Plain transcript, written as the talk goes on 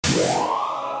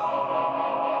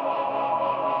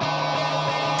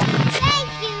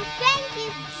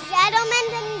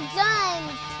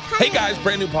Hey guys,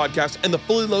 brand new podcast, and the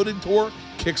Fully Loaded Tour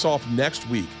kicks off next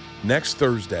week, next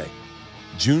Thursday,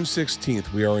 June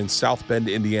 16th. We are in South Bend,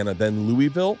 Indiana, then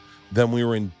Louisville, then we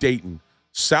were in Dayton.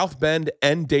 South Bend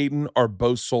and Dayton are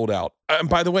both sold out. And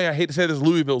by the way, I hate to say this,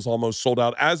 Louisville's almost sold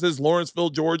out, as is Lawrenceville,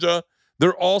 Georgia.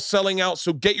 They're all selling out,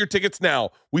 so get your tickets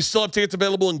now. We still have tickets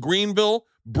available in Greenville,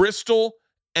 Bristol,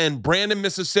 and Brandon,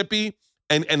 Mississippi.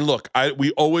 And look,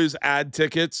 we always add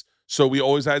tickets, so we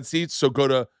always add seats. So go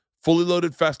to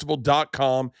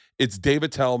fullyloadedfestival.com. It's Dave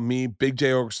Attell, me, Big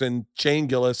J. Okerson, Shane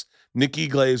Gillis, Nikki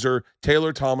Glazer,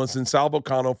 Taylor Tomlinson, Sal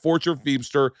Volcano, Fortune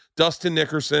Feebster, Dustin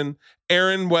Nickerson,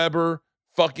 Aaron Weber,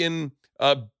 fucking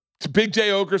Big J.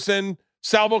 Okerson,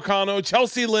 Sal Volcano,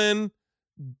 Chelsea Lynn.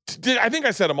 I think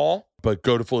I said them all. But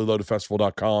go to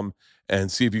fullyloadedfestival.com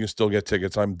and see if you can still get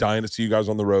tickets. I'm dying to see you guys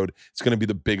on the road. It's going to be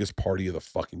the biggest party of the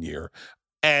fucking year.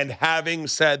 And having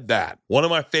said that, one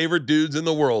of my favorite dudes in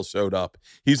the world showed up.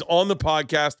 He's on the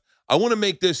podcast. I want to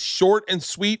make this short and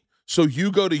sweet, so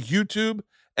you go to YouTube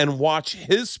and watch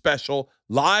his special,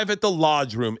 Live at the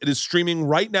Lodge Room. It is streaming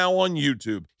right now on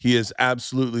YouTube. He is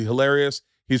absolutely hilarious.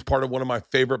 He's part of one of my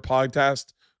favorite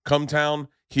podcasts, Come Town.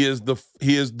 He is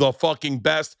the fucking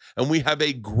best, and we have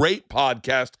a great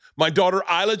podcast. My daughter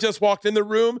Isla just walked in the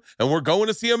room, and we're going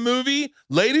to see a movie.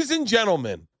 Ladies and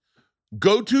gentlemen,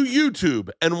 go to YouTube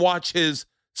and watch his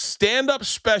stand-up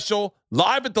special,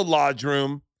 Live at the Lodge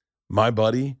Room. My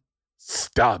buddy,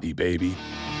 Stavy, baby.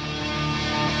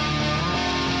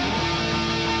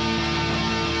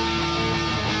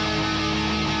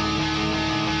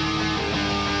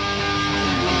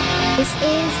 This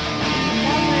is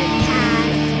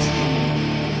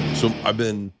Overcast. So I've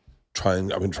been trying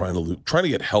to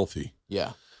get healthy.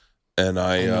 Yeah. And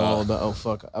I know all about, oh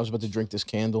fuck, I was about to drink this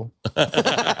candle.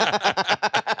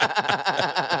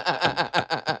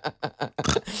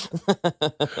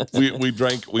 we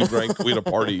drank, we had a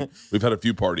party. We've had a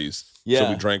few parties. Yeah. So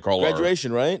we drank all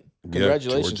graduation, right?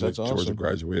 Congratulations, Georgia, that's awesome. Georgia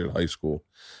graduated high school.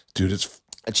 Dude,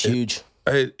 That's huge.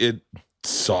 It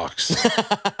sucks.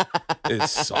 It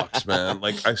sucks, man.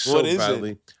 Like I so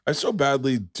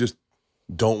badly just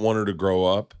don't want her to grow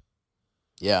up.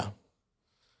 Yeah.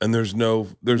 And there's no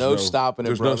stopping it.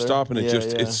 There's brother. no stopping it. Yeah,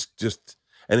 It's just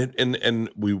and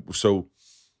we so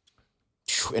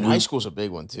in high school's a big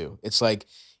one too. It's like,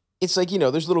 you know,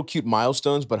 there's little cute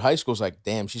milestones, but high school's like,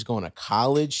 damn, she's going to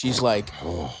college. She's like,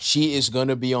 she is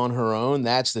gonna be on her own.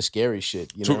 That's the scary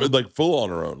shit. You know? Like full on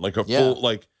her own, like a full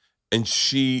like, and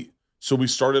so we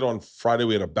started on Friday.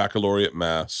 We had a baccalaureate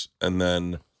mass and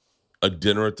then a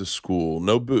dinner at the school,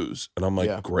 no booze, and I'm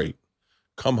like, great,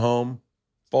 come home.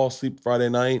 Fall asleep Friday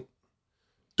night,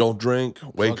 don't drink,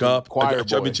 wake up. I've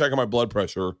been checking my blood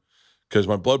pressure because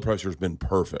my blood pressure has been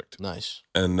perfect. Nice.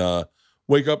 And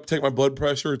wake up, take my blood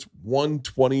pressure. It's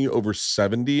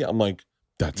 120/70. I'm like,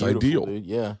 that's beautiful, ideal. Dude.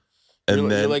 Yeah.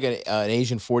 And you're like an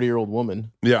Asian 40-year-old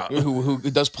woman. Yeah. Who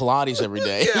does Pilates every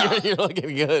day. Yeah. You're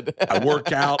looking good. I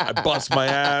work out. I bust my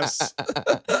ass.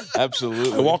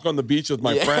 Absolutely. I walk on the beach with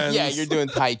my friends. Yeah, you're doing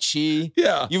Tai Chi.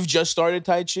 Yeah. You've just started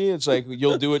Tai Chi. It's like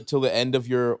you'll do it till the end of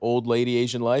your old lady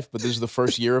Asian life, but this is the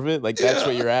first year of it. Like that's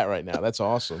where you're at right now. That's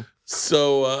awesome.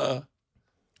 So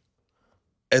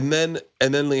and then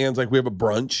Leanne's like, we have a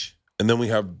brunch, and then we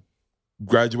have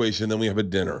graduation, then we have a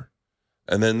dinner.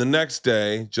 And then the next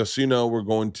day, just so you know, we're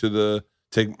going to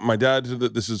take my dad to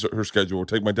this is her schedule. We'll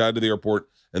take my dad to the airport,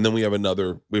 and then we have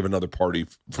another party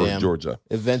for Georgia.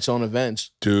 Events on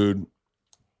events. Dude,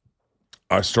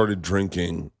 I started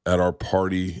drinking at our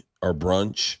party, our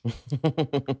brunch,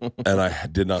 and I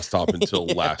did not stop until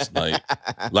last night.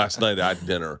 Last night at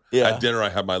dinner. Yeah. At dinner, I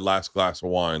had my last glass of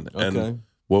wine. And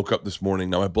woke up this morning.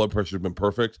 Now my blood pressure has been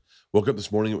perfect. Woke up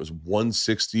this morning, it was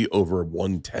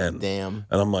 160/110. Damn.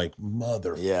 And I'm like,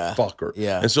 motherfucker.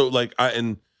 Yeah. And so like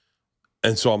and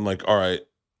so I'm like, all right.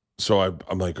 So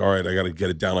I'm like, all right, I got to get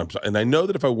it down. And I know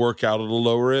that if I work out, it'll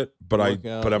lower it, but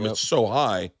it's so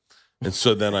high. And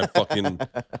so then I fucking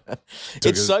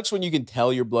it sucks when you can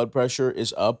tell your blood pressure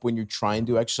is up when you're trying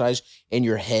to exercise and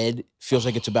your head feels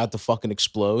like it's about to fucking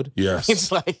explode. Yes.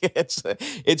 It's like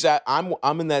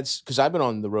I'm in that because I've been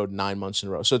on the road 9 months in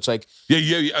a row. So it's like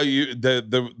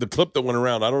the clip that went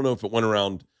around, I don't know if it went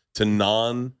around to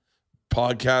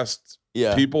non-podcast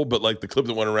people, but like the clip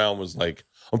that went around was like,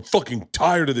 I'm fucking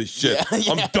tired of this shit.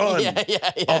 I'm done.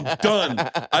 I'm done.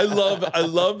 I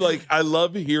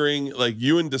love hearing like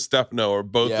you and DeStefano are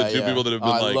both the two people that have been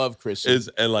I love Chris.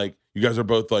 And like you guys are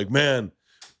both like, man,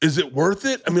 is it worth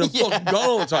it? I mean, I'm fucking gone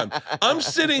all the time. I'm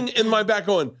sitting in my back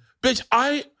going, bitch,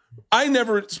 I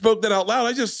never spoke that out loud.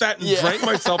 I just sat and drank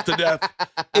myself to death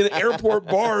in airport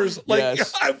bars. Like,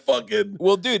 I fucking...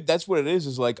 Well, dude, that's what it is.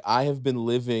 Is like, I have been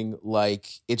living like,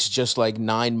 it's just like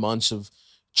 9 months of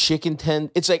chicken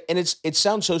It's like, and it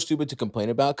sounds so stupid to complain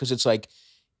about because it's like,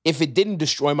 if it didn't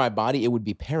destroy my body, it would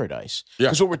be paradise.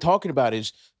 Because what we're talking about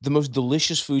is the most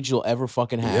delicious food you'll ever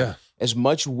fucking have. Yeah. As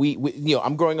much weed,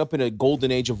 I'm growing up in a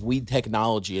golden age of weed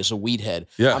technology as a weed head.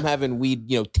 Yeah. I'm having weed,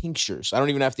 tinctures. I don't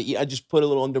even have to eat. I just put a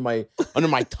little under my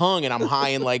tongue and I'm high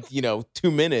in like,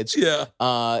 2 minutes.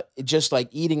 Yeah. Just like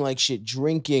eating like shit,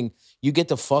 drinking. You get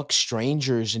to fuck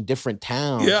strangers in different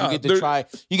towns. Yeah, you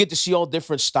get to see all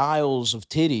different styles of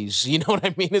titties. You know what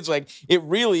I mean? It's like, it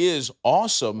really is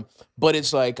awesome, but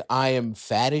it's like, I am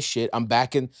fat as shit. I'm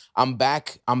back in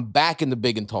the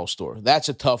big and tall store. That's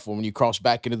a tough one when you cross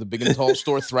back into the big and tall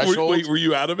store threshold. Wait, were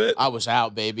you out of it? I was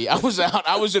out, baby. I was out.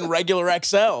 I was in regular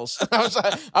XLs.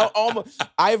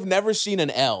 I've never seen an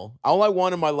L. All I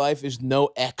want in my life is no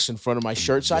X in front of my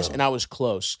shirt size, and I was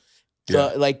close.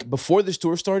 Like before this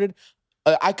tour started,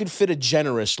 I could fit a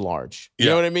generous large. You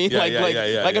know what I mean?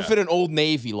 I could fit an Old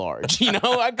Navy large.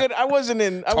 I wasn't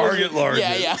in Target large.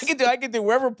 Yeah. I could do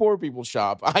wherever poor people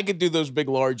shop. I could do those big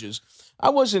larges. I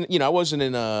wasn't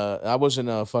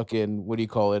a fucking, what do you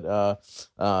call it?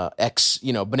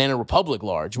 Banana Republic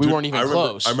large. We weren't even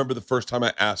close. I remember the first time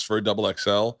I asked for a double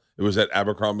XL. It was at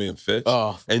Abercrombie and Fitch.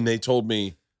 Oh. And they told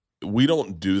me, we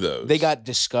don't do those. They got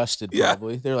disgusted,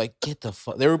 probably. They're like, get the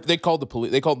fuck. They called the police.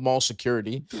 They called mall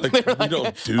security. Like, we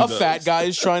don't do those. A fat guy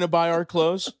is trying to buy our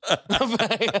clothes.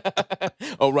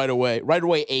 Oh, right away,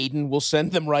 Aiden. We'll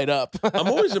send them right up. I'm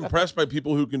always impressed by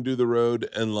people who can do the road,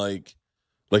 and like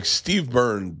Steve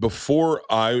Byrne. Before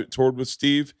I toured with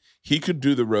Steve, he could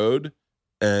do the road,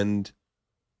 and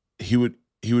he would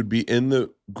be in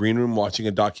the green room watching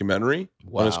a documentary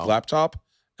on his laptop.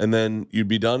 And then you'd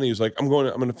be done. And he was like, I'm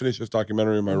going to finish this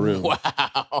documentary in my room. Wow.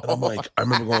 And I'm like, I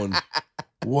remember going,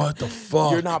 what the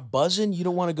fuck? You're not buzzing? You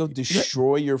don't want to go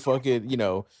destroy your fucking,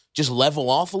 just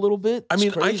level off a little bit? I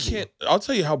mean, crazy. I can't. I'll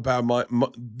tell you how bad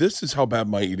this is how bad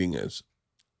my eating is.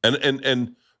 And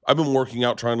I've been working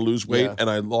out trying to lose weight,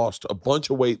 and I lost a bunch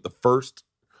of weight the first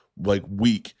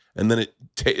week. And then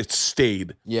it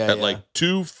stayed at like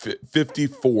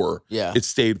 254. Yeah. It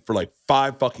stayed for like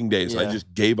 5 fucking days. Yeah. And I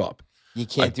just gave up. You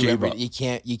can't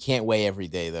you can't weigh every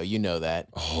day though. You know that.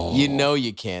 Oh. You know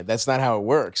you can't. That's not how it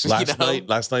works. Last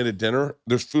night at dinner,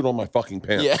 there's food on my fucking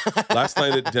pants. Yeah. Last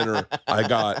night at dinner, I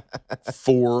got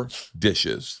 4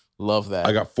 dishes. Love that.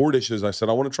 I got 4 dishes. I said,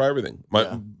 I want to try everything.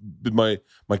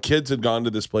 My kids had gone to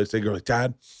this place. They go like,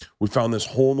 Dad, we found this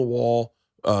hole in the wall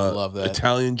love that.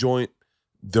 Italian joint.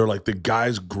 They're like, the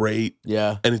guy's great.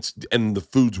 Yeah. And the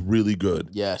food's really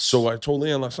good. Yes. So I told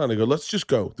Leanne last night, I go, let's just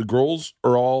go. The girls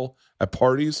are all at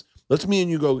parties. Let's me and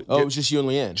you go. Oh, it was just you and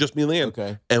Leanne? Just me and Leanne.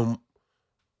 Okay. And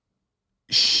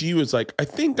she was like, I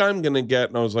think I'm going to get,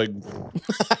 and I was like.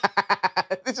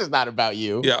 This is not about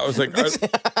you. Yeah, I was like, I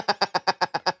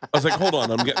was like, hold on.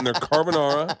 I'm getting their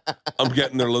carbonara. I'm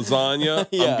getting their lasagna.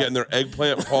 I'm getting their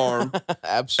eggplant parm.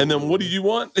 Absolutely. And then what do you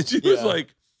want? And she was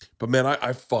like, but man,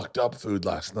 I fucked up food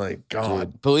last night.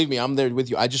 God. Dude, believe me, I'm there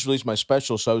with you. I just released my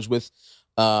special, so I was with,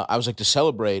 to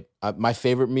celebrate. My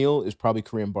favorite meal is probably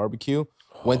Korean barbecue.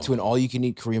 Went to an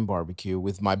all-you-can-eat Korean barbecue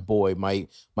with my boy, my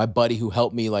buddy who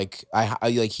helped me.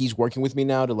 He's working with me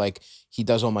now he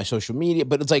does all my social media.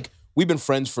 But it's like we've been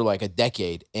friends for like a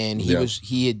decade, and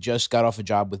he had just got off a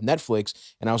job with Netflix,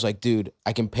 and I was like, dude,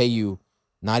 I can pay you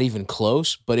not even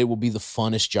close, but it will be the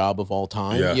funnest job of all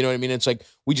time. Yeah. You know what I mean? It's like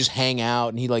we just hang out,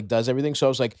 and he does everything. So I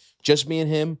was like, just me and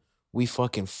him. We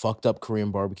fucking fucked up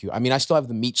Korean barbecue. I mean, I still have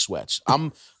the meat sweats.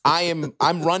 I'm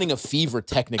running a fever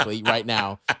technically right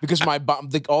now because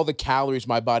all the calories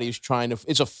my body is trying to.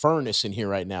 It's a furnace in here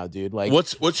right now, dude. Like,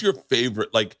 what's your favorite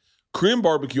Korean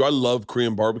barbecue? I love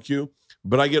Korean barbecue,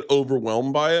 but I get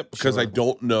overwhelmed by it because I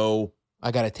don't know.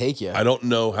 I gotta take you. I don't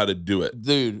know how to do it,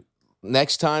 dude.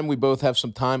 Next time we both have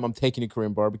some time, I'm taking you to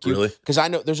Korean barbecue. Really? Because I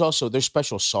know there's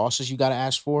special sauces you got to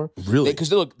ask for. Really?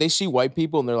 Because they see white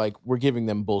people and they're like, we're giving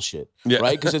them bullshit,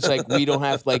 right? Because it's like we don't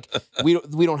have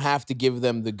we don't have to give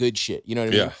them the good shit. You know what I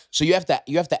mean? Yeah. So you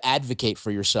have to advocate for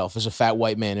yourself as a fat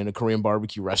white man in a Korean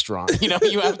barbecue restaurant. You know,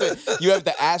 you have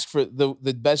to ask for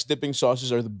the best dipping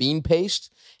sauces are the bean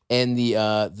paste and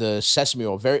the sesame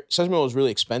oil. Sesame oil is really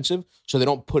expensive, so they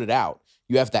don't put it out.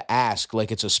 You have to ask like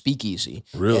it's a speakeasy.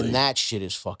 Really? And that shit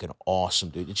is fucking awesome,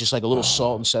 dude. It's just like a little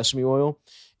salt and sesame oil.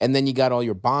 And then you got all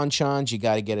your bonchons. You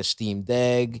got to get a steamed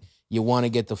egg. You want to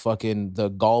get the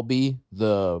galbi,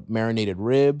 the marinated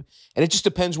rib. And it just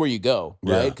depends where you go,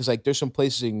 right? Because there's some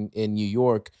places in New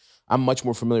York. I'm much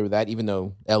more familiar with that, even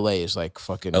though LA is like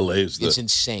fucking. It's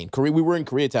insane. Korea. We were in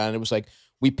Koreatown, and it was like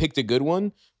we picked a good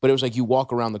one, but it was like you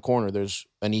walk around the corner, there's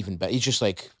an even better. It's just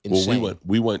like insane. Well,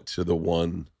 we went to the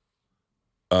one.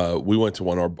 We went to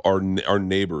one. Our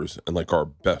neighbors and like our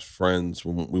best friends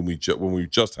when we were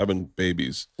just having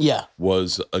babies. Yeah,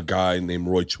 was a guy named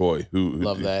Roy Choi who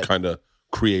kind of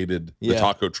created the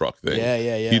taco truck thing.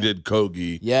 Yeah. He did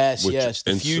Kogi. Yes.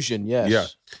 The fusion. Yes. Yeah.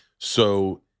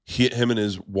 So him and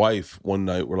his wife one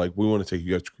night were like, we want to take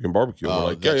you guys to Korean barbecue. And we're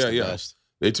like, yeah. Best.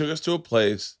 They took us to a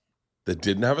place that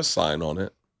didn't have a sign on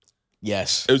it.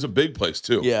 Yes. It was a big place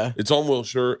too. Yeah. It's on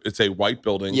Wilshire. It's a white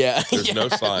building. Yeah. There's no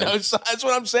sign. That's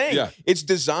what I'm saying. Yeah. It's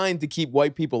designed to keep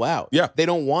white people out. Yeah. They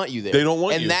don't want you there. They don't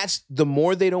want you. And that's the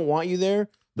more they don't want you there,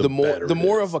 the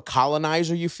more of a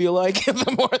colonizer you feel like.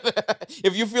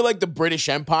 If you feel like the British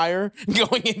Empire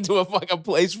going into a fucking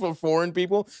place for foreign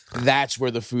people, that's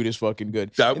where the food is fucking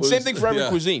good. Same thing for every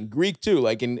cuisine. Greek too.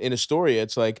 Like in Astoria,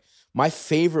 it's like my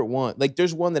favorite one. Like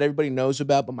there's one that everybody knows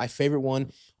about, but my favorite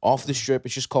one off the strip,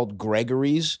 it's just called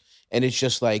Gregory's, and it's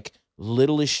just like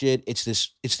little as shit. It's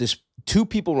this two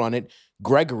people run it.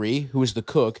 Gregory, who is the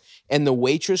cook, and the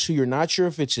waitress, who you're not sure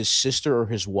if it's his sister or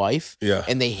his wife. Yeah.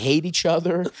 And they hate each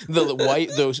other.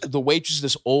 The waitress,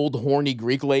 this old horny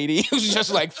Greek lady who's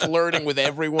just like flirting with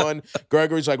everyone.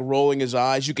 Gregory's like rolling his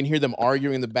eyes. You can hear them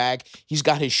arguing in the back. He's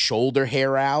got his shoulder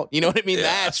hair out. You know what I mean? Yeah.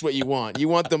 That's what you want. You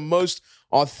want the most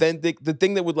authentic, the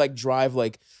thing that would like drive,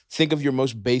 like, think of your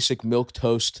most basic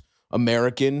milquetoast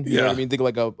American. You know what I mean? Think of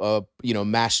like a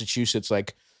Massachusetts,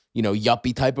 like,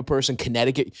 yuppie type of person,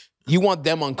 Connecticut. You want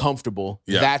them uncomfortable.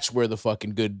 Yeah. That's where the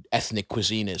fucking good ethnic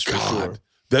cuisine is for sure.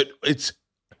 The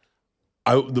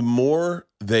more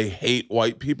they hate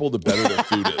white people, the better their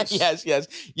food is. Yes.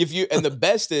 And the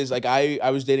best is, like, I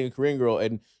was dating a Korean girl,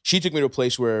 and she took me to a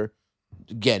place where,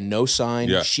 again, no sign.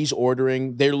 Yeah. She's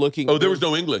ordering. They're looking. Oh, there was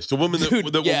no English. The woman when we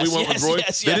went with Roy,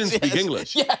 they didn't speak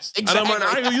English. Yes, exactly. And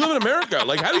I'm like, you live in America.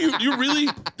 Like, how do you really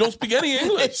don't speak any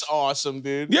English? It's awesome,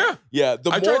 dude. Yeah. Yeah.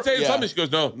 I tried to tell you something. She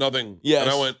goes, no, nothing. Yes.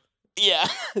 And I went, yeah.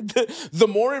 The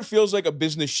more it feels like a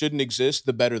business shouldn't exist,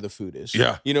 the better the food is.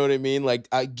 Yeah. You know what I mean? Like,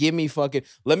 give me fucking,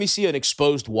 let me see an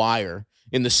exposed wire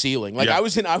in the ceiling. Like, I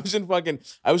was in where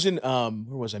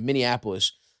was I?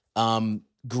 Minneapolis.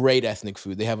 Great ethnic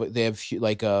food. They have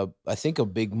like I think a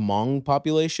big Hmong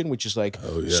population, which is like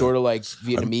sort of like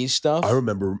Vietnamese stuff. I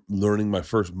remember learning my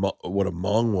first what a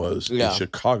Hmong was in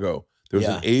Chicago. There was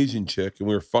an Asian chick, and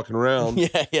we were fucking around.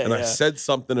 I said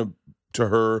something to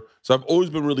her. So I've always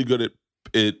been really good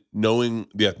at knowing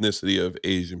the ethnicity of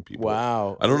Asian people.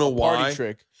 Wow. I don't know why. Party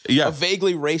trick. Yeah. A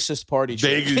vaguely racist party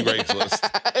trick. Vaguely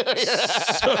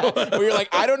racist. Where you're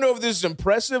like, I don't know if this is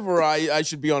impressive or I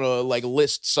should be on a like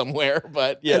list somewhere,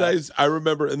 but yeah. And I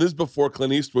remember, and this is before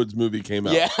Clint Eastwood's movie came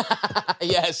out. Yeah.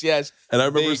 Yes. And I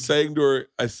remember saying to her,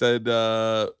 I said,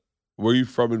 where are you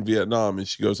from in Vietnam? And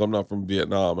she goes, I'm not from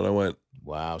Vietnam. And I went,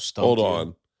 wow, hold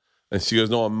on. And she goes,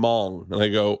 no, I'm Hmong. And I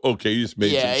go, okay, you just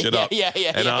made some shit up. Yeah.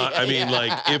 And I mean,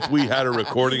 like, if we had a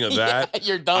recording of that,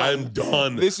 you're done. I'm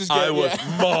done. This is good. I was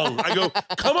Hmong. I go,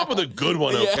 come up with a good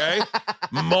one, okay?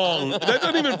 Hmong. That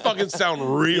doesn't even fucking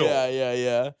sound real.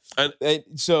 Yeah. And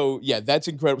so, yeah, that's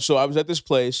incredible. So I was at this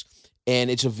place,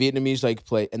 and it's a Vietnamese like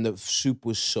plate, and the soup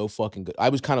was so fucking good. I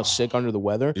was kind of sick under the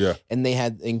weather. Yeah. And they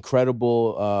had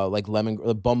incredible like lemon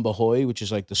bum bahoy, which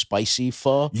is like the spicy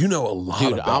pho. You know a lot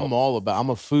Dude, about. I'm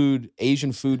a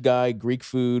Asian food guy, Greek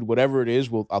food, whatever it is.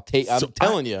 I'm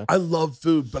telling you. I love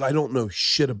food, but I don't know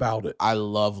shit about it. I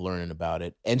love learning about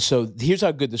it. And so here's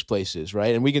how good this place is,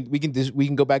 right? And we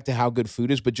can go back to how good food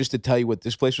is, but just to tell you what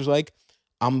this place was like,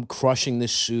 I'm crushing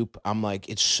this soup. I'm like,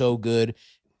 it's so good.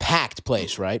 Packed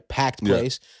place, right? Packed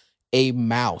place. Yeah. A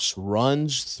mouse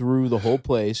runs through the whole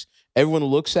place. Everyone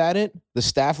looks at it. The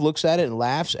staff looks at it and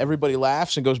laughs. Everybody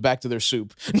laughs and goes back to their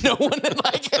soup. No one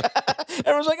like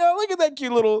everyone's like, oh, look at that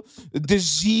cute little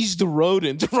diseased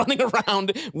rodent running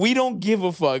around. We don't give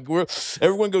a fuck.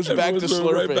 Everyone goes back to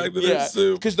slurping. Right back to their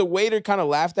soup. Because the waiter kind of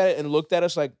laughed at it and looked at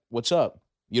us like, what's up?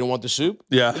 You don't want the soup?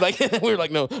 Yeah. Like we were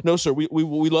like, no, sir. We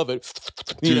love it.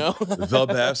 You know?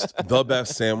 the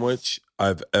best sandwich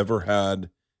I've ever had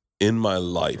in my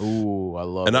life. Ooh, I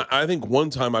love it. And I think one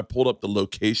time I pulled up the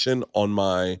location on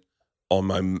my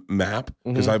map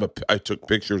because I took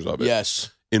pictures of it.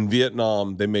 Yes. In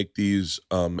Vietnam, they make these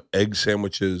egg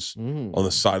sandwiches on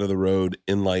the side of the road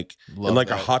in like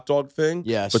a hot dog thing.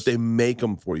 Yes. But they make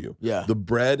them for you. Yeah. The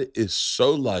bread is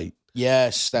so light.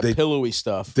 Yes, that pillowy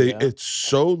stuff. It's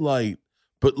so light,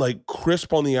 but like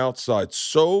crisp on the outside.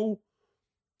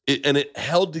 And it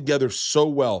held together so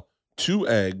well. 2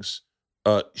 eggs,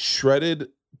 shredded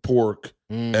pork,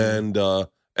 and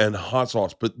and hot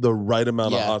sauce, but the right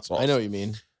amount of hot sauce. I know what you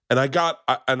mean. And I got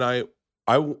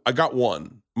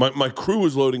one. My crew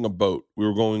was loading a boat. We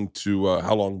were going to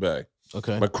Halong Bay.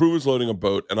 Okay. My crew was loading a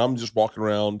boat, and I'm just walking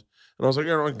around, and I was like,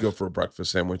 I can go for a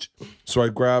breakfast sandwich. So I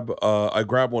grab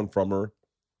one from her,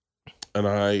 and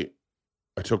I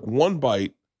took one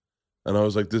bite, and I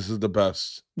was like, this is the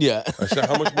best. Yeah. I said,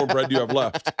 how much more bread do you have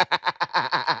left?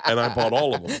 And I bought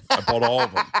all of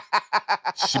them.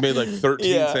 She made like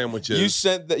 13 sandwiches.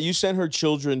 You sent her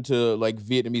children to like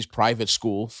Vietnamese private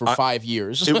school for 5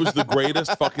 years. It was the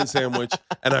greatest fucking sandwich.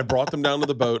 And I brought them down to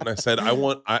the boat and I said,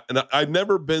 I've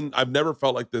never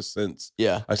felt like this since.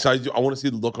 Yeah. I said, I want to see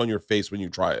the look on your face when you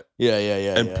try it. Yeah.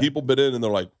 And people bit in and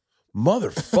they're like,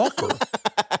 motherfucker.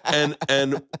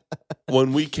 and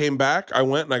when we came back, I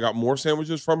went and I got more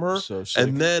sandwiches from her. So sick.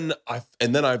 And then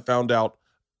I found out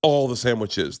all the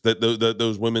sandwiches that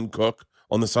those women cook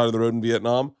on the side of the road in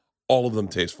Vietnam, all of them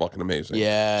taste fucking amazing.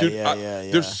 Yeah, dude,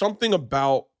 yeah. There's something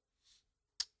about.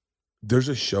 There's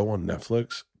a show on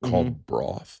Netflix called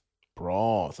Broth.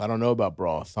 Broth. I don't know about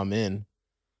Broth. I'm in.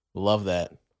 Love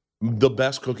that. The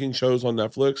best cooking shows on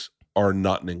Netflix are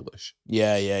not in English.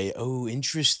 Yeah. Oh,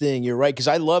 interesting. You're right. Because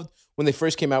I loved when they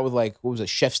first came out with like, what was it,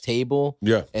 Chef's Table?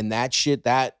 Yeah. And that shit,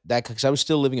 that because I was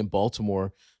still living in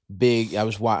Baltimore. I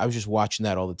was just watching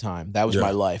that all the time. That was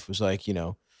my life. It was like,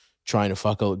 trying to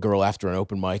fuck a girl after an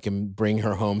open mic and bring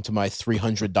her home to my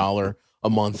 $300 a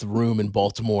month room in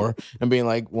Baltimore and being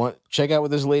like, check out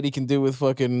what this lady can do with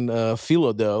fucking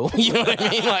phyllo dough. You know what I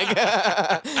mean?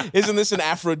 Like, isn't this an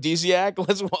aphrodisiac?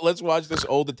 Let's watch this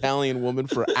old Italian woman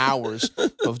for hours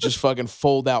of just fucking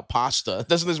fold out pasta.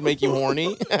 Doesn't this make you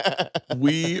horny?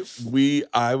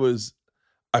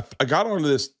 I got on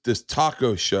this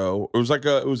taco show. It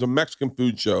was a Mexican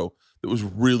food show that was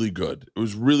really good. It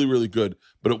was really, really good,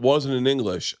 but it wasn't in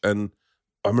English. And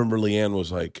I remember Leanne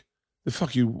was like, "The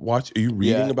fuck you watch? Are you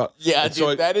reading about?" Yeah, and dude,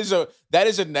 so that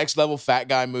is a next level fat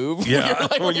guy move. Yeah,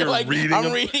 when you're like,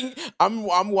 reading.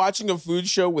 I'm watching a food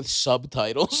show with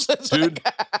subtitles. Dude,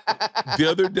 the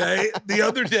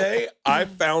other day, I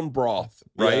found Broth.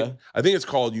 Right, Yeah. I think it's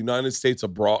called United States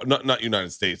of Broth. Not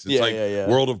United States. It's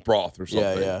World of Broth or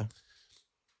something. Yeah.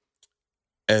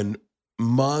 And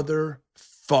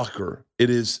motherfucker, it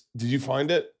is. Did you find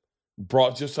it?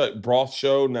 Broth, just like Broth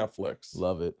show, Netflix.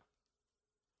 Love it.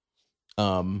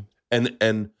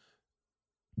 And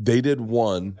they did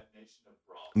one.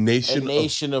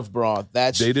 Nation of Broth.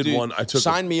 They did one. I took.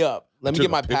 Sign me up. Let me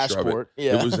get my passport.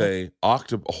 Yeah. It was a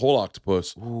whole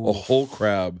octopus, a whole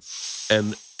crab,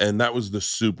 and that was the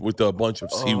soup with a bunch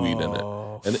of seaweed in it.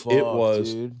 And fuck, it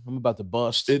was. Dude. I'm about to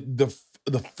bust.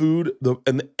 The food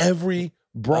and every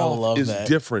broth is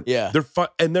different. Yeah, they're fun,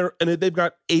 and they've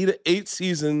got eight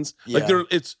seasons. Yeah. Like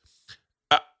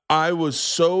I'm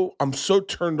so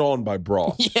turned on by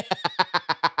broth. Yeah.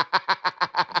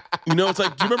 It's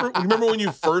like, do you remember when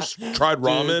you first tried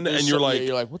ramen and you're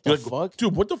like, what the fuck?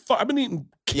 Dude, what the fuck? I've been eating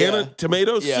of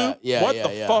tomato soup. What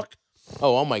the fuck?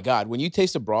 Oh my God. When you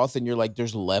taste a broth and you're like,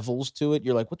 there's levels to it,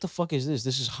 you're like, what the fuck is this?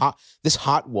 This is hot. This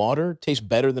hot water tastes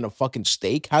better than a fucking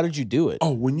steak. How did you do it?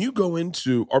 Oh, when you go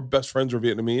into, our best friends are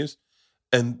Vietnamese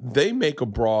and they make a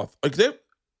broth. Like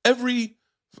every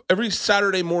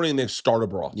Saturday morning they start a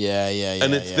broth. Yeah.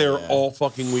 And it's there all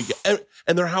fucking week.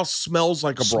 And their house smells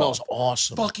like a broth. Smells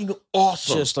awesome. Fucking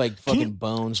awesome. Just like fucking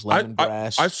bones,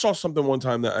 lemongrass. I saw something one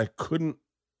time that I couldn't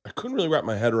really wrap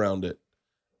my head around it.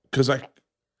 Because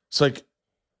it's like,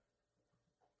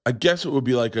 I guess it would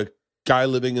be like a guy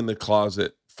living in the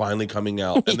closet finally coming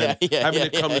out and then having to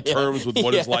come to terms with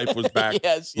what his life was back.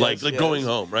 Yes, going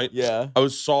home, right? Yeah. I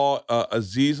saw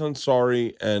Aziz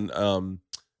Ansari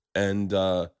and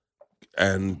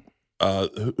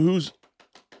who's,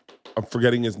 I'm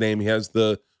forgetting his name. He has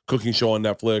the cooking show on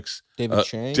Netflix. David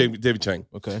Chang? David Chang.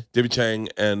 Okay. David Chang.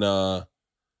 And by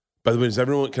the way,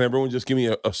 can everyone just give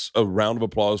me a round of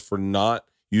applause for not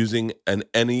using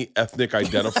any ethnic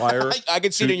identifier? I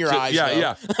can see it in your eyes.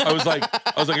 Yeah. I was like,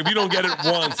 if you don't get it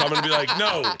once, I'm gonna be like,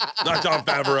 no, not John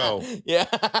Favreau. Yeah.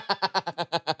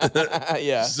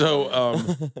 Yeah.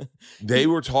 So they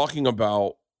were talking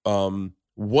about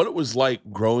what it was like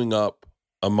growing up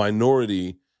a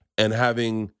minority and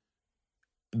having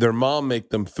their mom make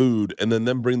them food and then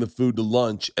them bring the food to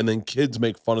lunch and then kids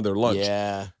make fun of their lunch.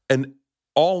 Yeah. And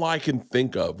all I can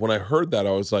think of when I heard that,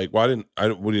 I was like, well, I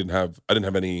didn't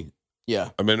have any. Yeah.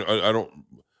 I mean, I don't,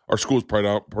 our school is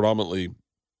predominantly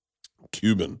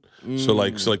Cuban. So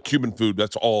like Cuban food,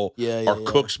 that's all our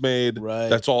cooks made. Right.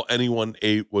 That's all anyone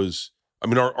ate was I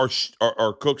mean,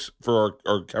 our cooks for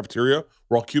our cafeteria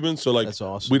were all Cubans, so like That's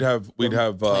awesome. we'd have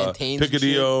plantains and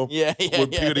picadillo. shit. Yeah.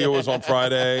 Picadillo was on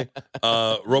Friday.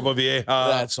 Ropa Vieja.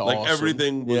 That's like awesome.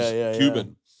 everything was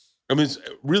Cuban. I mean, it's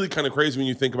really kind of crazy when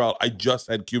you think about. I just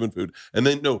had Cuban food, and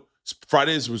then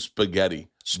Fridays was spaghetti.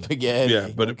 Yeah,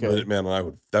 but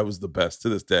man, that was the best to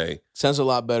this day. Sounds a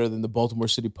lot better than the Baltimore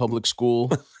City Public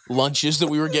School lunches that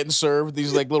we were getting served.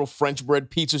 These like little French bread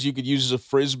pizzas you could use as a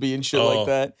frisbee and shit like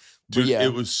that. Dude,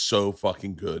 it was so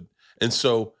fucking good. And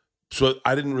so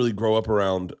I didn't really grow up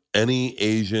around any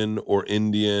Asian or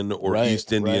Indian or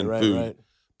East Indian food. Right.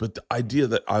 But the idea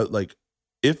that I like,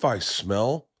 if I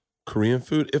smell Korean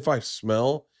food, if I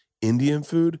smell Indian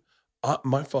food, I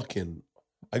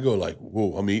go like,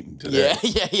 whoa, I'm eating today.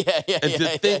 Yeah. And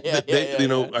to think that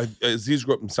they, Aziz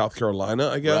grew up in South Carolina,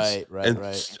 I guess.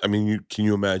 Right. I mean, can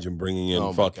you imagine bringing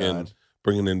in fucking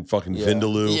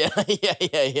vindaloo?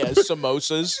 Yeah.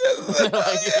 Samosas. What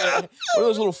are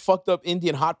those little fucked up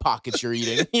Indian hot pockets you're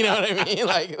eating? You know what I mean?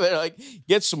 Like, they're like,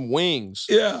 get some wings.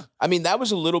 Yeah. I mean, that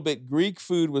was a little bit, Greek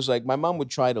food was like, my mom would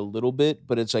try it a little bit,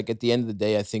 but it's like at the end of the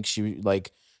day, I think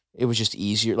it was just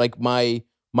easier. Like my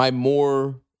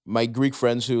Greek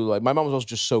friends who like, my mom was also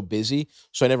just so busy.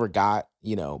 So I never got,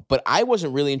 but I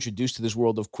wasn't really introduced to this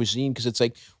world of cuisine because it's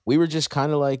like, we were just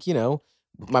kind of like,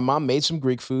 my mom made some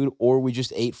Greek food or we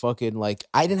just ate fucking like,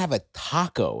 I didn't have a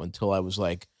taco until I was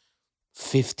like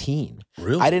 15.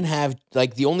 Really? I didn't have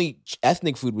like, the only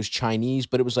ethnic food was Chinese,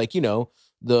 but it was like, the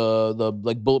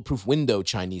like bulletproof window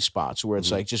Chinese spots where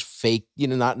it's like just fake,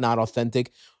 not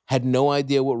authentic. Had no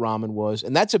idea what ramen was.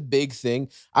 And that's a big thing.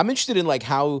 I'm interested in like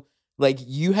how, like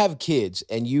you have kids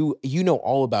and you know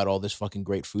all about all this fucking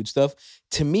great food stuff.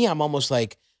 To me, I'm almost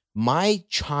like my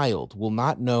child will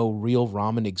not know real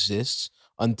ramen exists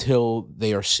until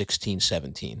they are 16,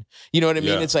 17. You know what I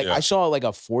mean? It's like I saw like a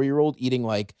 4-year-old eating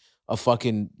like a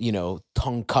fucking,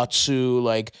 tonkatsu,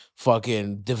 like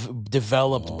fucking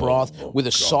developed broth with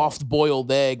a soft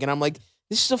boiled egg. And I'm like,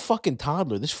 this is a fucking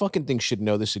toddler. This fucking thing should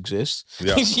know this exists.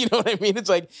 Yeah. You know what I mean? It's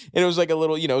like, and it was like a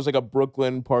little, it was like a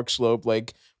Brooklyn Park Slope,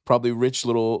 like probably rich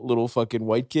little fucking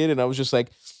white kid. And I was just like,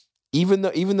 even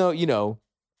though,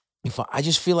 I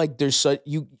just feel like there's such,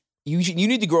 you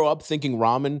need to grow up thinking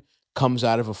ramen comes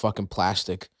out of a fucking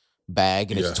plastic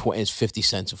bag and it's 50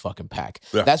 cents a fucking pack.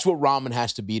 Yeah. That's what ramen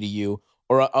has to be to you.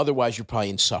 Or otherwise, you're probably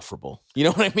insufferable. You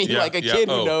know what I mean? Yeah, like a kid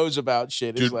who knows about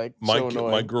shit is like so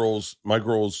annoying. My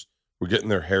girls were getting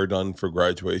their hair done for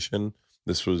graduation.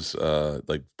 This was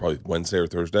like probably Wednesday or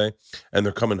Thursday. And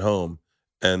they're coming home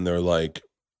and they're like,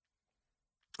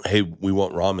 hey, we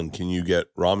want ramen. Can you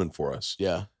get ramen for us?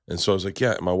 Yeah. And so I was like,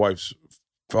 yeah. My wife's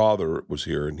father was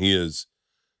here and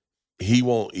he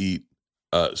won't eat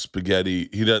spaghetti.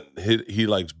 He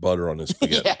likes butter on his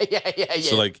spaghetti. Yeah.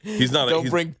 So like he's not. Don't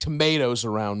bring tomatoes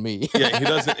around me. Yeah, he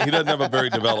doesn't have a very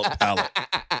developed palate.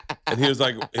 And he was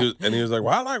like, well,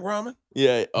 I like ramen.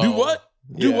 Yeah. Do what?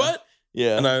 Do what?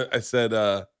 Yeah. And I said,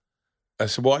 well,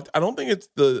 I don't think it's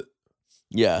the.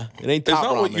 Yeah, it ain't. It's not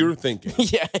ramen. what you're thinking.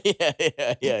 Yeah.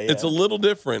 It's a little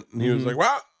different. And he was like,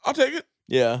 well, I'll take it.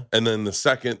 Yeah. And then the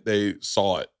second they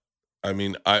saw it, I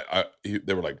mean,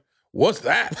 they were like, what's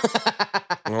that?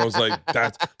 And I was like,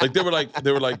 that's like they were like,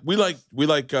 we like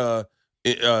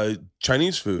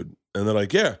Chinese food, and they're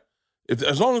like, yeah,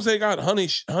 as long as they got honey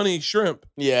shrimp,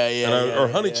 or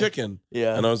honey chicken,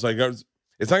 and I was like, it's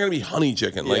not gonna be honey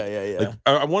chicken, like, like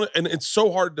I want it, and it's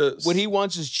so hard to. What he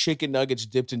wants is chicken nuggets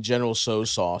dipped in General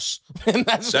Tso's sauce, and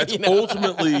that's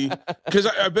ultimately because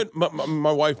I bet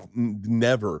my wife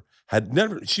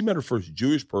she met her first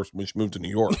Jewish person when she moved to New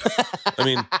York. I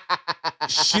mean,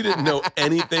 she didn't know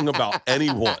anything about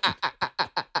anyone.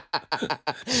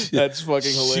 That's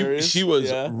fucking hilarious. She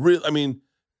was real. I mean,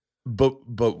 but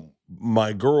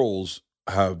my girls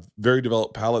have very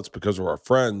developed palates because of our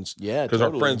friends. Yeah, because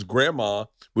our friend's grandma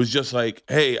was just like,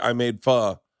 "Hey, I made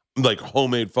pho, like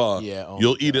homemade pho. Yeah,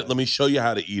 you'll eat it. Let me show you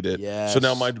how to eat it." Yes. So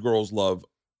now my girls love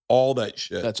all that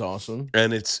shit. That's awesome.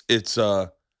 And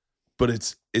but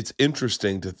it's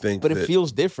interesting to think. But it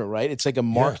feels different, right? It's like a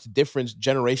marked difference,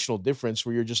 generational difference,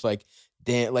 where you're just like,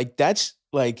 damn, like that's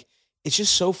like, it's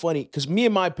just so funny because me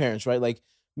and my parents, right? Like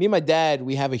me and my dad,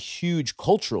 we have a huge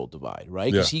cultural divide,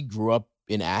 right? Because he grew up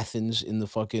in Athens in the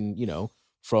fucking,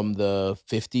 from the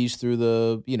 50s through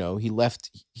the,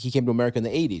 he came to America in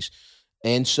the 80s.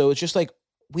 And so it's just like,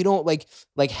 we don't like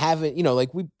having,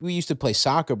 like we used to play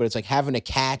soccer, but it's like having to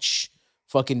catch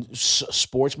fucking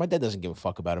sports. My dad doesn't give a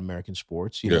fuck about American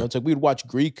sports. You know, it's like we would watch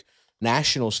Greek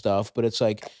national stuff, but it's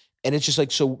like, and it's just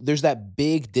like, so there's that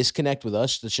big disconnect with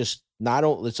us. That's just not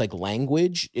only, it's like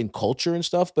language and culture and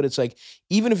stuff, but it's like,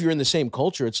 even if you're in the same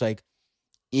culture, it's like,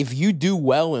 if you do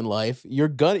well in life, you're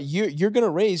gonna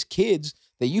raise kids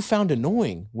that you found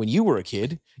annoying when you were a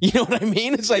kid. You know what I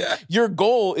mean? It's like your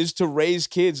goal is to raise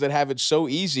kids that have it so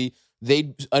easy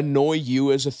they annoy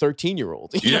you as a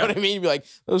 13-year-old. You know what I mean? You'd be like,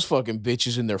 those fucking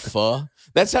bitches in their pho.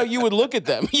 That's how you would look at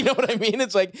them. You know what I mean?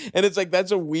 It's like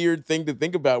that's a weird thing to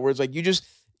think about, where it's like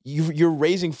you're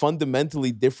raising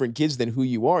fundamentally different kids than who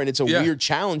you are, and it's a weird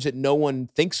challenge that no one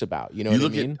thinks about. You know what I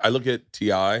mean? I look at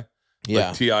T.I.,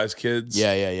 like T.I.'s kids.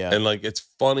 Yeah. And like it's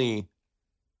funny.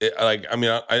 I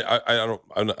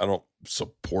don't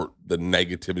support the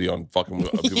negativity on fucking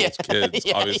people's kids,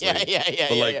 obviously.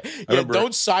 But like, I remember,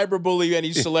 don't cyberbully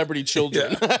any celebrity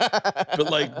children.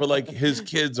 But like his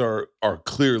kids are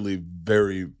clearly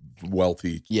very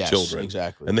wealthy children.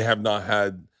 Exactly. And they have not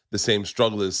had the same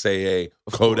struggle as, say, a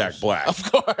Kodak Black.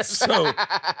 Of course.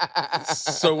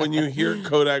 So when you hear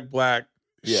Kodak Black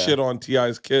shit on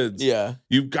T.I.'s kids,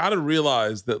 you've got to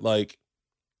realize that like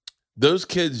those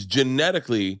kids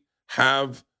genetically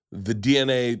have the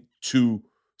DNA to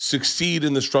succeed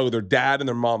in the struggle. Their dad and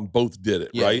their mom both did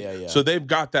it, right? Yeah. So they've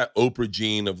got that Oprah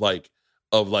gene of like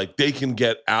they can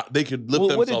get out, they could lift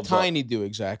themselves up. What did Tiny do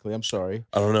exactly? I'm sorry.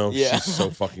 I don't know. She's so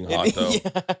fucking hot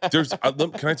though.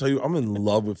 Can I tell you, I'm in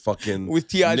love with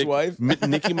T.I.'s wife,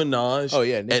 Nicki Minaj. Oh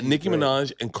yeah, Nicki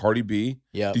Minaj and Cardi B.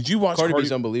 Yeah. Did you watch Cardi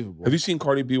B's unbelievable. Have you seen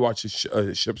Cardi B watch his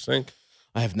ship sink?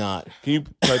 I have not. Can you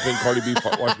type in Cardi B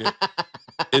watching it?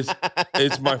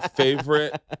 It's my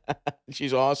favorite.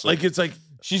 She's awesome. Like it's like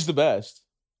she's the best.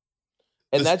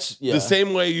 And that's the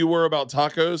same way you were about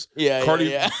tacos.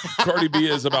 Cardi B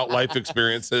is about life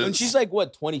experiences. And she's like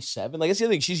what, 27? Like that's the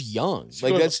other thing. She's young.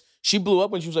 She blew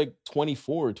up when she was like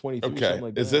 24 or 23. Okay, something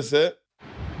like that. Is this it?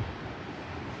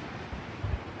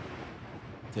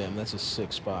 Damn, that's a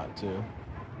sick spot too.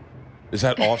 Is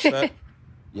that Offset?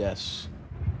 Yes.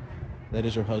 That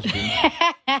is her husband.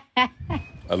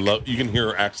 You can hear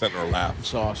her accent and her laugh.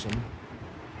 It's awesome.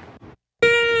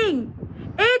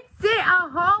 It's a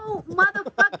whole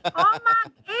motherfucker. Oh my,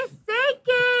 it's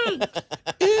sinking.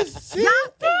 It's sinking.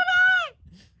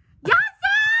 Y'all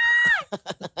see it?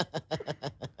 Y'all see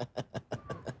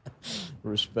it?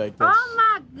 Respect. Oh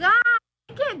my God.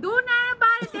 You can't do nothing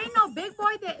about it. There ain't no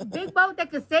big boat that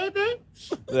can save it.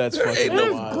 That's fucking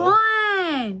It's wild.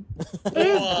 gone.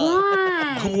 It's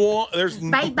gone. There's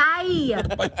Bye.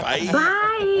 Bye.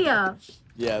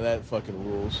 Yeah, that fucking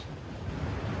rules.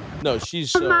 No,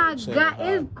 she's Oh so my insanely God, hot.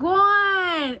 it's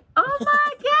gone. Oh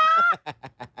my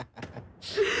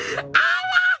God.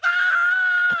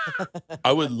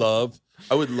 I would love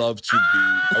to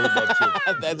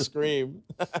have that scream.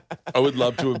 I would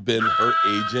love to have been her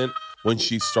agent when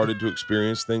she started to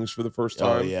experience things for the first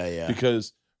time. Oh, yeah.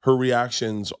 Because her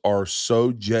reactions are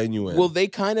so genuine. Well, they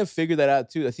kind of figured that out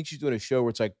too. I think she's doing a show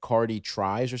where it's like Cardi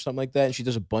Tries or something like that, and she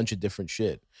does a bunch of different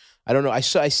shit. I don't know. I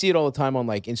see it all the time on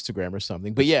like Instagram or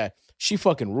something. But yeah, she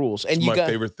fucking rules. And my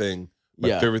favorite thing.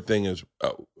 My favorite thing is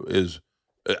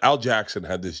Al Jackson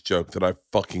had this joke that I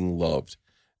fucking loved.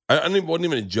 It wasn't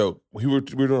even a joke. We were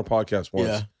doing a podcast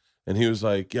once, and he was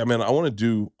like, "Yeah, man, I want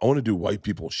to do white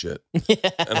people shit."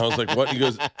 And I was like, "What?" He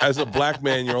goes, "As a black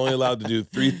man, you're only allowed to do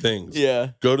 3 things.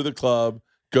 Go to the club,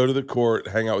 go to the court,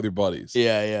 hang out with your buddies."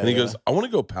 And he goes, "I want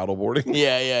to go paddleboarding."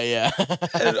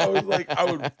 And I was like,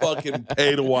 I would fucking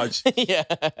pay to watch.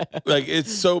 Like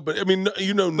it's so, but I mean,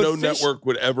 no network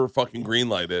would ever fucking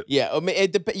greenlight it. Yeah, I mean,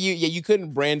 you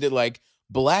couldn't brand it like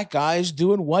black guys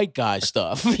doing white guy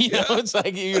stuff. You know, it's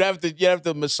like you'd have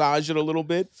to massage it a little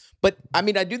bit. But I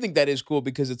mean, I do think that is cool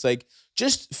because it's like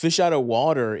just fish out of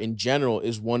water in general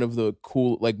is one of the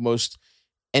cool, like most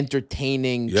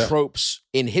entertaining tropes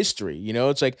in history. You know,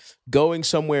 it's like going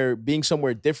somewhere, being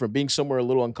somewhere different, being somewhere a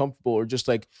little uncomfortable, or just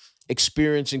like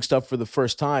experiencing stuff for the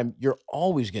first time. You're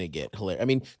always going to get hilarious. I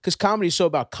mean, because comedy is so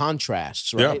about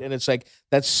contrasts, right? And it's like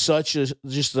that's such a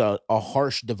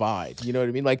harsh divide. You know what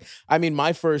I mean? Like, I mean,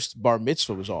 my first bar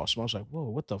mitzvah was awesome. I was like, whoa,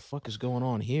 what the fuck is going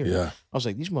on here? I was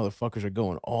like, these motherfuckers are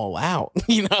going all out.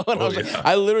 You know? And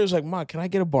I literally was like, Ma, can I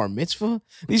get a bar mitzvah?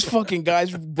 These fucking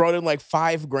guys brought in like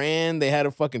 $5,000. They had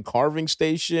a fucking carving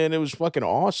station. It was fucking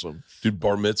awesome. Dude,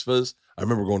 bar mitzvahs. I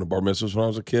remember going to bar mitzvahs when I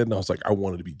was a kid, and I was like, I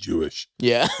wanted to be Jewish.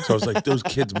 Yeah. So I was like, those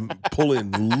kids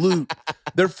pulling loot.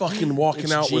 They're fucking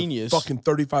walking out with fucking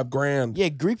 $35,000. Yeah,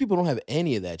 Greek people don't have any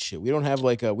any of that shit. We don't have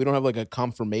like a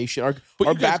confirmation. Our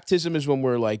But baptism is when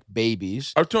we're like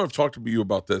babies. I've talked to you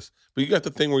about this, but you got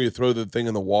the thing where you throw the thing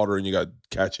in the water and you got to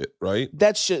catch it, right?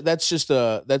 That's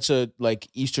a like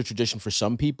Easter tradition for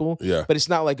some people. Yeah. But it's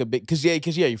not like a big because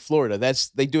you're Florida.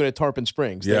 They do it at Tarpon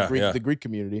Springs. The Greek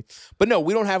community. But no,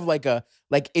 we don't have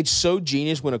it's so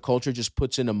genius when a culture just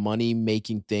puts in a money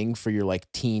making thing for your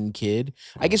like teen kid.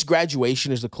 I guess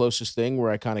graduation is the closest thing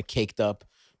where I kind of caked up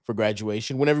for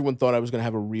graduation when everyone thought I was going to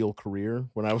have a real career.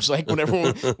 When I was like, when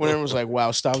everyone was like,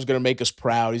 wow, Stav's going to make us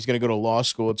proud. He's going to go to law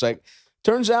school. It's like,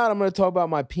 turns out I'm going to talk about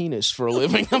my penis for a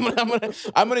living.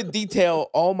 I'm going to detail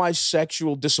all my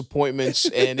sexual disappointments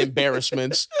and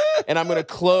embarrassments. And I'm going to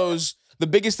close the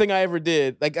biggest thing I ever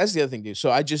did. Like, that's the other thing, dude. So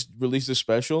I just released a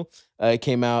special. It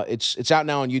came out. It's out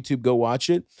now on YouTube. Go watch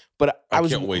it. But I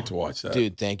can't wait to watch that.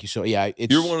 Dude, thank you. So yeah,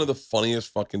 you're one of the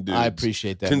funniest fucking dudes. I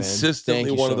appreciate that,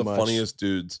 consistently man. one of the funniest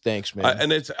dudes. Thanks, man.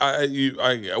 And it's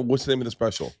what's the name of the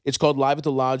special? It's called Live at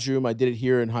the Lodge Room. I did it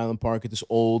here in Highland Park at this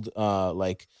old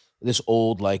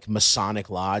Masonic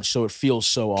lodge. So it feels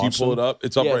so awesome. Can you pull it up?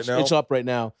 It's up right now. It's up right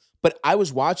now. But I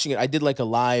was watching it. I did like a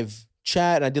live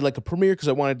chat and I did like a premiere because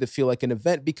I wanted to feel like an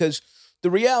event, because the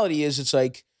reality is it's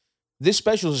like this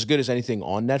special is as good as anything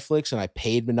on Netflix, and I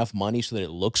paid enough money so that it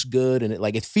looks good and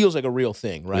it feels like a real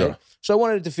thing, right? Yeah. So I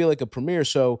wanted it to feel like a premiere.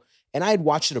 And I had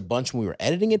watched it a bunch when we were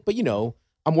editing it, but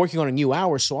I'm working on a new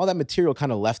hour, so all that material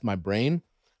kind of left my brain.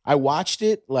 I watched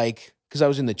it because I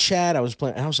was in the chat, I was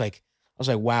playing, and I was like,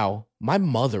 wow, my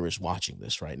mother is watching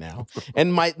this right now.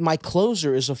 And my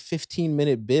closer is a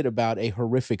 15-minute bit about a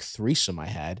horrific threesome I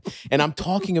had. And I'm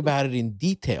talking about it in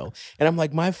detail. And I'm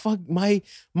like, my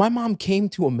mom came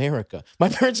to America. My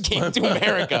parents came to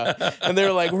America. And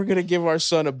they're like, we're going to give our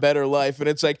son a better life. And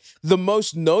it's like the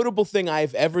most notable thing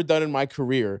I've ever done in my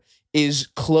career is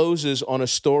closes on a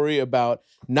story about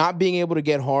not being able to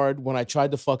get hard when I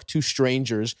tried to fuck two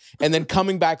strangers, and then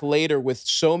coming back later with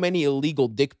so many illegal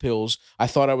dick pills, I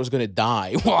thought I was going to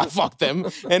die while I fucked them.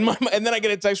 And then I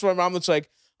get a text from my mom that's like,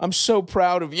 I'm so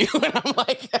proud of you. And I'm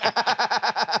like,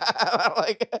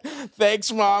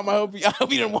 thanks, Mom. I hope you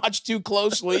didn't watch too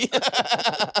closely.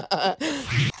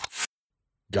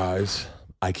 Guys,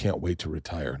 I can't wait to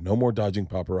retire. No more dodging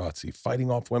paparazzi, fighting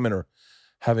off women, or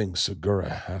having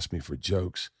Segura ask me for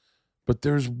jokes. But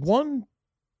there's one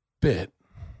bit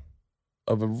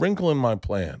of a wrinkle in my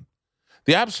plan.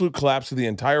 The absolute collapse of the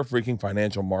entire freaking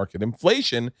financial market.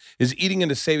 Inflation is eating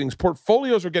into savings.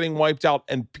 Portfolios are getting wiped out,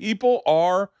 and people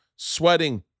are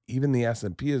sweating. Even the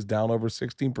S&P is down over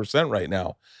 16% right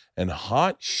now. And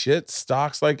hot shit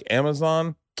stocks like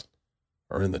Amazon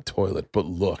are in the toilet. But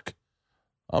look,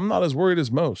 I'm not as worried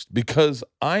as most, because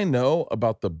I know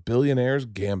about the billionaire's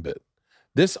gambit.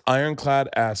 This ironclad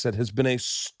asset has been a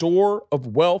store of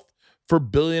wealth for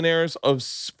billionaires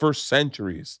for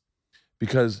centuries,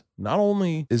 because not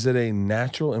only is it a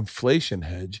natural inflation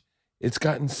hedge, it's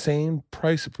got insane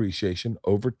price appreciation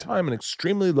over time and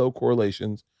extremely low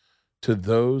correlations to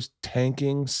those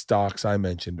tanking stocks I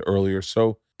mentioned earlier.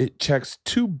 So it checks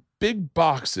two big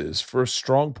boxes for a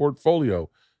strong portfolio: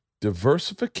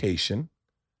 diversification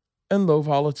and low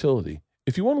volatility.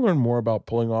 If you want to learn more about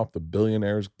pulling off the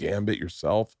billionaire's gambit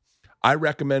yourself, I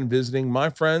recommend visiting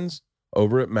my friends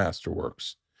over at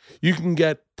Masterworks. You can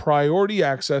get priority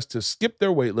access to skip their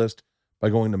waitlist by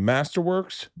going to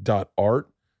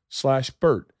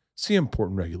masterworks.art/Bert. See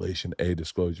important Regulation A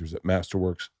disclosures at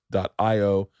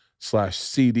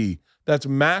masterworks.io/CD. That's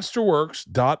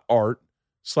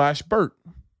masterworks.art/Bert.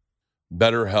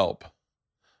 BetterHelp.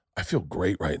 I feel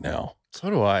great right now. So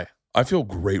do I. I feel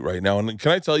great right now. And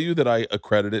can I tell you that I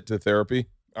accredit it to therapy?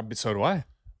 So do I.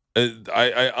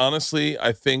 I honestly,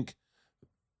 I think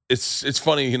it's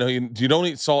funny. You don't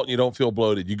eat salt and you don't feel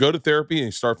bloated. You go to therapy and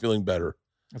you start feeling better.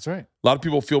 That's right. A lot of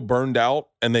people feel burned out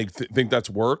and they think that's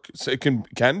work. So it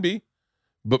can be.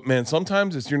 But man,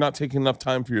 sometimes you're not taking enough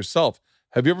time for yourself.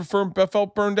 Have you ever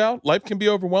felt burned out? Life can be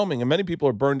overwhelming, and many people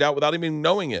are burned out without even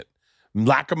knowing it.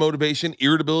 Lack of motivation,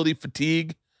 irritability,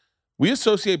 fatigue. We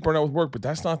associate burnout with work, but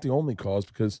that's not the only cause,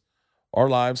 because our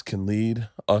lives can lead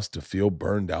us to feel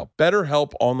burned out.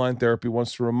 BetterHelp Online Therapy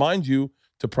wants to remind you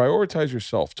to prioritize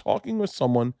yourself. Talking with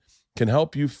someone can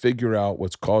help you figure out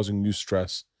what's causing you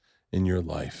stress in your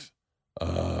life.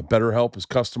 BetterHelp is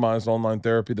customized online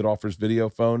therapy that offers video,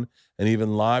 phone, and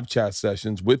even live chat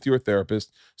sessions with your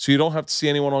therapist, so you don't have to see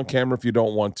anyone on camera if you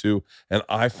don't want to, and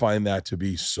I find that to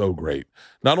be so great.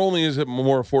 Not only is it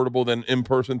more affordable than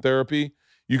in-person therapy,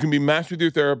 you can be matched with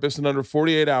your therapist in under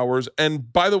 48 hours.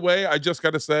 And by the way, I just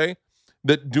got to say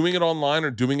that doing it online or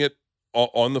doing it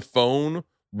on the phone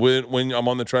when I'm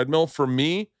on the treadmill, for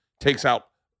me, takes out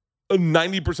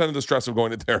 90% of the stress of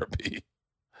going to therapy.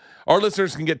 Our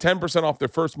listeners can get 10% off their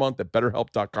first month at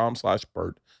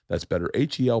betterhelp.com/Bert. That's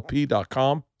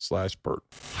betterhelp.com/Bert.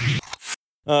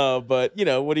 But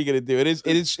what are you gonna do?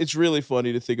 It's really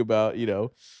funny to think about,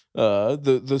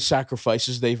 the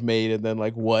sacrifices they've made, and then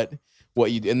like what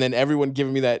you, and then everyone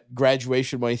giving me that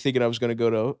graduation money, thinking I was gonna go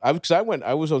to, I went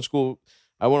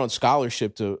on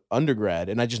scholarship to undergrad,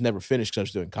 and I just never finished because I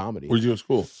was doing comedy. Where'd you go to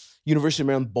school? University of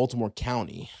Maryland, Baltimore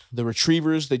County. The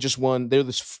Retrievers, they just won.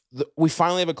 We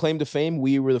finally have a claim to fame.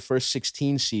 We were the first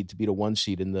 16 seed to beat a 1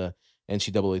 seed in the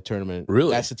NCAA tournament.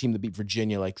 Really? That's the team that beat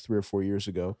Virginia like 3 or 4 years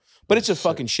ago. But it's a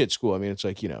fucking shit school. I mean, it's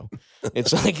like,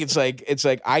 it's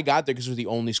like I got there because it was the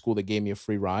only school that gave me a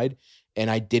free ride, and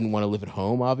I didn't want to live at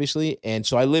home, obviously. And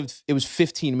so it was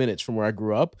 15 minutes from where I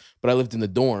grew up, but I lived in the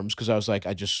dorms because I was like,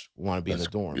 I just want to be in the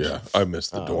dorms. Yeah, I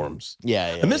miss the dorms.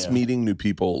 Yeah. I miss meeting new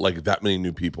people, like that many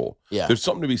new people. Yeah. There's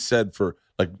something to be said for,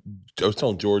 like, I was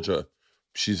telling Georgia,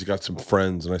 she's got some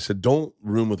friends, and I said, don't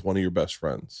room with one of your best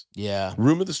friends. Yeah.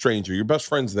 Room with a stranger. Your best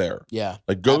friend's there. Yeah.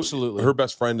 Like, go. Absolutely. Her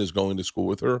best friend is going to school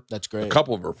with her. That's great. A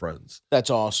couple of her friends. That's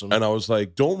awesome. And I was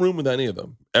like, don't room with any of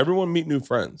them. Everyone meet new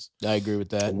friends. I agree with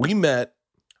that. We met.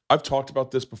 I've talked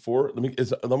about this before. I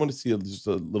want to see just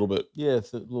a little bit. Yeah,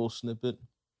 it's a little snippet.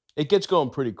 It gets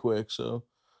going pretty quick, so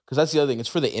because that's the other thing. It's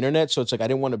for the internet, so it's like I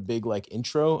didn't want a big like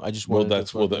intro. I just wanted.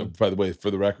 By the way,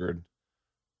 for the record.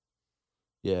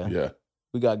 Yeah.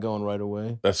 We got going right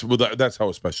away. That's how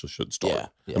a special should start.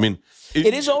 Yeah. I mean,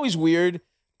 it is always weird.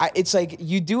 It's like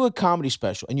you do a comedy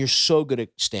special and you're so good at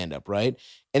stand-up, right?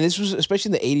 And this was, especially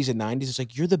in the 80s and 90s, it's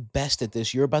like, you're the best at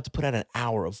this. You're about to put out an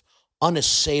hour of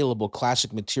unassailable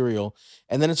classic material.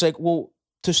 And then it's like, well,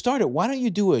 to start it, why don't you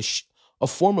do a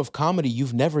form of comedy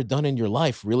you've never done in your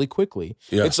life really quickly?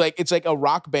 Yeah. It's like a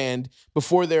rock band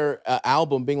before their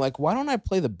album being like, why don't I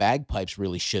play the bagpipes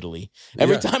really shittily?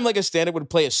 Every time like a stand-up would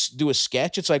do a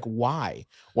sketch, it's like, why?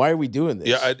 Why are we doing this?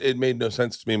 Yeah, it made no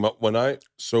sense to me. When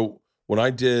I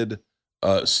did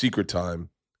Secret Time,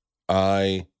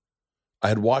 I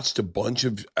had watched a bunch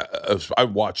of I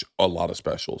watch a lot of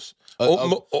specials.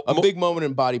 A big moment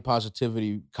in body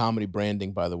positivity comedy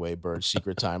branding, by the way, Bird.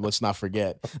 Secret Time. Let's not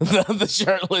forget the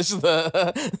shirtless.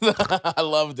 I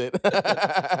loved it.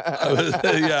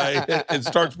 Yeah, it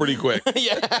starts pretty quick.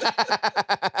 Yeah,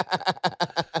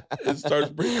 it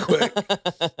starts pretty quick.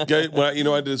 Okay,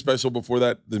 I did a special before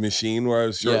that, The Machine, where I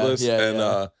was shirtless,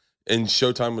 and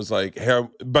Showtime was like, "Hey,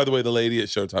 by the way, the lady at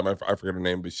Showtime, I forget her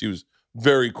name, but she was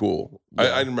very cool.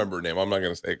 Yeah. I didn't remember her name. I'm not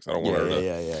gonna say because I don't want her to.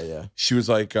 Yeah. She was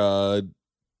like,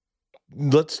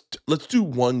 let's do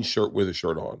one shirt with a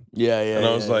shirt on. Yeah. And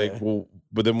I was like, well,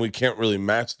 but then we can't really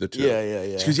match the two.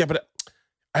 Yeah. She goes, yeah, but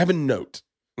I have a note.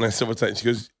 And I said, what's that? And she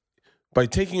goes, by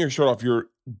taking your shirt off, you're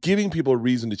giving people a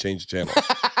reason to change the channel.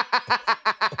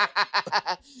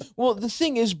 Well, the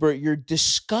thing is, Bert, your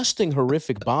disgusting,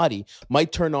 horrific body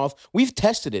might turn off. We've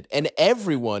tested it, and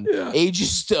everyone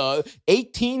ages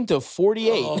 18 to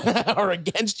 48 are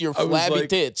against your flabby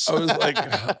tits. I was like,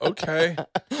 okay.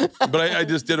 But I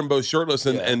just did them both shirtless,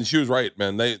 and she was right,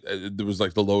 man. It was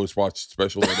like the lowest watched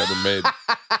special I'd ever made.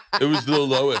 It was the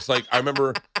lowest. Like, I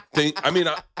remember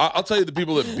I'll tell you the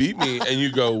people that beat me, and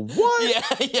you go,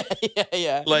 what?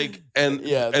 Yeah. Like, and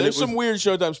there's some weird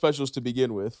Showtime specials to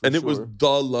begin with. And it was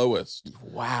the lowest.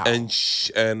 Wow. And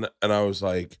I was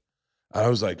like, I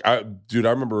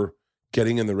remember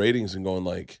getting in the ratings and going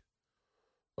like,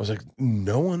 I was like,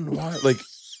 no one, why? Like,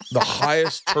 the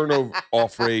highest turnover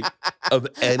off rate of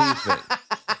anything.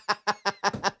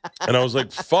 And I was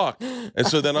like, fuck. And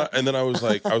so then I was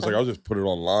like, I'll just put it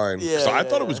online. So I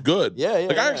thought it was good.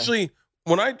 Like, I actually,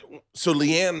 so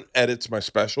Leanne edits my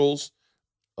specials.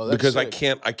 Because sick.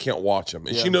 I can't watch them,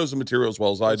 and she knows the material as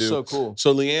well as I do. So cool.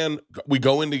 So Leanne, we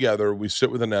go in together. We sit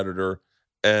with an editor,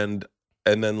 and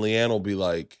then Leanne will be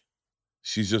like,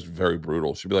 she's just very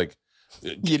brutal. She'll be like,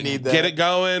 "You need that. Get it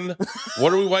going.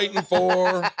 What are we waiting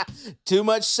for? Too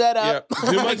much setup.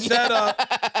 Yeah, too much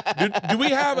setup. Do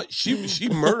we have it? She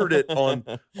murdered it on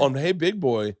Hey Big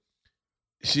Boy.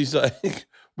 She's like,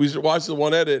 we watched the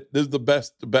one edit. This is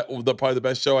probably the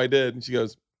best show I did, and she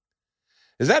goes,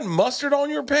 is that mustard on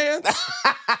your pants?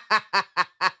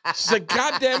 She's like,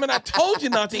 God damn it, I told you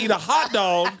not to eat a hot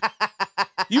dog.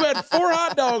 You had 4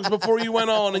 hot dogs before you went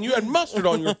on, and you had mustard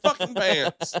on your fucking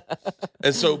pants.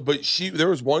 And so, but there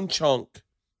was one chunk,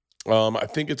 I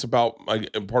think it's about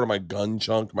part of my gun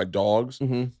chunk, my dogs.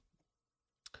 Mm-hmm.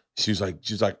 She's like,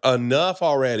 enough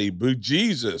already, boo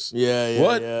Jesus. Yeah.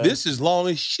 What? Yeah. This is long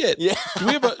as shit. Yeah.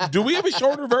 Do we have a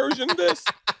shorter version of this?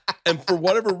 And for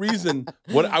whatever reason,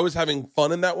 what I was having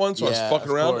fun in that one, so I was fucking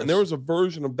of around. course. And there was a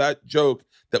version of that joke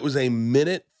that was a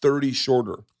minute 30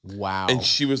 shorter. Wow. And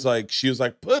she was like,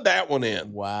 put that one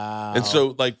in. Wow. And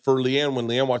so, like, for Leanne, when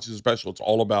Leanne watches a special, it's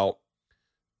all about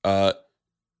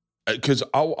because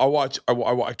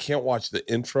I can't watch the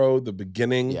intro, the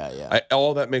beginning. Yeah.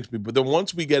 All that makes me. But then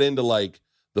once we get into like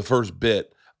the first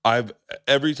bit,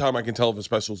 every time I can tell if a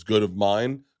special is good of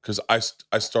mine because I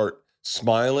start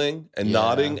smiling and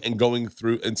nodding and going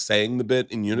through and saying the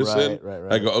bit in unison.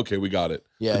 Right. I go, okay, we got it.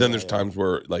 Yeah. But then there's times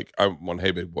where like on Hey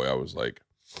Big Boy, I was like,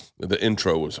 the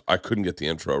intro was I couldn't get the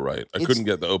intro right. I couldn't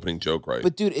get the opening joke right.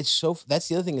 But dude, that's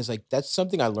the other thing is like that's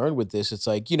something I learned with this. It's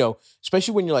like,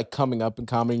 especially when you're like coming up in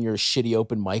comedy and you're a shitty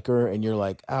open micer and you're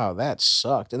like, oh, that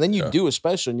sucked. And then you do a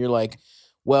special and you're like,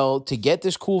 well, to get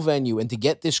this cool venue and to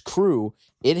get this crew,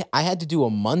 I had to do a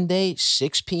Monday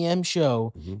 6 p.m.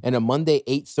 show and a Monday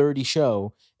 8:30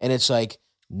 show. And it's like,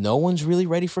 no one's really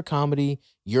ready for comedy.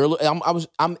 And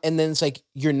then it's like,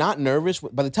 you're not nervous.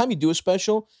 By the time you do a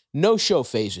special, no show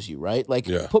phases you, right? Like,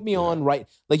 put me on, right?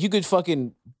 Like, you could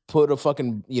fucking put a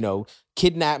fucking,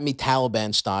 kidnap me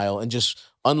Taliban style and just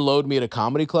unload me at a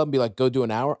comedy club and be like, go do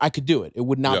an hour. I could do it. It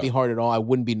would not be hard at all. I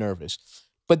wouldn't be nervous.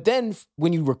 But then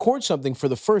when you record something for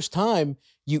the first time,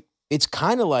 it's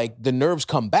kind of like the nerves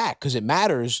come back because it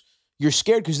matters. You're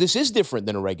scared because this is different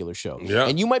than a regular show. Yeah.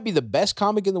 And you might be the best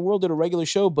comic in the world at a regular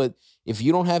show, but if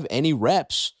you don't have any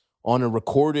reps on a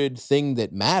recorded thing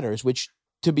that matters, which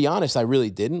to be honest, I really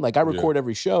didn't. Like I record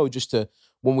every show just to,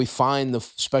 when we find the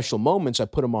special moments, I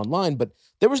put them online. But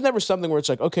there was never something where it's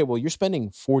like, okay, well, you're spending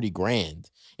 $40,000.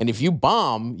 And if you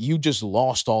bomb, you just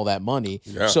lost all that money.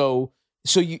 Yeah.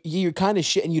 So you're kind of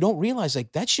shit and you don't realize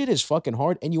like that shit is fucking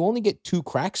hard and you only get 2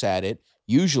 cracks at it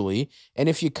usually. And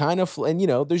if you kind of, and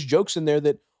there's jokes in there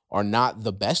that are not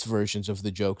the best versions of the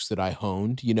jokes that I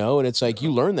honed, and it's like,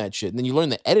 you learn that shit. And then you learn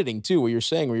the editing too, where you're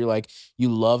like, you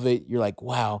love it. You're like,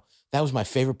 wow, that was my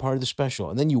favorite part of the special.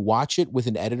 And then you watch it with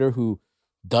an editor who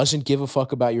doesn't give a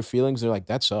fuck about your feelings. They're like,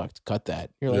 that sucked. Cut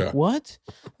that. You're like, what?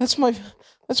 That's my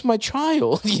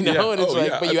child, And it's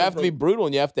but you have to be brutal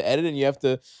and you have to edit and you have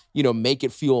to, make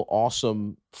it feel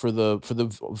awesome for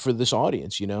this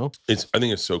audience, I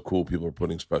think it's so cool. People are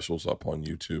putting specials up on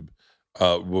YouTube.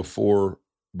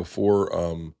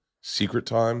 Before Secret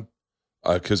Time,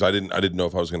 because I didn't know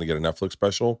if I was going to get a Netflix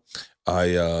special.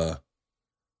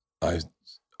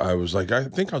 I was like, I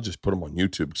think I'll just put them on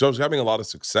YouTube because I was having a lot of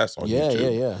success on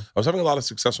YouTube. Yeah. I was having a lot of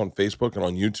success on Facebook and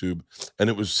on YouTube,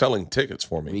 and it was selling tickets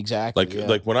for me. Exactly.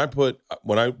 Like when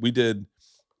we did,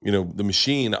 the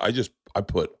machine, I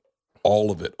put all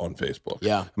of it on Facebook.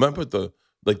 Yeah. And I put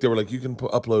they were like, you can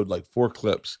upload like 4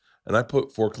 clips, and I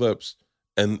put 4 clips,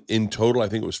 and in total, I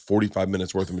think it was 45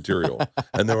 minutes worth of material.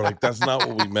 And they were like, that's not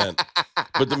what we meant.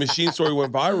 But the machine story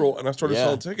went viral, and I started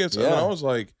selling tickets, and I was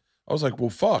like, well,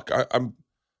 fuck,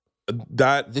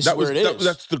 that's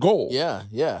the goal.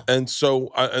 Yeah. And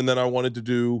so, and then I wanted to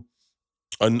do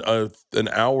an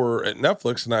hour at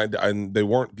Netflix, and they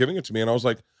weren't giving it to me, and I was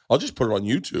like, I'll just put it on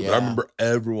YouTube. Yeah. And I remember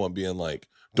everyone being like,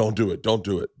 "Don't do it, don't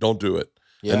do it, don't do it."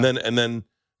 Yeah. And then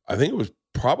I think it was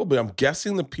probably, I'm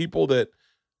guessing the people that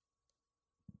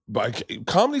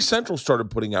Comedy Central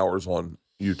started putting hours on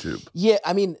YouTube. Yeah,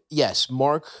 I mean, yes,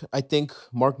 I think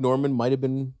Mark Norman might have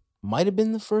been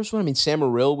the first one. I mean, Sam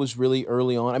Morrill was really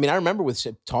early on. I mean, I remember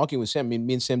talking with Sam. I mean,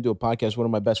 me and Sam do a podcast, one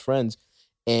of my best friends,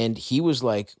 and he was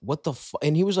like, what the fuck?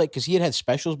 And he was like, because he had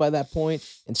specials by that point,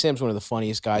 and Sam's one of the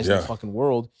funniest guys in the fucking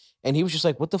world. And he was just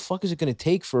like, what the fuck is it going to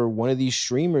take for one of these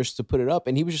streamers to put it up?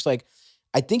 And he was just like,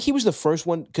 I think he was the first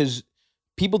one, because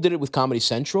people did it with Comedy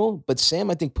Central, but Sam,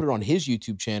 I think, put it on his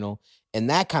YouTube channel, and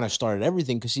that kind of started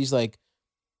everything, because he's like,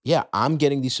 yeah, I'm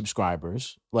getting these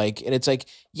subscribers. Like, and it's like,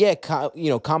 yeah,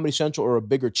 Comedy Central or a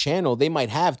bigger channel, they might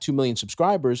have 2 million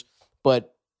subscribers,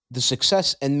 but the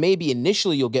success, and maybe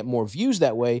initially you'll get more views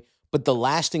that way, but the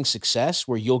lasting success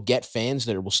where you'll get fans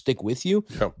that will stick with you,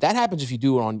 that happens if you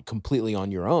do it completely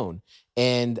on your own.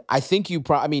 And I think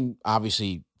I mean,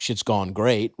 obviously shit's gone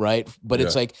great, right? But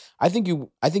it's like, I think you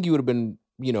would have been,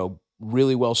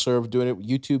 really well served doing it with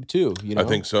YouTube too. I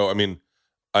think so. I mean,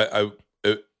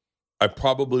 I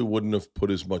probably wouldn't have put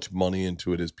as much money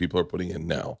into it as people are putting in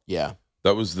now. Yeah.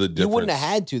 That was the difference. You wouldn't have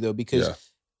had to, though,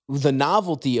 because the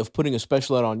novelty of putting a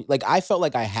special out on, like, I felt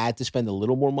like I had to spend a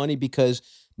little more money because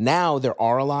now there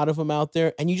are a lot of them out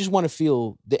there, and you just want to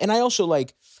feel, and I also, I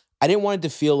didn't want it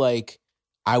to feel like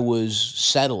I was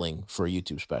settling for a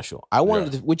YouTube special. I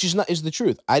wanted to, which is the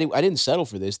truth. I didn't settle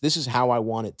for this. This is how I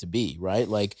want it to be, right?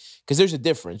 Like, because there's a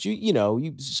difference.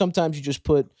 You sometimes you just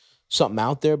put something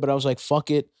out there, but I was like, fuck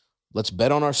it. Let's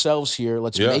bet on ourselves here.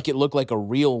 Let's make it look like a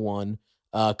real one.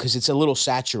 because it's a little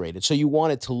saturated. So you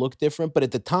want it to look different. But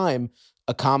at the time,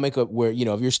 a comic where,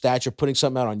 of your stature, putting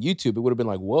something out on YouTube, it would have been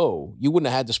like, whoa, you wouldn't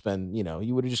have had to spend,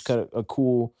 you would have just cut a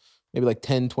cool, maybe like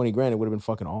 10, 20 grand. It would have been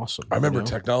fucking awesome. I remember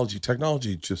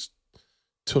technology just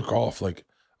took off. Like,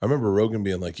 I remember Rogan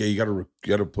being like, yeah, you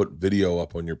gotta put video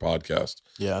up on your podcast.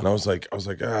 Yeah. And I was like,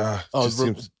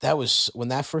 that was when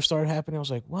that first started happening. I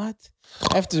was like, what?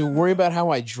 I have to worry about how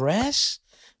I dress?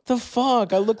 The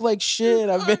fuck? I look like shit.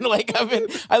 I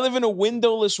live in a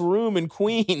windowless room in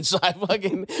Queens.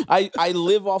 I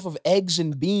live off of eggs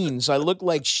and beans. I look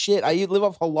like shit. I live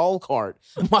off halal cart.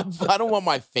 I don't want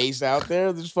my face out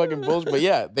there. This fucking bullshit. But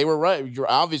yeah, they were right.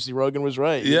 Obviously, Rogan was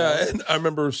right. Yeah, and I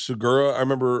remember Segura. I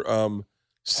remember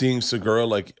seeing Segura.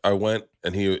 Like, I went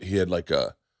and he had like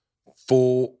a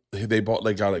full. They got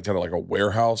like a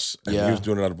warehouse, and he was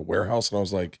doing it out of a warehouse, and I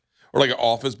was like, or like an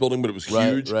office building, but it was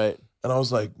huge. Right. And I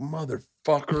was like,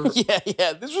 motherfucker.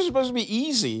 Yeah. This was supposed to be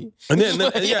easy. And then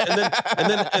now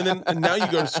you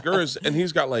go to Segura's and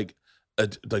he's got like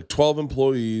 12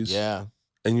 employees. Yeah.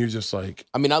 And you're just like,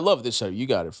 I mean, I love this setup. You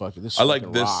got it. Fuck it. I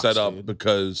like this setup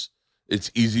because it's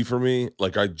easy for me.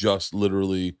 Like, I just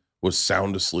literally was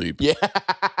sound asleep. Yeah.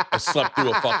 I slept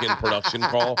through a fucking production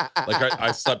call. Like,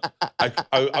 I slept. I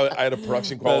had a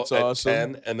production call at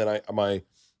awesome. 10, and then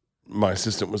my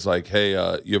assistant was like, hey,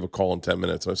 you have a call in 10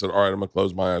 minutes. And I said, all right, I'm going to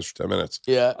close my eyes for 10 minutes.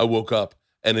 Yeah. I woke up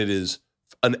and it is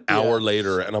an hour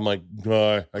later. And I'm like,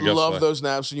 I guess. Love those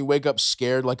naps when you wake up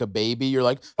scared like a baby. You're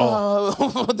like,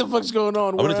 what the fuck's going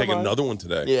on? I'm going to take another one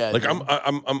today. Yeah. Like,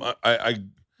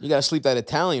 you got to sleep that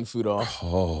Italian food off.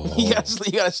 Oh. You got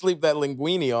to sleep that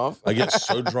linguine off. I get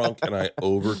so drunk and I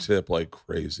over tip like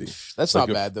crazy. That's like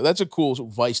not bad though. That's a cool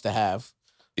vice to have.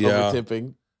 Yeah. Over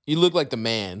tipping. You look like the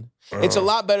man. It's a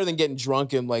lot better than getting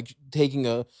drunk and like taking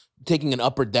an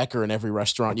upper decker in every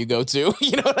restaurant you go to.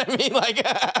 You know what I mean? Like,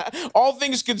 all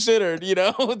things considered,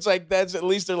 it's like that's at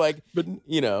least they're like, but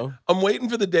I'm waiting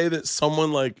for the day that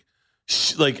someone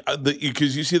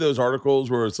because you see those articles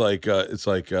where it's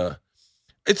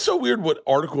so weird what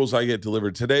articles I get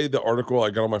delivered. Today, the article I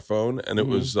got on my phone and it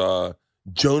was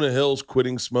Jonah Hill's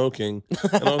quitting smoking.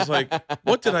 And I was like,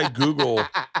 what did I Google?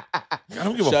 I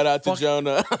don't give Shout a out fuck. to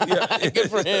Jonah. Yeah. Good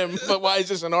for him. But why is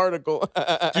this an article?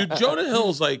 Dude, Jonah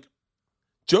Hill's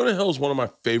one of my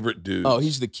favorite dudes. Oh,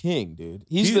 he's the king, dude.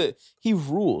 He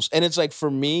rules. And it's like, for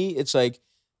me, it's like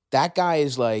that guy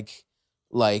is like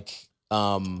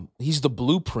he's the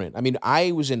blueprint. I mean,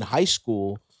 I was in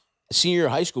senior year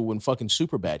of high school when fucking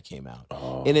Superbad came out.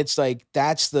 Oh. And it's like,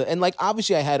 and like,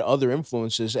 obviously I had other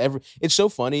influences. It's so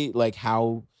funny, like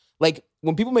how, like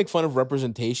when people make fun of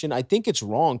representation, I think it's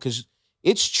wrong because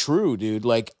it's true, dude.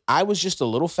 Like, I was just a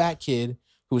little fat kid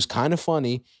who was kind of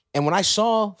funny. And when I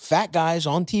saw fat guys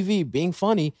on TV being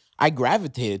funny, I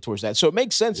gravitated towards that. So it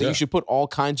makes sense that you should put all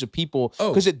kinds of people,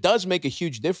 because it does make a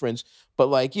huge difference. But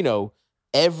like, and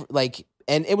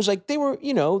it was like there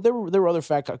were other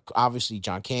fat guys, obviously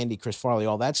John Candy, Chris Farley,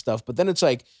 all that stuff. But then it's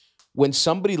like when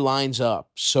somebody lines up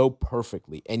so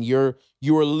perfectly, and you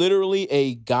are literally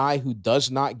a guy who does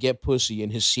not get pussy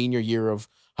in his senior year of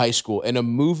high school, and a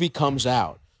movie comes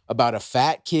out about a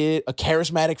fat kid, a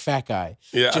charismatic fat guy,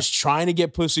 just trying to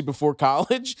get pussy before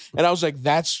college. And I was like,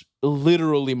 that's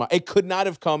literally it could not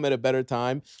have come at a better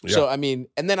time. Yeah. So, I mean,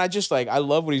 and then I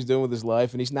love what he's doing with his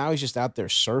life. And he's just out there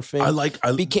surfing. I love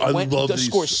the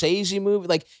Scorsese movie.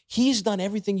 Like, he's done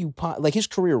everything like his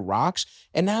career rocks.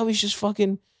 And now he's just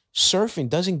fucking surfing,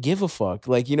 doesn't give a fuck.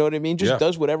 Like, you know what I mean? Just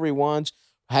does whatever he wants.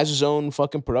 Has his own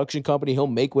fucking production company. He'll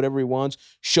make whatever he wants.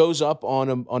 Shows up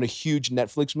on a huge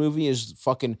Netflix movie. Is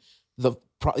fucking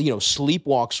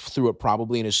sleepwalks through it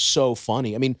probably, and is so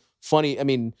funny. I mean, funny. I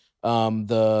mean,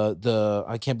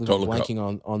 I can't believe I'm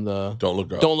blanking on the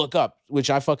Don't Look Up, which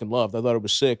I fucking loved. I thought it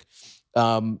was sick.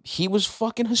 He was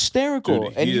fucking hysterical,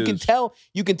 dude, and you can tell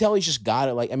he's just got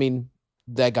it. Like, I mean,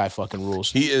 that guy fucking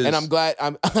rules. He is, and I'm glad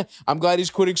he's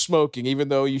quitting smoking, even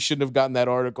though you shouldn't have gotten that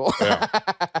article. Yeah.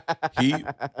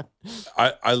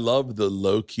 I love the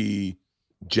low key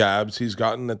jabs he's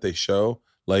gotten that they show.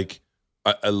 Like,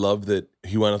 I love that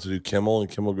he went out to do Kimmel, and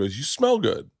Kimmel goes, "You smell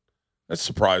good." That's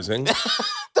surprising.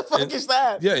 The fuck is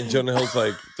that? Yeah, and Jonah Hill's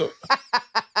like,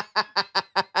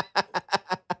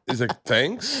 he's like,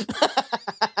 thanks.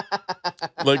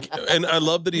 Like, and I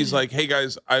love that he's like, hey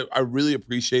guys, I really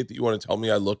appreciate that you want to tell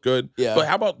me I look good. Yeah. But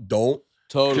how about don't?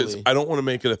 Totally. Because I don't want to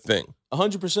make it a thing.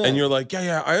 100%. And you're like,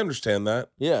 yeah, I understand that.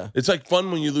 Yeah. It's like fun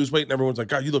when you lose weight and everyone's like,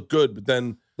 God, you look good. But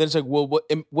then it's like, well,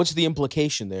 what's the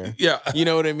implication there? Yeah. You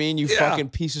know what I mean? You fucking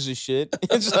pieces of shit.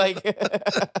 It's like,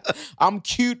 I'm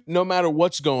cute no matter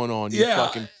what's going on. You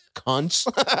fucking cunts.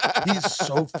 He's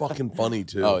so fucking funny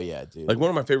too. Oh yeah, dude. Like one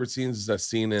of my favorite scenes is that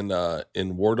scene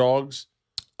in War Dogs.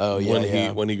 Oh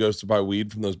yeah, when he goes to buy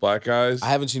weed from those black guys. I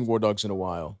haven't seen War Dogs in a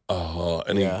while. Oh,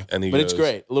 and Yeah. he But it's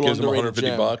great. A little gives him underrated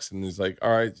gem. $150, and he's like, "All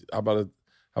right, how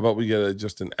about we get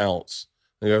just an ounce?"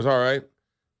 And he goes, "All right,"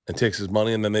 and takes his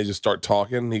money, and then they just start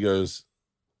talking. And he goes,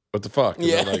 "What the fuck?" And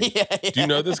Yeah, they're like, yeah. "Do you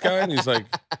know this guy?" And he's like,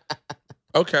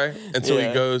 "Okay." And so Yeah.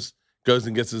 he goes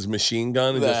and gets his machine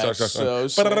gun and That's just starts so going,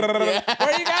 sick. Yeah. "Where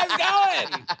are you guys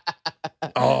going?"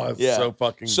 Oh, it's Yeah. so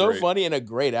fucking So great. funny and a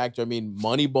great actor. I mean,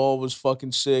 Moneyball was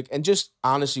fucking sick. And just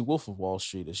honestly, Wolf of Wall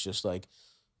Street is just like,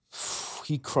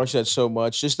 he crushed that so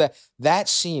much. Just that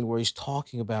scene where he's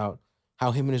talking about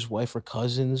how him and his wife are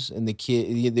cousins and the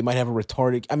kid, they might have a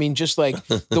retarded. I mean, just like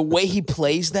the way he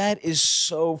plays that is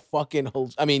so fucking,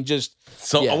 I mean, just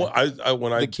So yeah.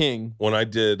 when the king. when I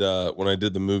did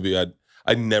the movie,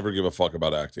 I never give a fuck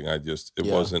about acting. It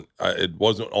Yeah.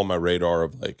 wasn't on my radar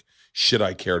of like shit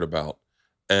I cared about.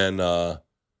 And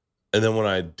then when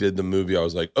I did the movie, I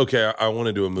was like, okay, I want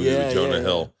to do a movie with Jonah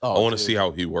Hill. Oh, I want to dude. see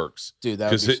how he works. Dude,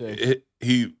 that would be sick.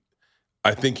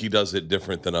 I think he does it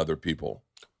different than other people.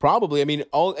 Probably. I mean,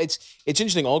 it's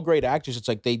interesting. All great actors, it's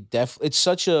like it's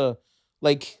such a,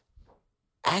 like,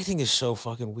 acting is so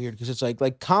fucking weird because it's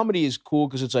like comedy is cool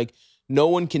because it's like no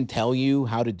one can tell you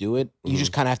how to do it. You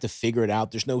just kind of have to figure it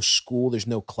out. There's no school, there's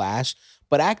no class.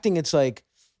 But acting, it's like,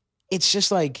 it's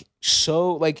just like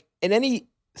so, like, in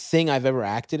anything I've ever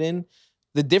acted in,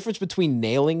 the difference between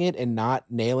nailing it and not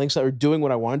nailing something, or doing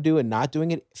what I want to do and not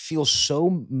doing it, feels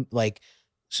so like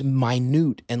so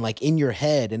minute and like in your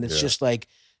head. And it's just like,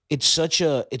 it's so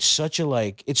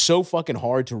fucking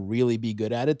hard to really be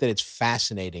good at it that it's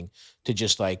fascinating to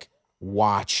just like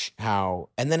watch how,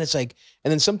 and then it's like,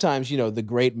 and then sometimes, the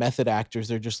great method actors,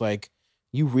 they're just like,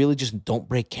 you really just don't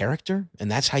break character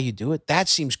and that's how you do it. That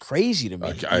seems crazy to me.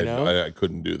 I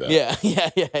couldn't do that. Yeah.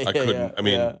 I couldn't. Yeah, I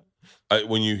mean, yeah.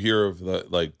 when you hear of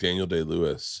like Daniel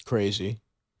Day-Lewis, Crazy.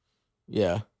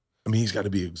 Yeah. I mean, he's got to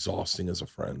be exhausting as a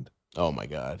friend. Oh my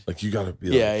God. Like you got to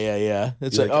be. Yeah.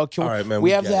 It's You're like, like, oh, can all right, man,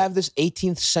 we we have to get it. have this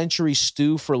 18th century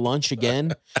stew for lunch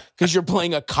again? Because you're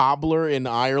playing a cobbler in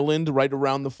Ireland right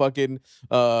around the fucking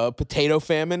potato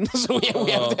famine. So we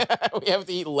have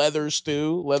to eat leather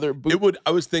stew, leather boot.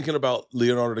 I was thinking about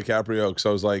Leonardo DiCaprio because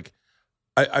I was like,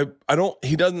 I don't.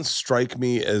 He doesn't strike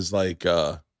me as like.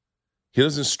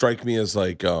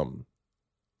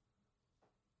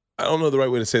 I don't know the right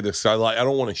way to say this. I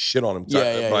don't want to shit on him.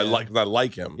 I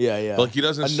like him. Yeah. But like he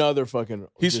doesn't. Another fucking.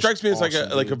 He just strikes me as awesome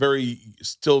like a very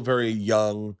still very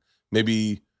young,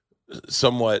 maybe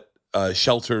somewhat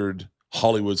sheltered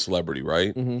Hollywood celebrity,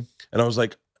 right? Mm-hmm. And I was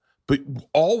like, but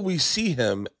all we see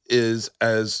him is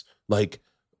as like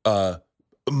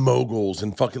moguls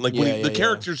and fucking like the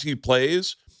characters he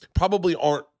plays probably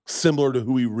aren't similar to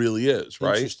who he really is,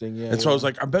 right? Interesting, yeah. And so I was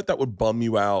like, I bet that would bum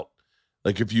you out,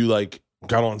 like if you like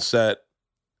got on set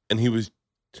and he was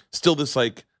still this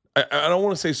like I don't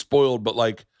want to say spoiled, but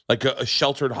like a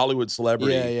sheltered Hollywood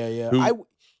celebrity. Yeah.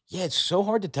 It's so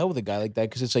hard to tell with a guy like that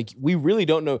because it's like we really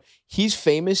don't know. He's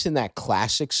famous in that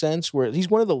classic sense where he's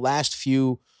one of the last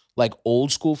few like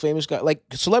old school famous guys. Like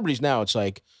celebrities now, it's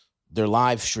like they're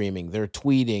live streaming, they're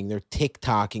tweeting, they're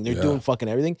TikToking, they're doing fucking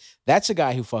everything. That's a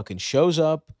guy who fucking shows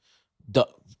up,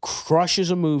 crushes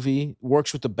a movie,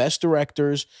 works with the best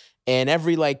directors, and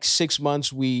every like 6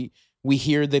 months we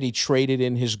hear that he traded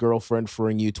in his girlfriend for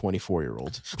a new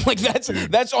 24-year-old. Like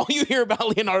that's all you hear about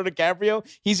Leonardo DiCaprio.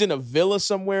 He's in a villa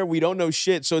somewhere. We don't know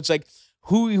shit. So it's like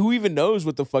who even knows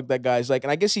what the fuck that guy's like?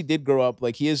 And I guess he did grow up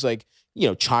like he is like,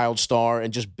 child star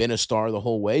and just been a star the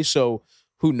whole way. So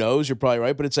who knows? You're probably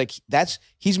right. But it's like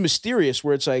he's mysterious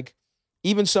where it's like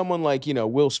even someone like,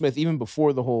 Will Smith, even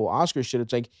before the whole Oscar shit,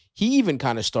 it's like he even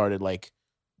kind of started like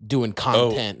doing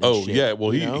content. And shit, yeah. Well,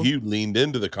 he leaned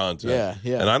into the content.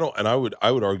 Yeah. And I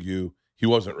would argue he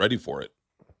wasn't ready for it.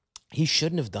 He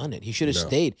shouldn't have done it. He should have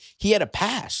stayed. He had a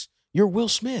pass. You're Will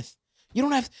Smith. You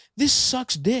don't have this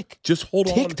sucks dick. Just hold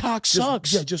on. TikTok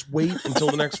sucks. Yeah, just wait until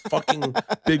the next fucking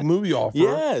big movie offer.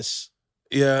 Yes.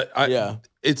 Yeah.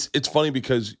 It's funny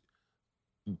because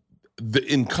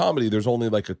in comedy, there's only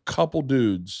like a couple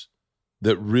dudes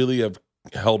that really have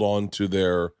held on to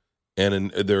their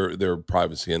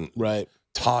privacy, and right.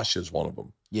 Tosh is one of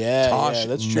them. Yeah, Tosh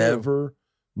that's true.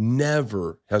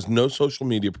 never has no social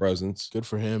media presence. Good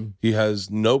for him. He has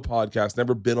no podcast,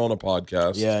 never been on a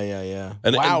podcast. Yeah.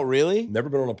 And really? Never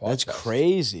been on a podcast. That's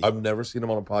crazy. I've never seen him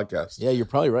on a podcast. Yeah, you're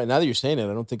probably right. Now that you're saying it,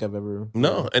 I don't think I've ever.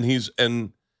 No,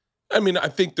 and I mean, I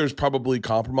think there's probably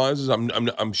compromises.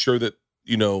 I'm sure that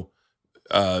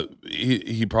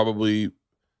he probably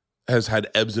has had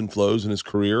ebbs and flows in his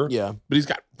career. Yeah. But he's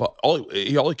got all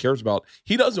he cares about.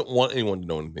 He doesn't want anyone to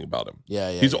know anything about him.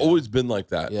 Yeah. He's always been like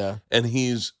that. Yeah. And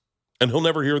he'll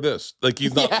never hear this. Like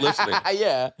he's not listening.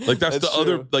 Yeah. Like that's the true.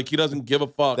 other, like he doesn't give a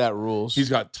fuck. That rules. He's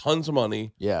got tons of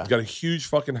money. Yeah. He's got a huge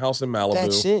fucking house in Malibu.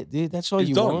 That's it, dude. That's all He's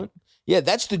you done. want. Yeah,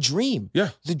 that's the dream. Yeah.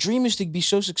 The dream is to be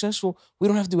so successful, we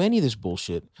don't have to do any of this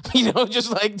bullshit.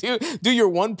 Just like do your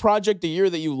one project a year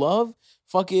that you love.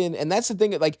 Fucking, and that's the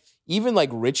thing, like, even like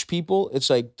rich people, it's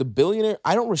like the billionaire,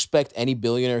 I don't respect any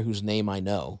billionaire whose name I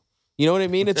know. You know what I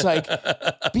mean? It's like,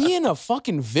 be in a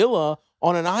fucking villa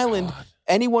on an island,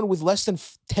 anyone with less than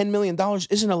 $10 million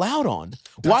isn't allowed on.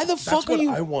 Why the fuck are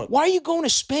you? Why are you going to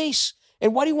space?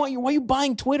 And why are you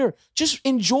buying Twitter? Just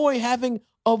enjoy having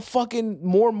a fucking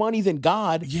more money than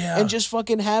God. Yeah. And just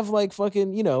fucking have like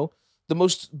fucking, the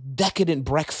most decadent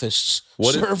breakfasts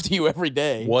served to you every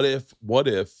day. What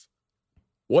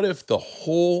if the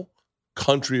whole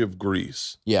country of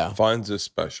Greece finds this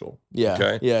special? Yeah.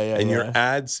 Okay. Yeah. And your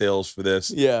ad sales for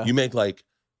this, you make like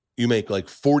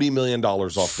 $40 million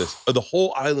off this, the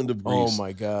whole island of Greece. Oh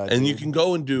my God. And dude. you can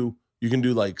go and do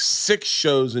like 6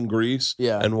 shows in Greece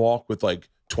and walk with like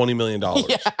 $20 million.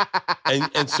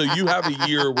 And so you have a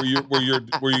year where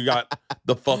you got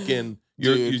the fucking,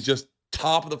 you just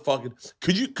top of the fucking,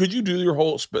 could you do your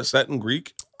whole set in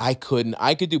Greek? I couldn't.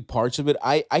 I could do parts of it.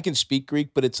 I can speak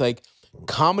Greek, but it's like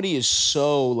comedy is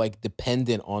so like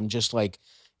dependent on just like,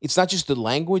 it's not just the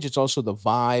language, it's also the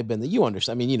vibe and you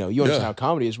understand. I mean, you understand how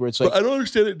comedy is where it's like. But I don't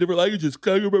understand it in different languages.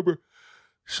 I remember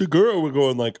Segura were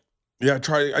going like, I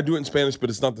do it in Spanish, but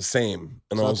it's not the same.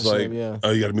 And I was like, oh,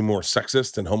 you got to be more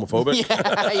sexist and homophobic?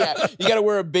 Yeah. You got to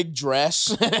wear a big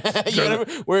dress. You got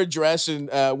to wear a dress and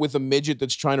with a midget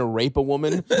that's trying to rape a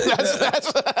woman.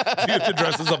 That's you have to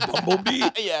dress as a bumblebee?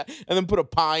 Yeah. And then put a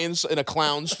pie in a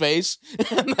clown's face.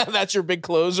 And that's your big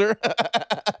closer.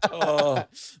 No,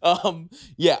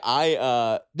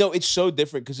 it's so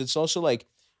different because it's also like,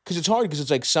 because it's hard because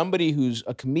it's like somebody who's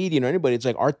a comedian or anybody, it's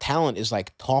like our talent is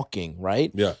like talking,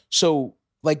 right? Yeah. So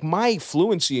like my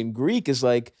fluency in Greek is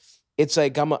like, it's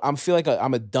like I'm a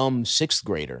dumb 6th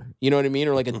grader. You know what I mean?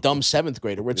 Or like a dumb 7th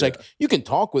grader where it's like you can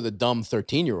talk with a dumb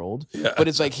 13-year-old, but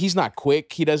it's like he's not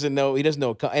quick. He doesn't know.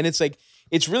 And it's like,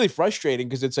 it's really frustrating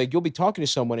because it's like you'll be talking to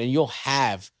someone and you'll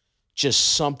have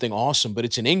just something awesome, but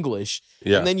it's in English.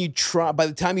 Yeah. And then by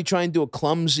the time you try and do a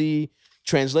clumsy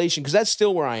translation, because that's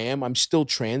still where I am. I'm still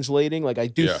translating. Like I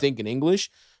do think in English,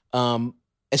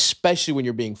 especially when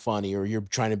you're being funny or you're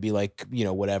trying to be like,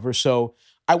 whatever. So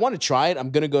I want to try it. I'm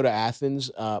going to go to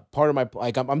Athens. Part of my,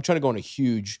 like, I'm trying to go on a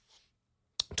huge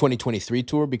 2023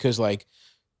 tour because like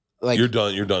you're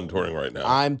done touring right now.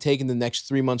 I'm taking the next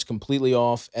 3 months completely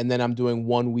off. And then I'm doing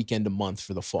 1 weekend a month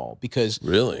for the fall because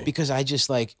I just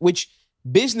like, which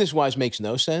business wise makes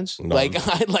no sense. None. Like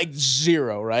I like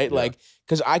zero, right? Yeah. Like,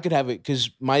 cause I could have it.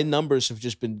 Cause my numbers have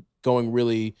just been going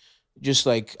really just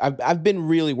like, I've been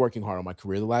really working hard on my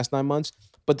career the last 9 months,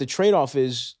 but the trade-off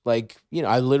is like,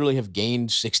 I literally have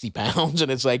gained 60 pounds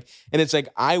and it's like,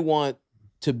 I want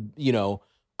to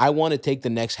take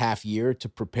the next half year to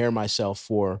prepare myself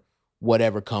for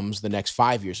whatever comes the next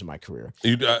 5 years of my career.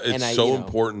 It's so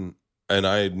important. And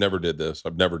I never did this.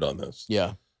 I've never done this.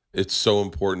 Yeah. It's so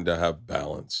important to have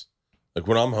balance. Like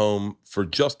when I'm home for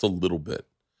just a little bit,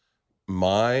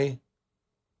 my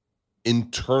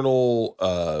internal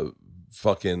I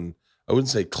wouldn't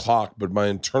say clock, but my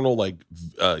internal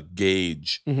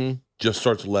gauge just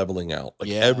starts leveling out. Like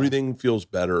everything feels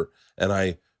better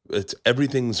and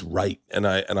everything's right. And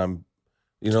I'm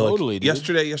totally, like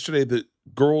yesterday the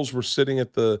girls were sitting in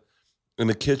the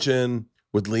kitchen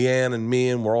with Leanne and me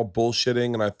and we're all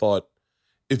bullshitting and I thought,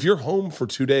 if you're home for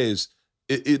 2 days,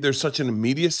 there's such an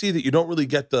immediacy that you don't really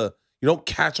you don't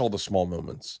catch all the small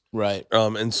moments. Right.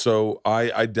 And so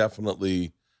I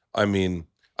definitely, I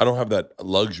don't have that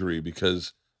luxury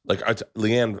because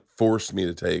Leanne forced me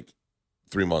to take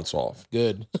 3 months off.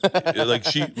 Good.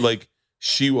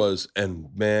 She was, and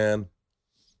man,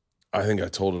 I think I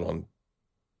told her on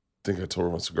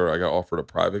Instagram, I got offered a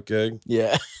private gig.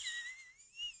 Yeah.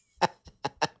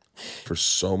 For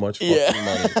so much fucking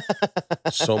money.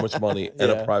 So much money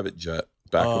and a private jet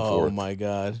back and forth. Oh my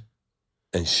God.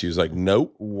 And she was like,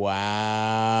 nope. Wow.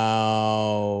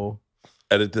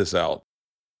 Edit this out.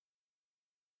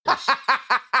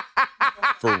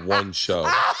 For one show.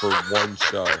 For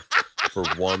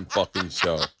one fucking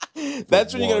show.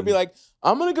 That's when you're going to be like,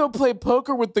 I'm going to go play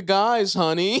poker with the guys,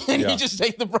 honey. And you just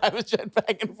take the private jet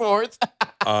back and forth.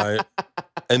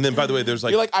 And then, by the way, there's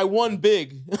like you're like, I won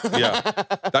big. yeah,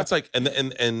 that's like,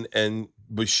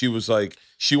 but she was like,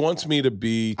 she wants me to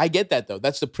be. I get that though.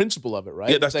 That's the principle of it, right?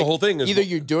 Yeah, that's the whole thing. Is either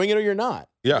you're doing it or you're not.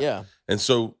 Yeah. And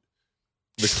so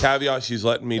the caveat she's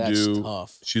letting me do.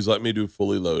 Tough. She's letting me do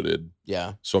fully loaded.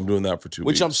 Yeah. So I'm doing that for 2 weeks.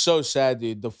 Which I'm so sad,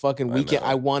 dude. The fucking weekend.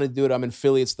 I want to do it. I'm in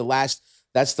Philly. It's the last.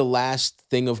 That's the last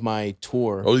thing of my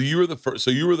tour. Oh, you were the first.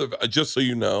 So you were the. Just so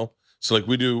you know. So like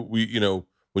we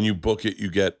when you book it,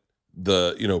 you get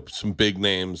the some big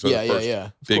names. Yeah.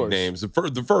 Big names.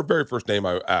 The very first name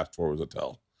I asked for was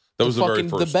Attell. That was the very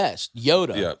first. The best.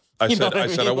 Yoda. Yeah. I said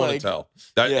I want Attell.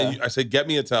 I said get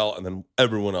me Attell, and then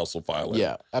everyone else will file it.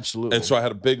 Yeah, absolutely. And so I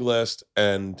had a big list,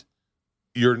 and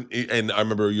I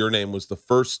remember your name was the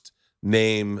first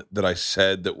name that I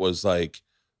said that was like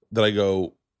that. I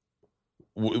go,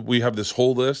 we have this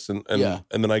whole list, and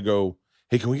then I go,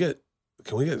 hey, can we get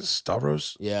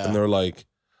Stavros? Yeah. And they're like,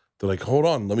 hold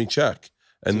on, let me check.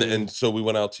 And so we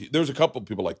went out to. There's a couple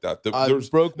people like that. There's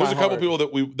a couple people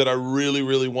that I really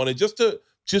really wanted just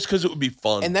because it would be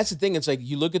fun. And that's the thing. It's like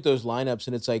you look at those lineups,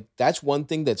 and it's like that's one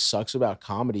thing that sucks about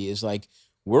comedy is like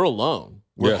we're alone,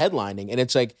 we're headlining, and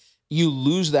it's like you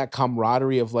lose that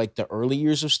camaraderie of like the early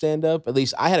years of stand up. At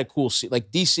least I had a cool scene. Like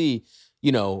DC,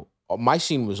 my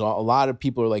scene was a lot of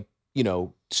people are like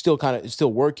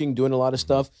still working, doing a lot of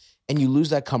stuff, and you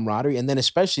lose that camaraderie. And then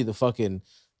especially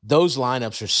those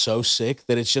lineups are so sick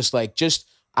that it's just like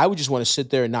I would just want to sit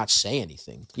there and not say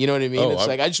anything. You know what I mean?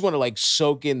 I just want to like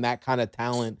soak in that kind of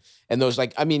talent. And those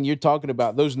you're talking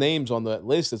about those names on the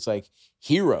list. It's like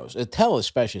heroes. Attell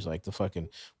especially is like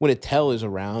when Attell is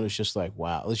around, it's just like,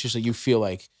 wow. It's just like you feel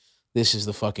like this is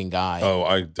the fucking guy. Oh,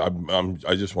 I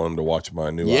just want him to watch my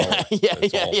new hour. Yeah.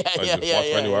 Watch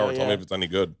my new hour. Tell me if it's any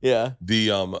good. Yeah.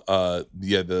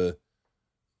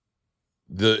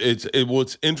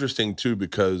 It's interesting too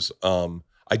because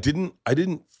I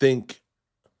didn't think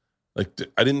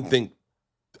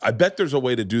I bet there's a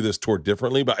way to do this tour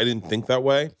differently, but I didn't think that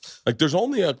way. Like there's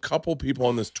only a couple people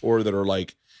on this tour that are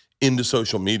like into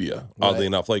social media, oddly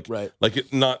enough. Like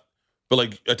it not, but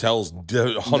like Attell's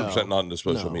 100% not into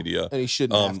social media. And he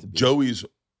shouldn't have to be. Joey's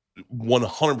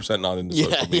 100% not into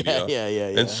social media.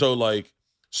 Yeah. And so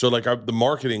the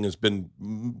marketing has been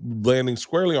landing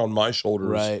squarely on my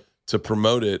shoulders to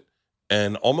promote it.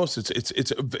 And almost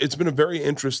it's been a very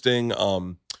interesting.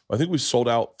 I think we sold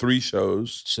out 3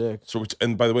 shows. Sick. So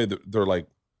and by the way, they're like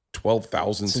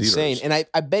 12,000 seaters. Insane. And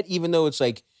I bet even though it's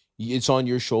like it's on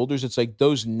your shoulders, it's like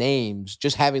those names,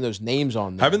 just having those names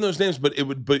on there. Having those names, but it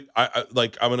would. But I'm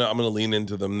gonna lean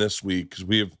into them this week because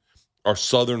we have our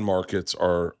southern markets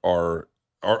are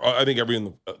I think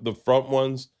the front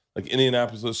ones like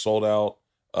Indianapolis is sold out.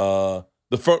 The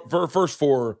first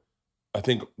 4. I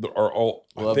think are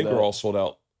all sold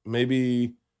out.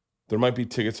 Maybe there might be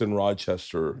tickets in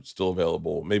Rochester still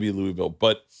available. Maybe Louisville,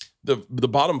 but the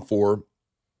bottom 4,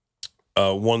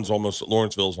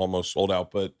 Lawrenceville's almost sold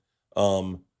out. But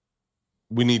I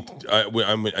need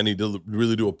to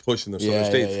really do a push in the southern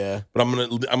states. Yeah. But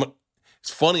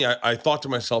it's funny. I thought to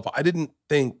myself, I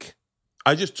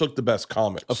just took the best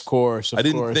comics. Of course. I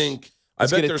didn't think.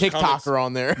 Let's I bet get a there's TikToker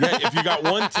on there. Yeah, if you got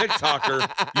one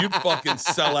TikToker, you'd fucking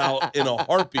sell out in a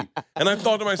heartbeat. And I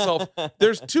thought to myself,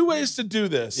 there's 2 ways to do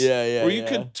this. Yeah. Where you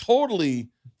could totally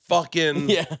fucking.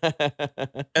 Yeah.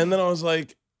 And then I was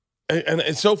like, and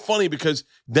it's so funny because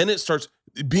then it starts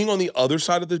being on the other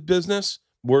side of the business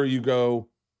where you go,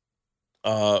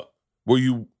 where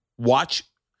you watch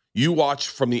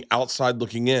from the outside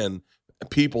looking in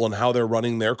people and how they're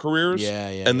running their careers.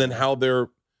 And then how they're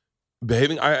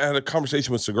behaving. I had a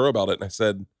conversation with Segura about it, and I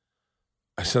said,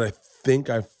 I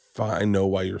think I know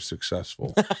why you're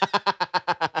successful.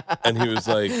 And he was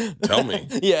like, tell me.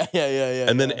 Yeah.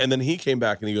 And then he came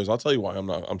back and he goes, I'll tell you why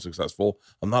I'm successful.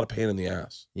 I'm not a pain in the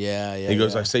ass. Yeah. He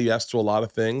goes, I say yes to a lot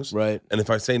of things. Right. And if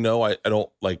I say no, I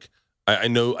don't like. I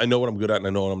know what I'm good at, and I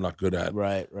know what I'm not good at.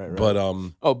 Right.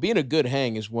 But being a good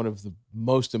hang is one of the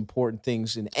most important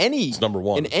things in any. It's number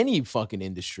 1 in any fucking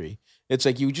industry. It's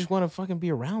like you just want to fucking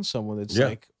be around someone that's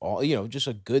like all just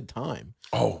a good time.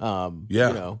 Oh,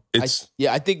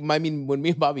 I think when me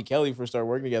and Bobby Kelly first started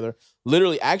working together,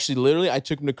 literally, I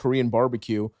took him to Korean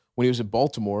barbecue when he was in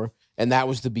Baltimore. And that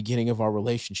was the beginning of our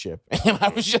relationship. And I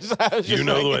was just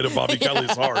the way to Bobby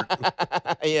Kelly's heart.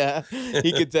 Yeah,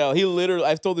 he could tell.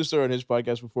 I've told this story on his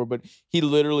podcast before, but he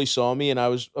literally saw me and I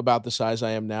was about the size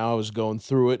I am now. I was going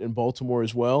through it in Baltimore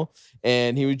as well.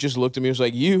 And he just looked at me and was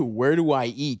like, where do I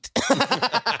eat? And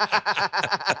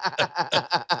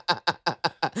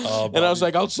I was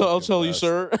like, I'll tell you,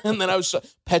 sir. And then I was so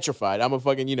petrified. I'm a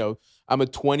fucking, I'm a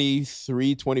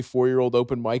 23, 24-year-old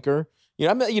open micer.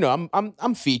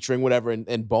 I'm featuring whatever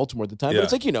in Baltimore at the time, but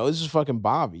it's like, this is fucking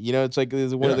Bobby. It's like this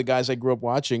is one of the guys I grew up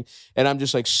watching, and I'm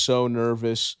just like so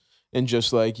nervous and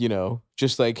just like, I'm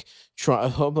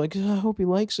like, I hope he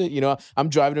likes it. I'm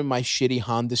driving in my shitty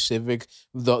Honda Civic.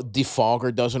 The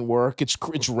defogger doesn't work.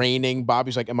 It's raining.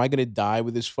 Bobby's like, am I gonna die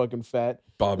with this fucking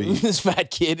this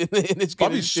fat kid?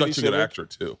 Bobby's such a good actor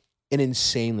too. An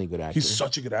insanely good actor. He's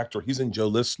such a good actor. He's in Joe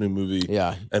List's new movie.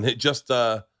 Yeah, and it just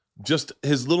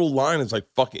his little line is like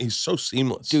fucking. He's so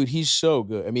seamless, dude. He's so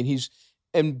good. I mean,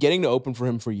 and getting to open for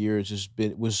him for years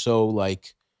was so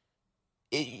like.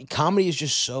 Comedy is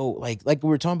just so like we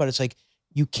were talking about. It's like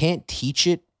you can't teach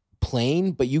it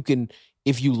plain, but you can.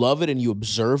 If you love it and you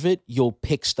observe it, you'll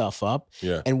pick stuff up.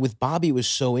 Yeah. And with Bobby, it was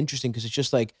so interesting because it's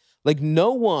just like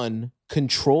no one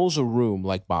controls a room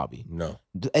like Bobby. No.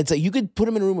 It's like you could put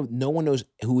him in a room of no one knows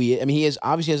who he is. I mean, he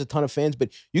obviously has a ton of fans,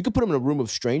 but you could put him in a room of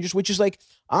strangers, which is like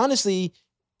honestly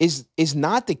is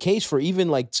not the case for even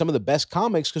like some of the best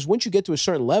comics, because once you get to a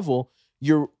certain level,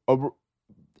 you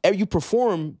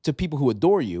perform to people who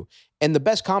adore you, and the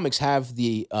best comics have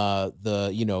they hold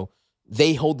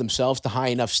themselves to high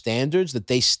enough standards that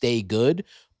they stay good.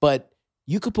 But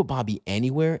you could put Bobby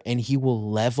anywhere and he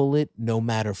will level it no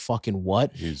matter fucking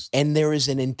what. And there is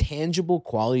an intangible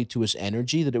quality to his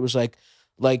energy that it was like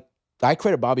I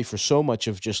credit Bobby for so much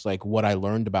of just like what I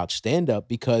learned about stand-up,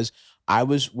 because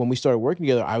when we started working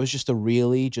together, I was just a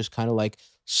really just kind of like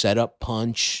set up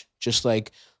punch, just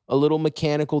like a little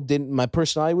mechanical. My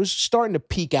personality was starting to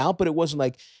peak out, but it wasn't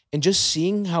like, and just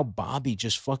seeing how Bobby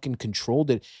just fucking controlled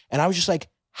it. And I was just like,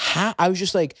 how? I was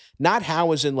just like, not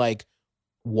how as in like,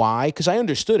 why? Because I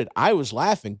understood it. I was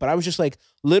laughing, but I was just like,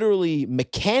 literally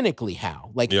mechanically how?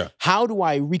 Like, how do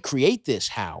I recreate this?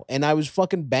 How? And I was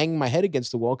fucking banging my head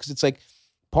against the wall, because it's like,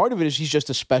 part of it is he's just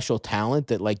a special talent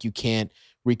that like you can't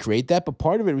recreate that. But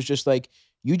part of it was just like,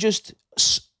 you just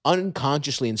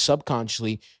unconsciously and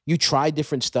subconsciously, you try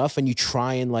different stuff and you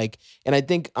try and like, and I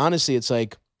think honestly, it's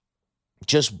like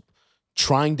just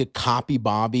trying to copy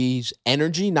Bobby's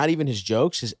energy, not even his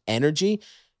jokes, his energy.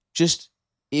 Just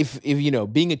if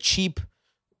being a cheap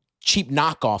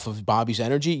knockoff of Bobby's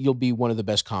energy, you'll be one of the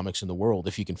best comics in the world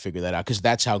if you can figure that out, because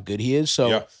that's how good he is.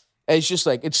 So it's just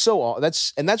like, it's so,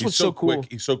 that's what's so cool.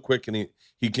 Quick. He's so quick, and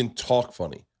he can talk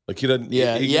funny. Like he doesn't.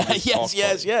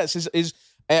 Yes. His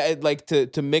like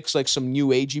to mix like some new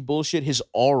agey bullshit. His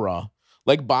aura,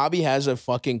 like Bobby has a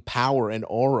fucking power and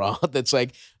aura that's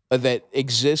like that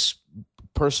exists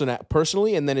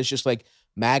personally, and then it's just like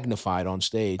magnified on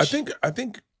stage. I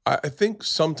think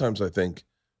sometimes the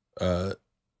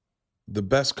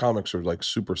best comics are like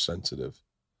super sensitive.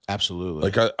 Absolutely.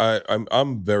 Like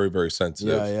I'm very, very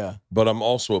sensitive. Yeah. But I'm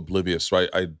also oblivious, right?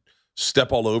 I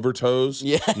step all over toes,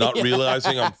 not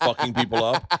realizing I'm fucking people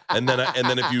up, and then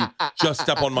if you just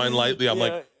step on mine lightly, I'm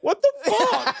like, what the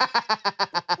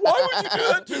fuck? Why would you do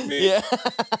that to me? Yeah.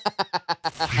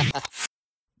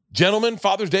 Gentlemen,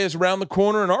 Father's Day is around the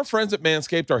corner, and our friends at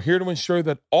Manscaped are here to ensure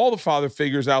that all the father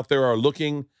figures out there are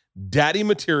looking daddy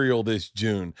material this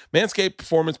June. Manscaped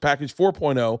Performance Package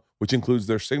 4.0, which includes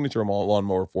their signature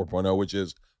lawnmower 4.0, which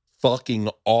is fucking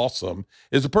awesome,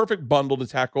 is a perfect bundle to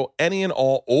tackle any and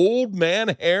all old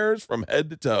man hairs from head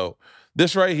to toe.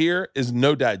 This right here is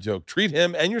no dad joke. Treat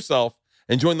him and yourself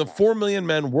and join the 4 million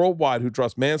men worldwide who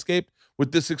trust Manscaped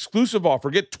with this exclusive offer.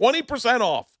 Get 20%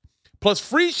 off plus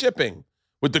free shipping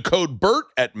with the code BERT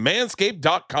at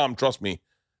manscaped.com. Trust me,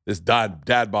 this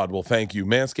dad bod will thank you.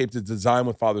 Manscaped is designed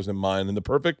with fathers in mind, and the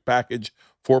perfect package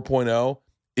 4.0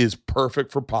 is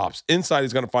perfect for pops. Inside,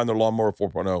 he's going to find their lawnmower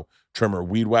 4.0 trimmer,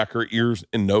 weed whacker, ears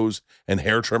and nose and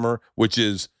hair trimmer, which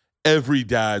is every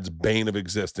dad's bane of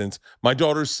existence. My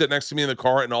daughters sit next to me in the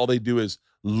car, and all they do is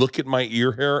look at my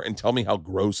ear hair and tell me how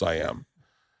gross I am.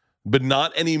 But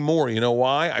not anymore. You know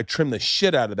why? I trim the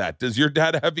shit out of that. Does your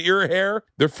dad have ear hair?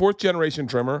 Their 4th generation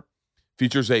trimmer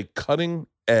features a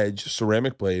cutting-edge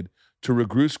ceramic blade to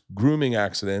reduce grooming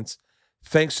accidents.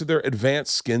 Thanks to their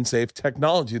advanced skin-safe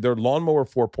technology, their lawnmower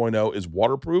 4.0 is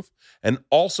waterproof and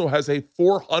also has a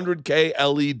 400K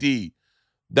LED.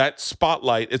 That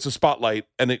spotlight, it's a spotlight,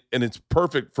 and it's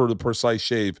perfect for the precise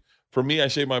shave. For me, I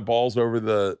shave my balls over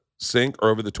the sink or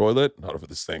over the toilet. Not over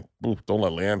the sink. Ooh, don't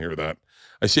let Lan hear that.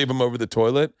 I shave them over the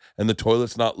toilet, and the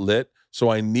toilet's not lit, so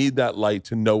I need that light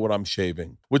to know what I'm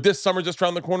shaving. With this summer just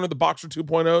around the corner, the Boxer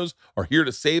 2.0s are here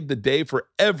to save the day for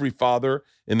every father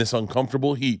in this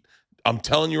uncomfortable heat. I'm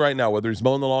telling you right now, whether he's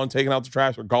mowing the lawn, taking out the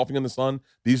trash, or golfing in the sun,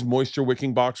 these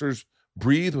moisture-wicking boxers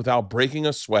breathe without breaking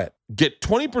a sweat. Get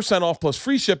 20% off plus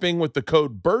free shipping with the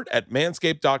code BERT at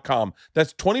manscaped.com.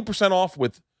 That's 20% off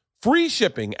with free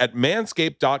shipping at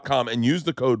manscaped.com, and use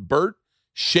the code BERT.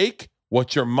 Shake,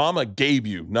 what your mama gave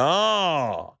you.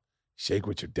 Nah, shake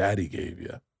what your daddy gave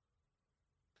you.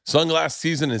 Sunglass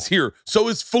season is here, so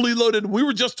it's fully loaded. We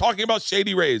were just talking about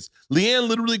Shady Rays. Leanne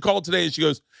literally called today and she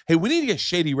goes, hey, we need to get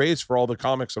Shady Rays for all the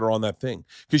comics that are on that thing.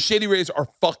 Because Shady Rays are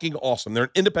fucking awesome. They're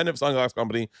an independent sunglass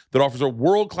company that offers a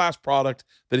world-class product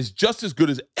that is just as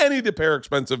good as any of the pair of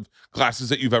expensive glasses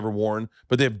that you've ever worn.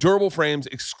 But they have durable frames,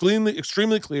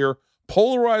 extremely clear,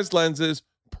 polarized lenses,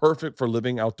 perfect for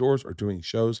living outdoors or doing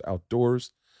shows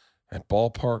outdoors at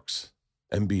ballparks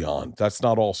and beyond. That's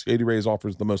not all. Shady Rays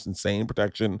offers the most insane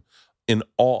protection in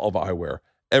all of eyewear.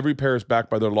 Every pair is backed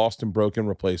by their lost and broken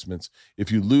replacements.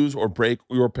 If you lose or break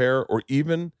your pair, or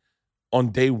even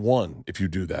on day one, if you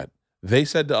do that, they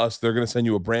said to us they're going to send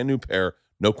you a brand new pair,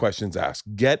 no questions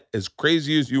asked. Get as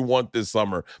crazy as you want this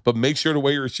summer, but make sure to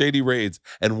wear your Shady Rays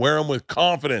and wear them with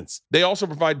confidence. They also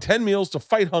provide 10 meals to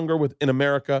fight hunger in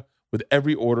America with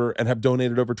every order and have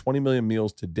donated over 20 million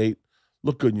meals to date.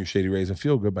 Look good in your Shady Rays and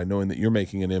feel good by knowing that you're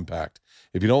making an impact.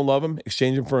 If you don't love them,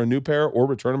 exchange them for a new pair or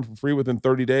return them for free within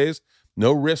 30 days.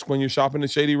 No risk when you're shopping at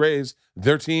Shady Rays.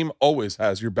 Their team always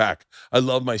has your back. I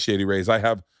love my Shady Rays. I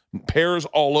have pairs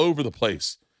all over the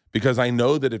place because I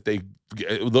know that if they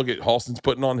look at Halston's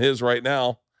putting on his right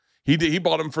now, he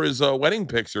bought them for his wedding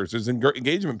pictures, his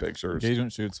engagement pictures.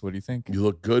 Engagement shoots. What do you think? You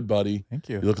look good, buddy. Thank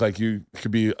you. You look like you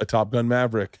could be a Top Gun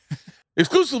Maverick.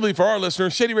 Exclusively for our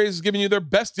listeners, Shady Rays is giving you their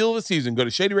best deal of the season. Go to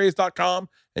shadyrays.com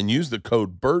and use the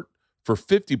code BERT for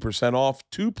 50% off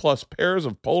 2+ pairs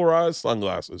of polarized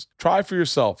sunglasses. Try for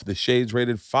yourself. The shades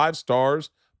rated 5 stars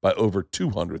by over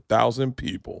 200,000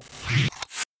 people.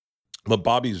 But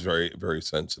Bobby's very, very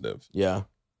sensitive. Yeah.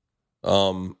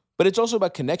 But it's also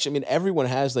about connection. I mean, everyone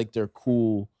has like their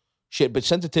cool shit, but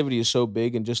sensitivity is so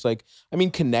big, and just like, I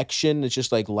mean, connection is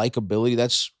just like likability.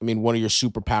 That's, I mean, one of your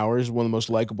superpowers, one of the most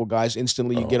likable guys.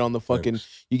 Instantly you get on the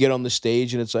you get on the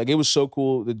stage, and it's like, it was so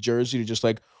cool, the Jersey, to just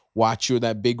like watch you in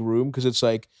that big room. Cause it's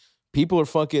like, people are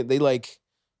fucking, they like,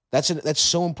 that's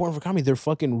so important for comedy. They're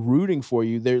fucking rooting for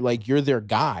you. They're like, you're their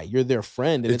guy, you're their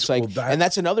friend. And it's like, and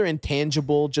that's another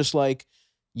intangible, just like,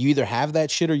 you either have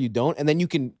that shit or you don't, and then you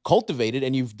can cultivate it,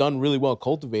 and you've done really well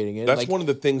cultivating it. That's like, one of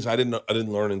the things I didn't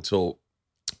learn until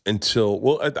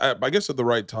well, I guess at the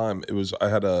right time. It was, I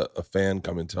had a fan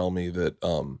come and tell me that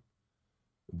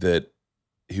that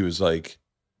he was like,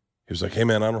 hey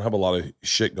man, I don't have a lot of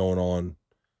shit going on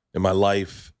in my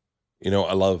life. You know,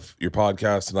 I love your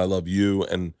podcast and I love you,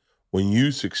 and when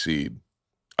you succeed,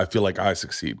 I feel like I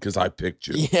succeed because I picked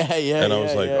you. Yeah. And I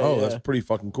was like, that's pretty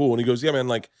fucking cool. And he goes, yeah, man,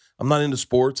 like, I'm not into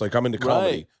sports. Like, I'm into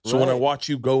comedy. So when I watch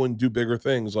you go and do bigger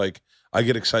things, like, I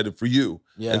get excited for you.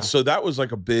 Yeah. And so that was like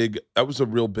that was a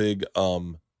real big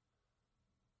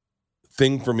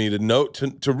thing for me to note,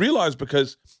 to realize,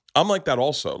 because I'm like that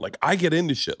also. Like, I get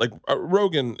into shit. Like,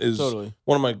 Rogan is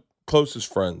one of my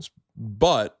closest friends,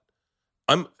 but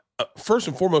I'm, first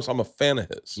and foremost, I'm a fan of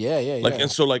his. Yeah. Like, and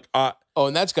so like,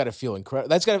 and that's got to feel incredible.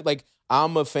 That's got to, like,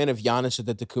 I'm a fan of Giannis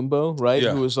Antetokounmpo, right?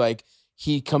 Yeah. Who was like,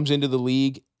 he comes into the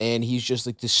league and he's just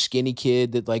like this skinny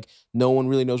kid that like no one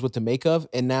really knows what to make of.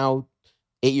 And now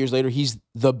 8 years later, he's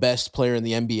the best player in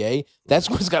the NBA. That's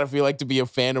what it's got to feel like to be a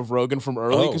fan of Rogan from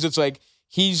early. Because it's like,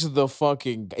 he's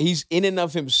in and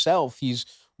of himself, he's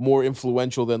more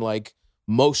influential than like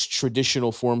most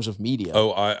traditional forms of media.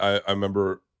 Oh, I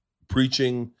remember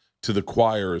preaching to the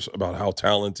choirs about how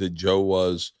talented Joe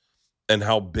was, and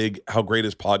how great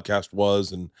his podcast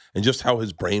was, and just how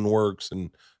his brain works, and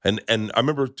I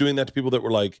remember doing that to people that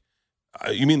were like,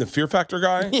 "You mean the Fear Factor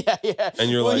guy?" Yeah.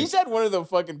 And you're like, he's had one of the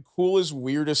fucking coolest,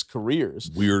 weirdest careers.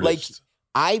 Like,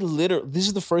 this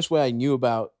is the first way I knew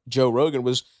about Joe Rogan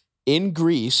was in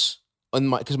Greece,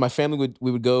 because my family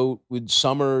we would go with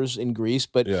summers in Greece,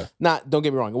 but don't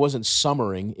get me wrong, it wasn't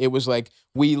summering. It was like,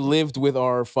 we lived with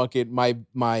our fucking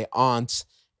my aunts,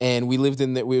 and we lived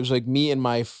in it was like me and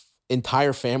my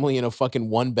entire family in a fucking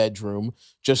 1-bedroom,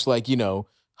 just like, you know,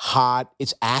 hot.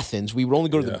 It's Athens. We would only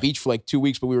go to the beach for like 2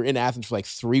 weeks, but we were in Athens for like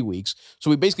 3 weeks. So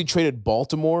we basically traded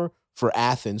Baltimore for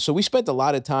Athens. So we spent a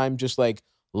lot of time just like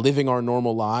living our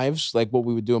normal lives, like what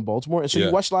we would do in Baltimore. And so you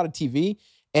watched a lot of TV.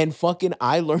 And fucking,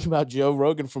 I learned about Joe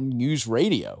Rogan from news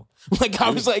radio. Like,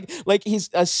 I was like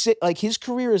his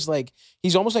career is like,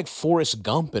 he's almost like Forrest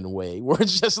Gump in a way, where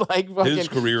it's just like fucking, his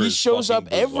career he shows up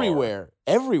everywhere.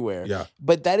 Yeah.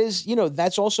 But that is, you know,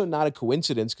 that's also not a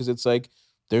coincidence, because it's like,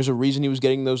 there's a reason he was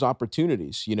getting those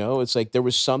opportunities. You know, it's like there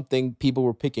was something people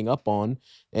were picking up on,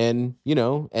 and, you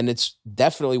know, and it's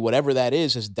definitely, whatever that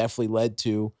is, has definitely led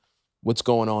to what's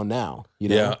going on now. You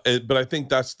know? Yeah. But I think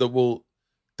that's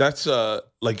that's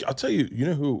like, I'll tell you, you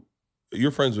know who,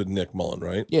 you're friends with Nick Mullen,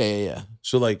 right? Yeah.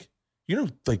 So like, you know,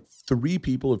 like 3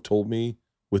 people have told me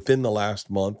within the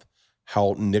last month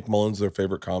how Nick Mullen's their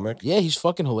favorite comic. Yeah, he's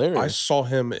fucking hilarious. I saw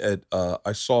him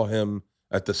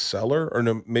at the Cellar, or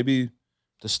no, maybe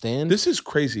The Stand. this is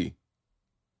crazy.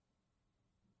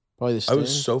 Probably The I Stand.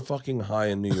 was so fucking high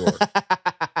in New York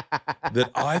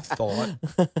that I thought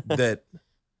that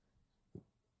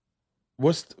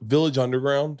what's Village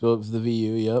Underground the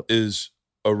VU. Yep. is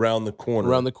around the corner.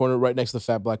 Around the corner, right next to the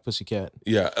Fat Black Pussycat.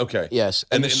 Yeah. Okay. Yes,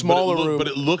 and the smaller room, but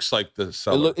it looks like the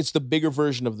Cellar. it's the bigger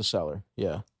version of the Cellar.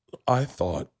 Yeah. I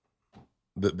thought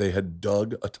that they had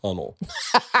dug a tunnel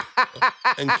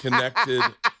and connected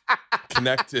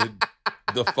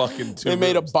the fucking two. They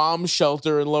made a rooms. bomb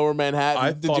shelter in Lower Manhattan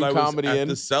I to do thought I was comedy at in.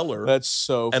 the Cellar. That's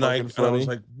so and fucking funny. And I was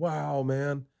like, wow,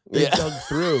 man, they Yeah. dug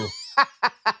through.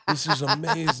 This is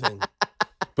amazing.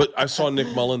 But I saw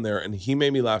Nick Mullen there, and he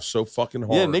made me laugh so fucking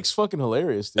hard. Yeah, Nick's fucking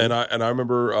hilarious, dude. And I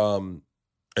remember, and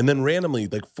then randomly,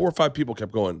 like 4 or 5 people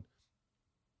kept going,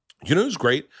 you know who's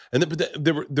great? And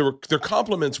their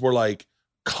compliments were like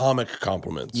comic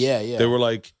compliments. Yeah, yeah. They were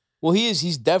like, Well,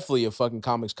 he's definitely a fucking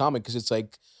comics comic because it's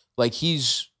like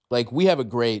he's like we have a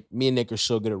great. Me and Nick are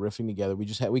so good at riffing together. We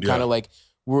just kind of like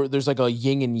there's like a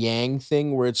yin and yang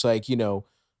thing where it's like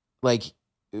like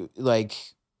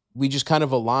we just kind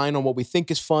of align on what we think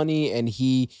is funny, and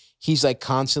he's like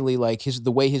constantly like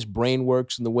the way his brain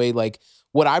works and the way like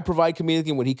what I provide comedically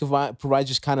and what he provides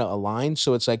just kind of aligns.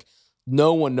 So it's like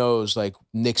no one knows like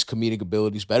Nick's comedic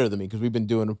abilities better than me because we've been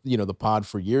doing the pod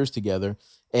for years together,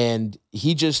 and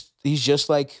he's just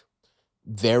like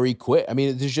very quick. I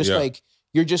mean, there's just like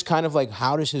you're just kind of like,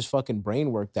 how does his fucking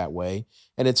brain work that way?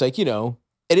 And it's like, it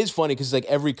is funny because like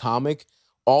every comic,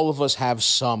 all of us have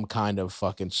some kind of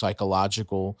fucking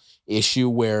psychological issue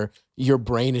where your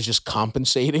brain is just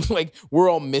compensating. Like we're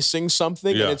all missing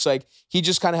something. Yeah. And it's like, he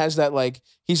just kind of has that, like,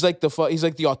 he's like the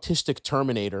autistic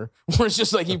Terminator where it's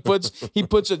just like, he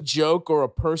puts a joke or a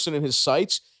person in his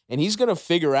sights and he's going to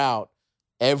figure out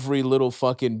every little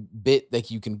fucking bit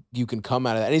that you can come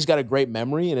out of that. And he's got a great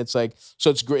memory. And it's like, so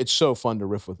it's great. It's so fun to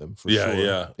riff with him for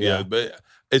sure. Yeah. But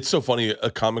it's so funny. A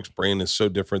comic's brain is so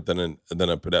different than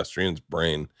a pedestrian's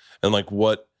brain. And like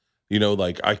what,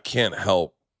 like I can't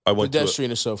help. I went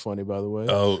Pedestrian is so funny, by the way.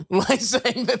 Oh, like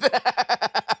saying that.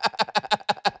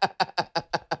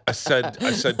 I said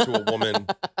to a woman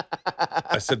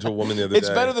the other day. It's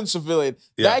better than civilian.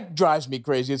 Yeah. That drives me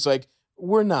crazy. It's like,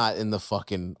 we're not in the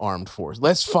fucking armed force.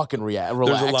 Let's fucking relax.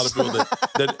 There's a lot of people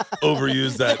that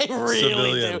overuse that They really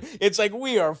civilian. do. It's like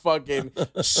we are fucking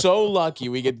so lucky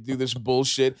we get to do this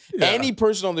bullshit. Yeah. Any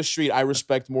person on the street I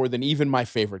respect more than even my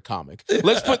favorite comic.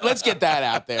 Let's get that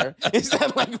out there. Is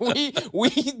that like we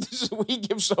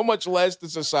give so much less to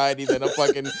society than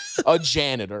a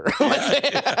janitor.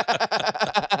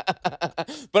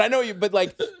 But I know you.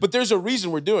 But there's a reason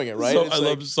we're doing it, right?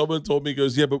 So someone told me,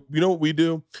 goes, yeah, but you know what we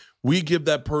do? We give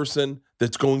that person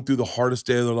that's going through the hardest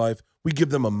day of their life, we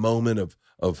give them a moment of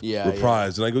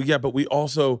reprise. And I go, yeah, but we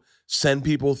also send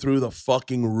people through the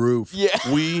fucking roof. Yeah.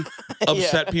 We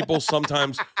upset people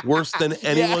sometimes worse than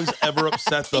anyone's ever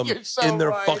upset them in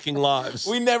their fucking lives.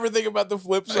 We never think about the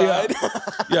flip side.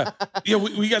 Yeah.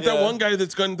 We got that one guy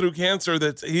that's going through cancer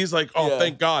he's like, oh,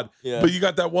 thank God. Yeah. But you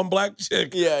got that one black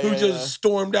chick who just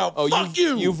stormed out. Oh, Fuck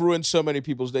you. You've ruined so many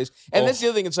people's days. And that's the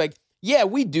other thing. It's like, yeah,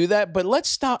 we do that, but let's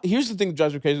stop. Here's the thing that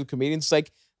drives me crazy with comedians. It's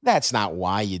like, that's not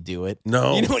why you do it.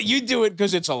 No. You know what? You do it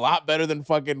because it's a lot better than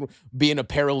fucking being a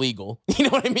paralegal. You know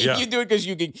what I mean? Yeah. You do it because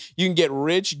you can get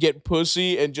rich, get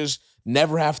pussy, and just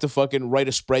never have to fucking write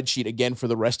a spreadsheet again for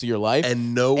the rest of your life.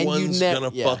 And no one's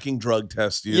going to fucking drug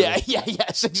test you.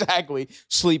 Yes, exactly.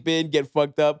 Sleep in, get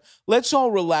fucked up. Let's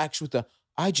all relax with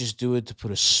I just do it to put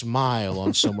a smile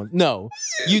on someone. No,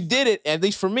 you did it. At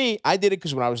least for me, I did it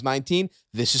because when I was 19,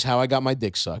 this is how I got my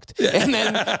dick sucked. And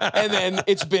then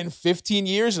it's been 15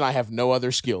 years and I have no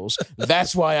other skills.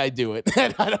 That's why I do it.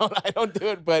 And I don't do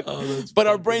it. But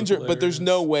our brains are. But there's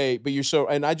no way. But you're so.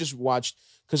 And I just watched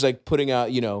because like putting out.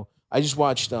 I just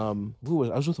watched. I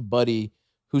was with a buddy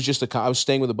who's just I was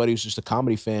staying with a buddy who's just a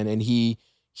comedy fan, and he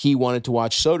wanted to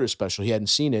watch Soder's special. He hadn't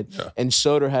seen it. Yeah. And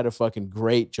Soder had a fucking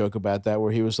great joke about that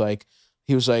where he was like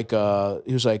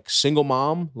single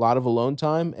mom, a lot of alone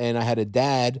time. And I had a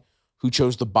dad who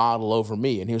chose the bottle over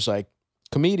me. And he was like,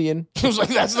 comedian. He was like,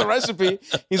 that's the recipe.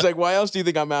 He's like, why else do you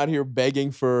think I'm out here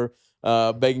begging for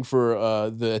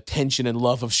the attention and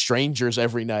love of strangers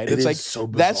every night? It's like, so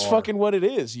bizarre. That's fucking what it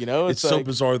is. It's so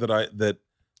bizarre that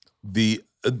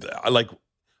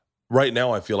right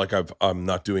now, I feel like I'm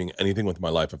not doing anything with my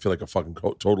life. I feel like a fucking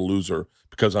total loser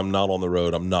because I'm not on the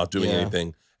road. I'm not doing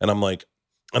anything. And I'm like,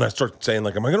 and I start saying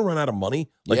like, am I going to run out of money?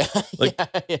 And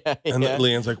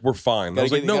Leanne's like, we're fine. I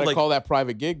was like, no, like call that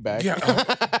private gig back. Yeah,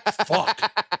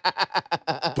 fuck.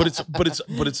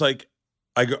 it's like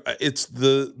it's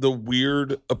the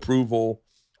weird approval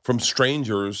from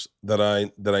strangers that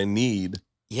I need.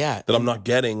 Yeah. That I'm not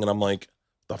getting, and I'm like,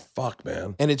 the fuck,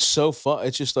 man. And it's so fun.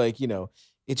 It's just like,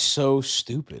 it's so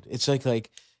stupid. It's like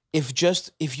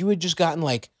if you had just gotten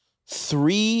like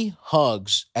 3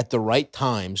 hugs at the right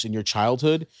times in your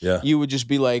childhood, you would just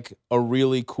be like a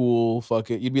really cool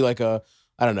fucking, you'd be like I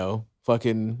don't know,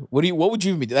 fucking, what would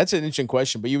you be? That's an interesting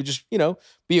question, but you would just,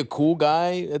 be a cool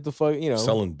guy at the fuck,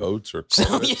 selling boats or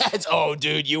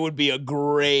dude, you would be a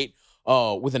great,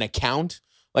 with an account.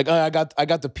 Like, I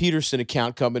got the Peterson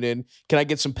account coming in. Can I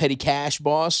get some petty cash,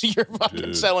 boss? You're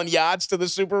fucking selling yachts to the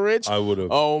super rich. I would have.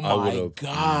 Oh my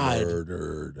God,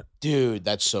 murdered. Dude,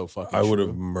 that's so fucking. I would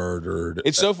have murdered.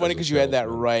 It's so funny because you had that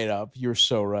right up. You're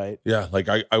so right. Yeah, like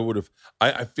I would have.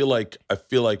 I feel like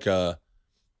I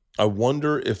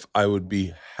wonder if I would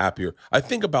be happier. I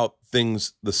think about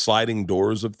things, the sliding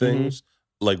doors of things,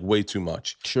 like way too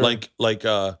much. Sure. Like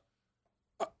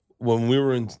when we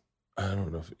were in. I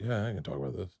don't know if I can talk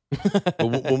about this. But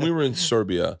when we were in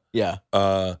Serbia,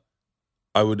 I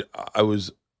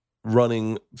was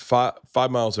running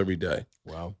 5 miles every day.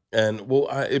 Wow. And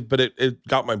it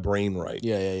got my brain right.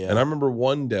 Yeah. And I remember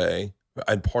one day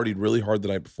I'd partied really hard the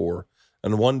night before,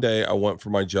 and one day I went for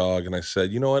my jog and I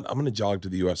said, you know what, I'm going to jog to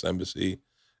the U.S. Embassy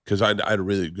because I had a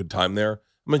really good time there.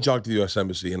 I'm going to jog to the U.S.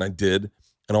 Embassy, and I did.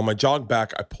 And on my jog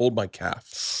back, I pulled my calf.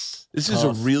 This is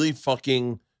a really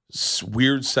fucking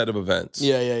weird set of events.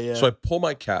 Yeah. So I pull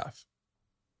my calf.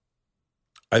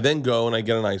 I then go and I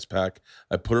get an ice pack.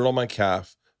 I put it on my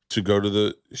calf to go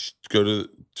to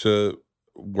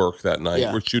work that night.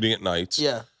 Yeah. We're shooting at nights.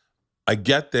 Yeah. I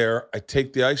get there. I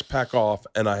take the ice pack off,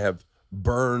 and I have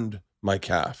burned my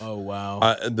calf. Oh wow.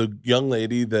 The young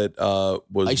lady that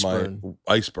was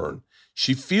ice burn.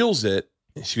 She feels it,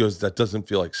 and she goes, "That doesn't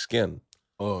feel like skin."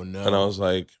 Oh no. And I was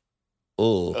like,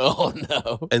 "Oh, oh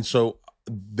no." And so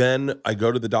then I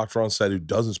go to the doctor on set who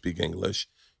doesn't speak English.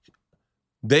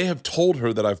 They have told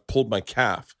her that I've pulled my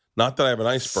calf, not that I have an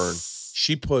ice burn.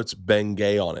 She puts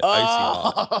Bengay on it, icy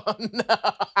hot. No.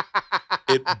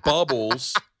 It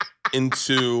bubbles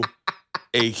into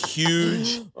a huge.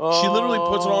 She literally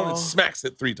puts it on and smacks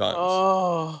it 3 times.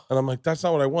 And I'm like, that's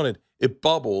not what I wanted. It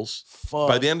bubbles. Fuck.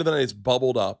 By the end of the night, it's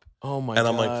bubbled up. Oh my God.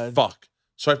 And God. I'm like, fuck.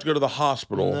 So I have to go to the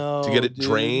hospital to get it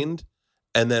drained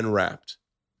and then wrapped.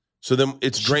 So then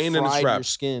it's drained and it's wrapped. Your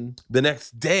skin. The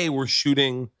next day we're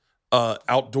shooting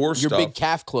outdoor stuff. Your big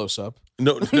calf close up.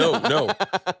 No.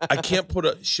 I can't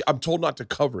I'm told not to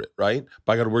cover it, right?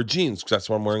 But I got to wear jeans because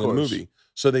that's what I'm wearing in the movie.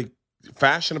 So they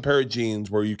fashion a pair of jeans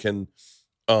where you can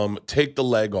take the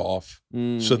leg off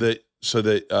so that so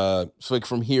like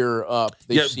from here up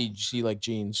you see like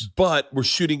jeans. But we're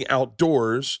shooting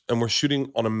outdoors and we're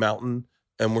shooting on a mountain.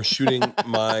 And we're shooting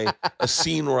a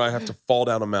scene where I have to fall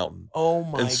down a mountain. Oh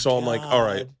my God. And so I'm like, all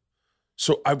right.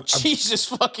 So Jesus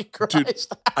fucking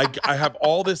Christ. Dude, I have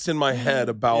all this in my head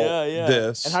about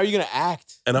this. And how are you gonna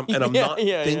act? And I'm not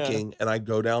thinking. And I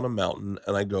go down a mountain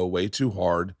and I go way too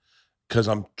hard because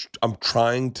I'm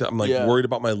worried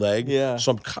about my leg. Yeah.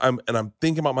 So I'm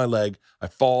thinking about my leg. I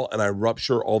fall and I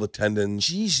rupture all the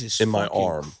tendons in my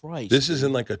arm. Christ, this is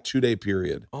in like a 2-day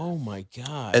period. Oh my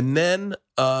God.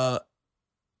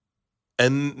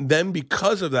 And then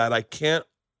because of that, I can't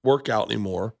work out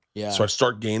anymore. Yeah. So I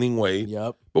start gaining weight.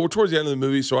 Yep. But we're towards the end of the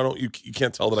movie, so you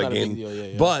can't tell that I gained.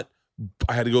 Yeah. But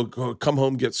I had to come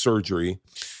home, get surgery.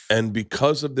 And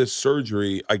because of this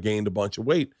surgery, I gained a bunch of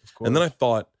weight. And then I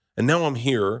thought, and now I'm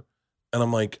here, and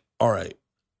I'm like, all right,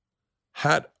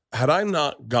 had I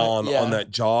not gone on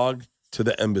that jog to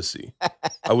the embassy,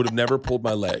 I would have never pulled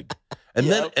my leg.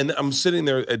 And then I'm sitting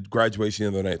there at graduation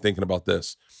the other night thinking about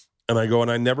this. And I go,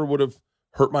 and I never would have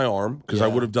hurt my arm because I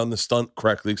would have done the stunt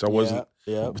correctly because I wasn't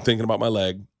thinking about my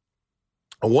leg.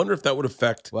 I wonder if that would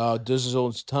affect. Wow, does his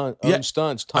own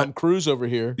stunts. Tom Cruise over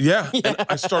here. Yeah. And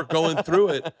I start going through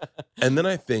it. And then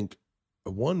I think, I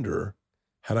wonder,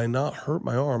 had I not hurt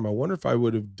my arm, I wonder if I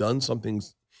would have done something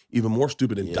even more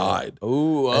stupid and died.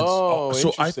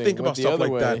 So I think about stuff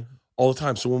like that all the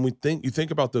time. So when you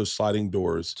think about those sliding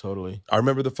doors. Totally. I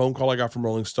remember the phone call I got from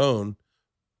Rolling Stone.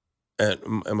 And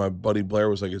my buddy Blair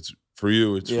was like, "It's for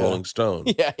you. It's Rolling Stone."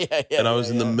 Yeah. And I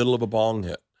was in the middle of a bong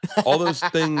hit. All those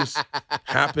things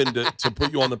happen to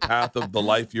put you on the path of the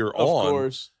life you're on. Of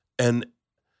course. And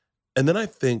then I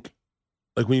think,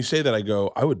 like when you say that, I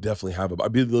go, I would definitely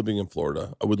I'd be living in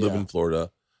Florida. I would live in Florida.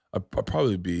 I'd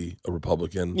probably be a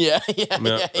Republican. Yeah. I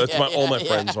mean, that's all my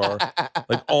friends are.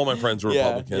 Like all my friends are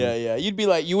Republican. Yeah. You'd be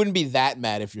like, you wouldn't be that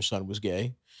mad if your son was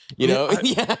gay. You know,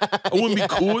 I wouldn't be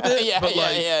cool with it. Yeah, but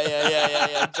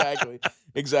yeah, exactly.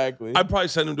 exactly. I'd probably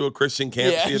send them to a Christian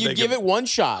camp. Yeah, you give it one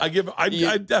shot. I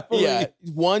definitely. Yeah,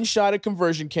 one shot at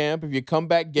conversion camp. If you come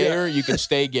back gayer, you can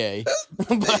stay gay.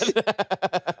 But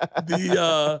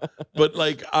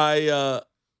like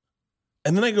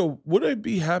and then I go, would I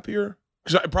be happier?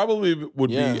 Because I probably would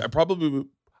be. I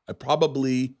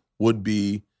probably would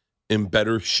be in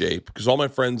better shape because all my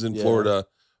friends in Florida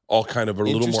all kind of are a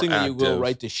little more active. Interesting when you go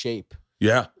right to shape.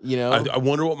 Yeah. You know, I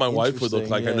wonder what my wife would look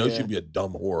like. I know she'd be a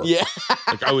dumb whore. Yeah.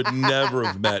 Like I would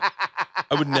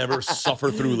never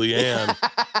suffer through Leanne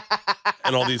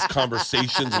and all these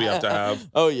conversations we have to have.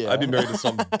 Oh, yeah. I'd be married to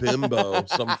some bimbo,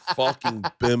 some fucking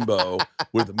bimbo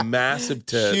with massive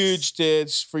tits. Huge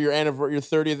tits for your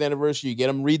 30th anniversary. You get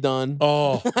them redone.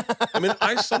 Oh, I mean,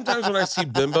 sometimes when I see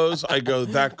bimbos, I go,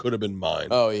 that could have been mine.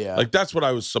 Oh, yeah. Like that's what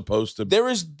I was supposed to be. There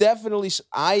is definitely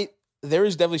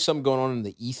something going on in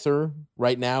the ether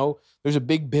right now. There's a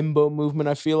big bimbo movement,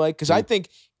 I feel like. Because I think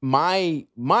my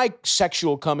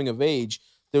sexual coming of age,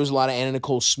 there was a lot of Anna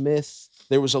Nicole Smith.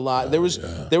 There was a lot. There was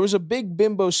a big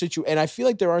bimbo situation. And I feel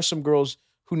like there are some girls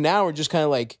who now are just kind of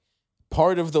like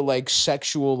part of the like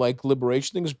sexual like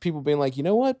liberation things. People being like, you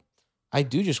know what? I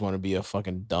do just want to be a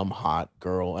fucking dumb, hot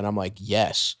girl. And I'm like,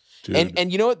 yes. Dude.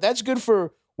 And you know what? That's good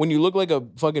for when you look like a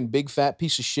fucking big fat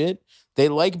piece of shit. They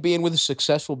like being with a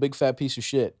successful big fat piece of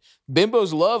shit.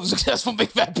 Bimbos love successful big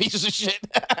fat pieces of shit.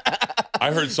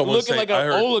 I heard someone looking say, like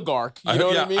an oligarch. You know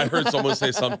what I mean? I heard someone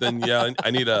say something. Yeah,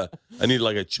 I need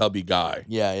like a chubby guy.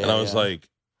 Yeah. And I was like,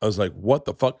 what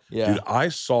the fuck, yeah. dude? I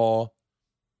saw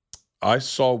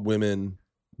women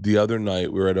the other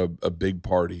night. We were at a big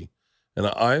party, and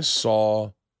I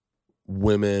saw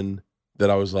women that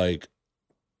I was like.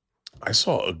 I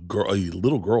saw a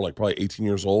little girl, like probably 18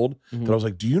 years old. Mm-hmm. But I was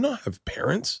like, do you not have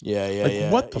parents? Yeah.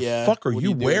 Like, what the fuck are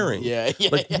you wearing? Yeah.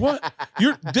 Like, what?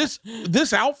 You're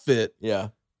this outfit. Yeah.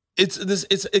 It's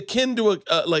akin to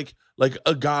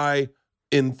a guy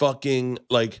in fucking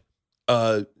like,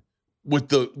 with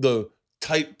the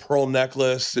tight pearl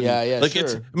necklace. And, like sure.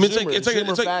 I mean, Zoomer,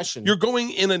 it's like fashion. you're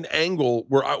going in an angle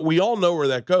where we all know where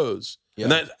that goes,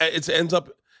 and that it ends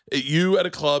up. You at a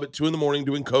club at 2 a.m.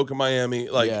 doing coke in Miami,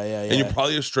 like, and you're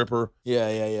probably a stripper.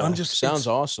 Yeah. I'm just sounds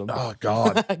awesome. Oh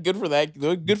God, good for that.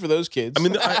 Good for those kids. I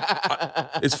mean,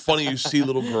 it's funny you see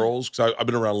little girls because I've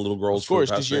been around little girls, of course,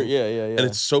 because you're and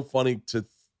it's so funny to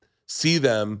see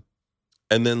them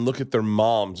and then look at their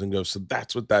moms and go, so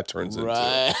that's what that turns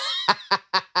into.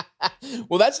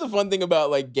 Well, that's the fun thing about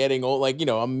like getting old. Like, you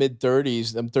know, I'm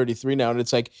mid-30s. I'm 33 now, and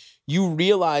it's like you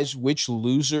realize which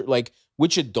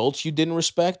adults you didn't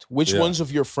respect, which ones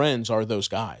of your friends are those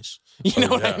guys. You know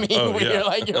what I mean?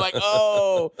 You're like,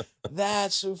 oh,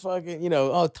 that's who fucking,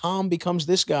 Tom becomes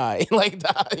this guy. Like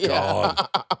that. Yeah.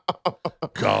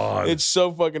 God. It's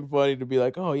so fucking funny to be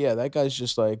like, oh yeah, that guy's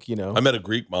just like, I met a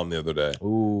Greek mom the other day.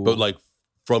 Ooh. But like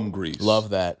from Greece.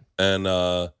 Love that. And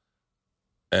I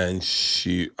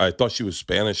thought she was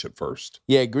Spanish at first.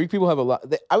 Yeah, Greek people have a lot.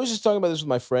 I was just talking about this with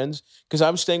my friends because I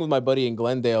was staying with my buddy in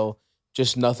Glendale,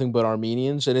 just nothing but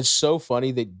Armenians. And it's so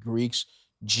funny that Greeks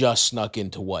just snuck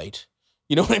into white.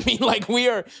 You know what I mean? Like we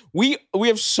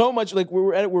have so much, like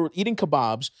we're eating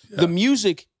kebabs. Yeah. The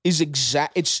music is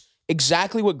it's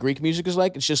exactly what Greek music is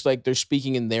like. It's just like they're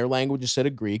speaking in their language instead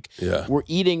of Greek. Yeah. We're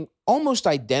eating almost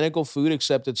identical food,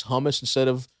 except it's hummus instead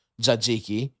of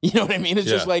tzatziki. You know what I mean? It's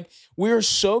just like we're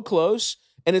so close,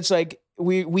 and it's like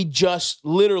we just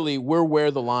literally we're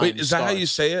where the line. Wait, is that how you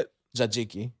say it?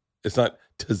 Tzatziki. It's not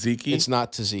tzatziki. It's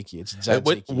not tzatziki. It's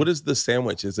tzatziki. What is the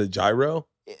sandwich? Is it gyro?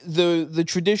 The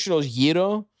traditional is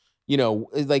gyro.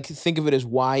 Like think of it as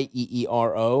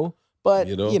Yeero. But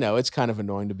it's kind of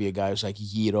annoying to be a guy who's like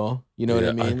gyro. You know what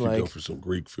I mean? I could go for some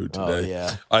Greek food today. Oh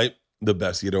yeah. The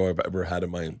best gyro I've ever had in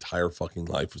my entire fucking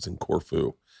life was in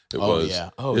Corfu. It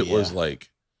was like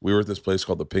we were at this place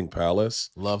called the Pink Palace.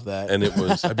 Love that. And it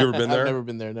was. Have you ever been there? I've never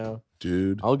been there. No,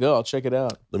 dude. I'll go. I'll check it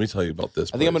out. Let me tell you about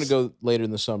this place. I think I'm going to go later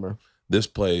in the summer. This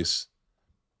place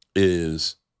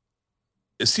is.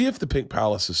 See if the Pink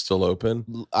Palace is still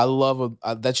open. I love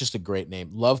that's just a great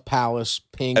name. Love Palace,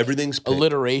 pink. Everything's pink.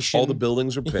 Alliteration. All the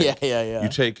buildings are pink. Yeah. You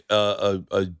take a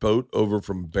boat over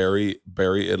from Bari,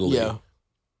 Italy. Yeah.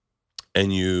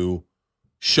 And you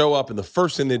show up, and the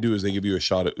first thing they do is they give you a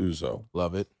shot of ouzo.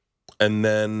 Love it. And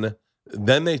then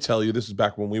they tell you, this is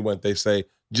back when we went, they say,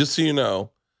 just so you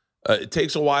know, it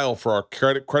takes a while for our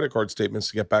credit card statements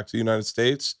to get back to the United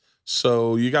States.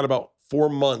 So you got about 4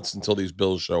 months until these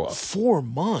bills show up. 4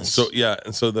 months. So yeah,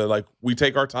 and so they're like, we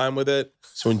take our time with it.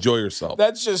 So enjoy yourself.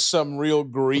 That's just some real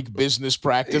Greek business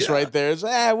practice right there. It's,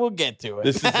 we'll get to it.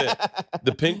 This is it.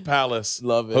 The Pink Palace,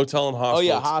 Love it. Hotel and Hostel. Oh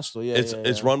yeah, hostel. Yeah,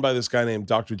 it's run by this guy named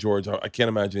Dr. George. I can't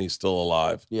imagine he's still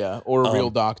alive. Yeah, or a real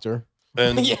doctor.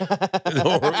 And yeah.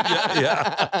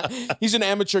 He's an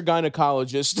amateur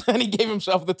gynecologist, and he gave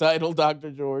himself the title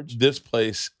Dr. George. This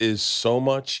place is so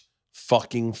much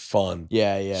fucking fun.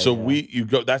 Yeah. So you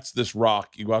go. That's this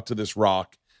rock. You go out to this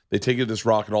rock. They take you to this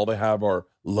rock, and all they have are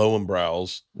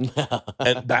Lowenbrows,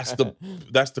 and that's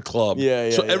the club. Yeah.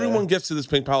 So everyone gets to this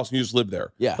Pink Palace, and you just live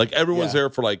there. Yeah, like everyone's there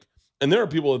for like, and there are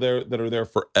people there that are there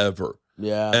forever.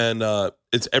 Yeah, and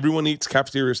it's everyone eats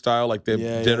cafeteria style, like they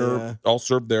have dinner all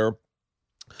served there.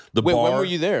 The bar. When were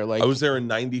you there? Like I was there in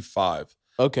 '95.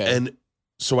 Okay, and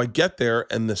so I get there,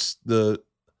 and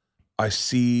I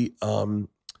see the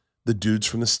dudes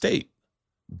from the state.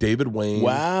 David Wayne.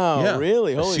 Wow,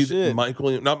 really? Holy shit.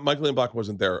 Michael Ian Black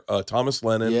wasn't there. Thomas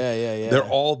Lennon. Yeah. They're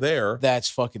all there. That's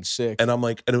fucking sick. And I'm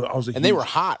like, and I was like, and they were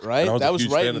hot, right? That was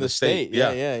right in the state.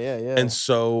 Yeah. And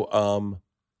so,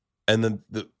 and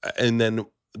then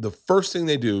the first thing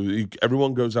they do,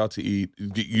 everyone goes out to eat.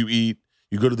 You eat.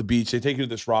 You go to the beach. They take you to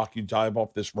this rock. You dive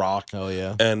off this rock. Oh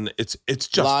yeah. And it's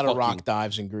just a lot of rock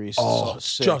dives in Greece. Oh,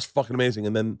 it's just fucking amazing.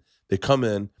 And then they come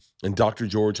in, and Dr.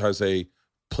 George has a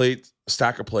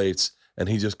stack of plates, and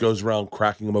he just goes around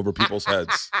cracking them over people's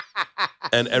heads.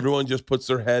 And everyone just puts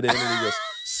their head in, and he goes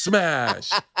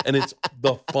smash. And it's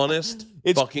the funnest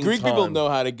fucking Greek time. people know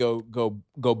how to go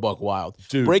buck wild.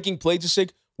 Dude. Breaking plates is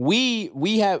sick.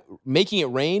 We have making it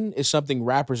rain is something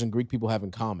rappers and Greek people have in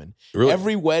common. Really?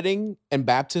 Every wedding and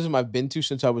baptism I've been to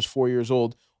since I was 4 years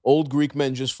old Greek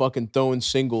men just fucking throwing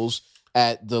singles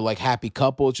at the like happy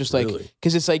couple. It's just like,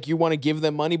 because it's like you want to give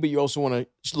them money, but you also want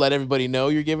to let everybody know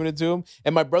you're giving it to them.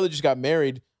 And my brother just got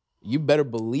married. You better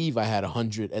believe I had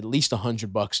at least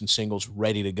 $100 in singles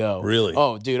ready to go. Really?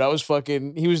 Oh, dude, I was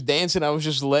fucking. He was dancing. I was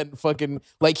just letting fucking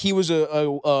like he was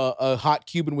a hot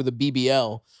Cuban with a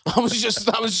BBL. I was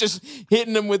just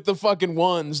hitting him with the fucking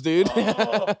ones, dude.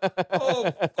 Fuck.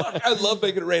 I love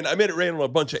making it rain. I made it rain on a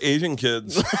bunch of Asian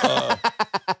kids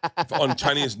on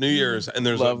Chinese New Year's, and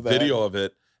there's a video of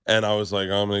it. And I was like,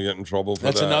 I'm going to get in trouble for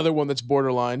that. That's another one that's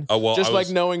borderline. Just like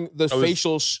knowing the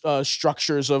facial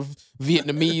structures of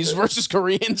Vietnamese versus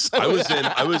Koreans. I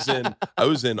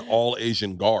was in all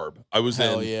Asian garb. I was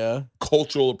in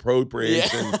cultural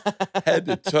appropriation, head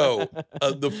to toe. I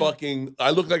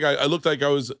looked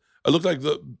like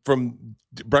from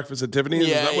Breakfast at Tiffany's.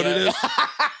 Is that what it is?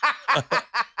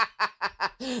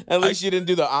 At least you didn't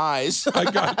do the eyes.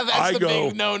 Big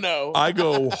no. I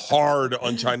go hard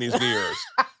on Chinese New Year's.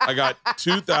 I got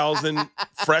 2,000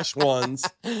 fresh ones,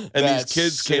 and these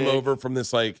kids came over from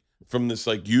this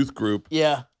youth group.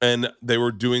 Yeah, and they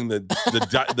were doing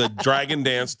the dragon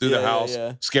dance through the house,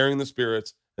 scaring the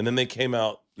spirits, and then they came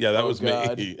out. Yeah, that was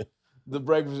me. The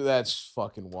breakfast. That's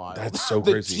fucking wild. That's so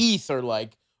crazy. The teeth are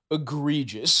like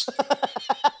egregious.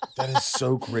 That is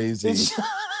so crazy.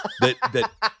 that.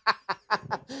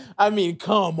 I mean,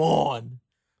 come on.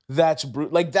 That's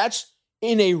brutal. Like, that's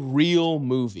in a real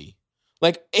movie.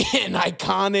 Like, an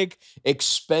iconic,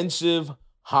 expensive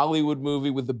Hollywood movie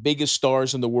with the biggest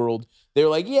stars in the world. They're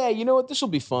like, yeah, you know what? This will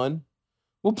be fun.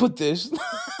 We'll put this.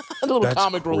 A little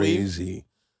comic relief.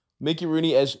 Mickey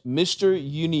Rooney as Mr.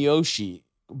 Yunioshi.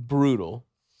 Brutal.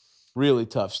 Really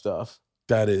tough stuff.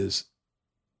 That is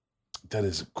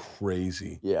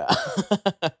crazy. Yeah.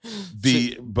 I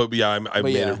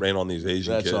made it rain on these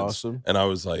Asian kids. That's awesome. And I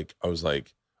was like,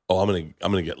 oh, I'm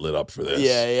gonna get lit up for this.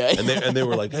 Yeah. And they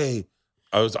were like, hey,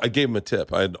 I gave them a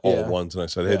tip. I had all ones, and I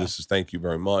said, hey, this is thank you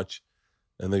very much.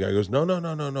 And the guy goes, no,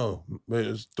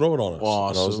 just throw it on us.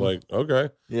 Awesome. And I was like, okay.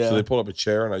 Yeah. So they pulled up a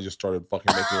chair, and I just started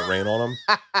fucking making it rain on them.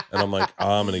 And I'm like,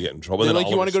 I'm gonna get in trouble. They're like,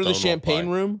 you want to go to the champagne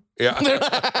room? Yeah.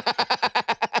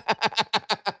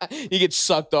 You get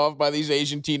sucked off by these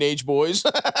Asian teenage boys.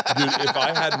 Dude, if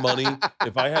I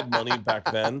had money back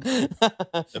then.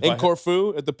 In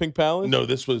Corfu at the Pink Palace? No,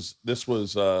 this was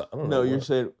I don't know. No, you're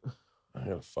saying I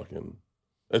got fucking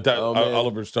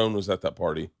Oliver Stone was at that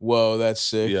party. Whoa, that's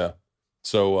sick. Yeah.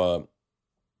 So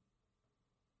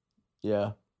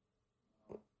yeah.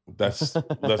 That's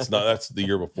the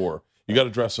year before. You got to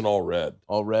dress in all red.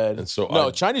 All red. And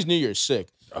so Chinese New Year is sick.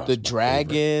 The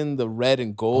dragon, the red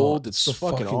and gold. It's the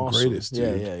fucking awesome. Greatest,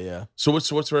 dude. Yeah. So what's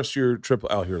the rest of your trip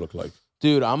out here look like?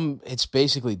 Dude, it's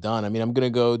basically done. I mean, I'm gonna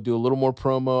go do a little more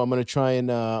promo. I'm gonna try and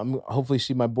hopefully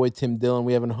see my boy Tim Dillon.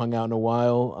 We haven't hung out in a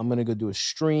while. I'm gonna go do a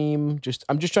stream.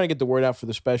 I'm just trying to get the word out for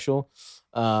the special.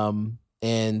 And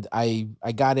And I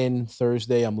got in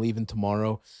Thursday. I'm leaving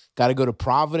tomorrow. Got to go to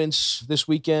Providence this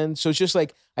weekend. So it's just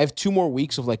like I have 2 more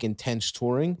weeks of like intense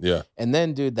touring. Yeah. And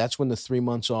then, dude, that's when the 3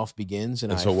 months off begins.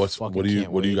 And so what do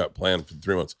you got planned for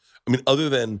 3 months? I mean, other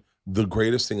than the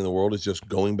greatest thing in the world is just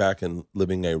going back and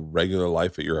living a regular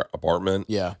life at your apartment.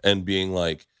 Yeah. And being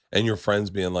like, and your friends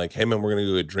being like, hey man, we're gonna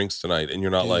go get drinks tonight. And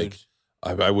you're not like,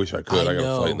 I wish I could. I got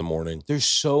a flight in the morning. There's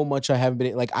so much I haven't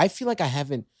been like. I feel like I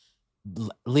haven't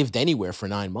lived anywhere for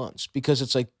 9 months because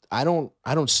it's like I don't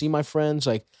see my friends,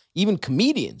 like even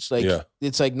comedians, like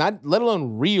it's like not, let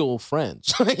alone real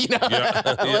friends, you know,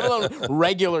 let alone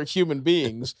regular human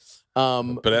beings,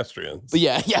 pedestrians. But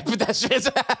yeah, pedestrians.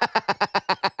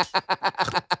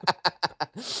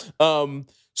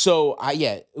 So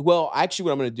well, actually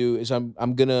what I'm going to do is I'm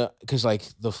going to, cause like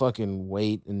the fucking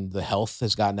weight and the health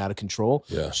has gotten out of control.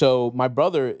 Yeah. So my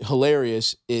brother,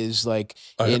 hilarious, is like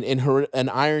an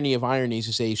irony of ironies,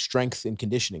 is a strength and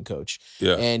conditioning coach.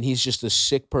 Yeah. And he's just a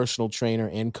sick personal trainer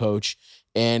and coach.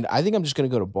 And I think I'm just going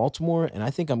to go to Baltimore, and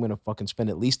I think I'm going to fucking spend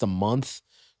at least a month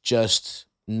just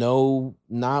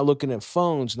not looking at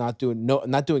phones, not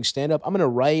doing stand up. I'm going to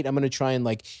write. I'm going to try and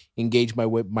like engage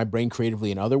my brain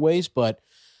creatively in other ways, but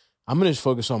I'm going to just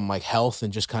focus on like health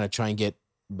and just kind of try and get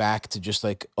back to just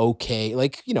like, okay.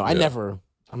 Like, you know, I'm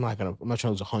not trying to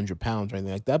lose 100 pounds or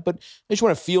anything like that, but I just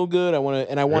want to feel good. I want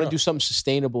to do something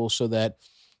sustainable so that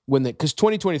because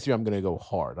 2023, I'm going to go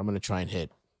hard. I'm going to try and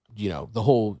hit, you know, the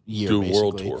whole year. Do basically.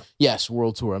 world tour. Yes.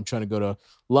 World tour. I'm trying to go to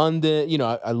London. You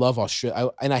know, I love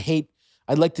Australia.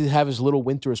 I'd like to have as little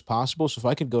winter as possible. So if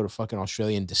I could go to fucking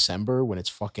Australia in December when it's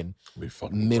fucking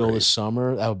middle of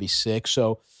summer, that would be sick.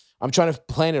 So I'm trying to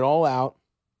plan it all out.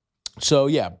 So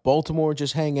yeah, Baltimore,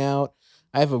 just hang out.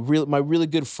 I have my really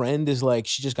good friend is like,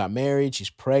 she just got married.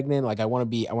 She's pregnant. Like I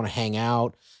want to hang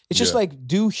out. It's just like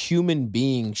do human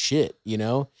being shit, you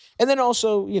know? And then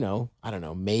also, you know, I don't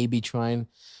know, maybe try and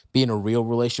be in a real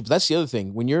relationship. But that's the other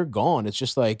thing. When you're gone, it's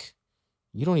just like,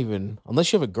 you don't even,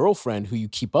 unless you have a girlfriend who you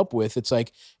keep up with, it's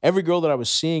like every girl that I was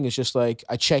seeing is just like,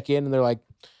 I check in and they're like,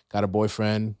 got a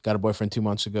boyfriend 2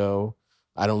 months ago.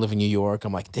 I don't live in New York.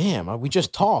 I'm like, damn, we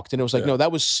just talked. And it was like, no,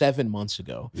 that was 7 months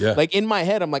ago. Yeah. Like in my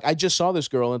head, I'm like, I just saw this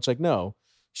girl. And it's like, no,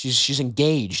 she's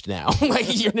engaged now. Like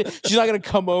she's not going to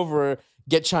come over,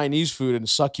 get Chinese food and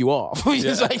suck you off.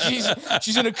 It's like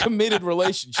she's in a committed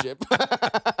relationship.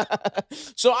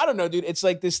 So I don't know, dude. It's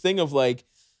like this thing of like,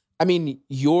 I mean,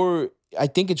 I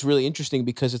think it's really interesting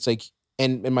because it's like,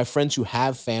 and my friends who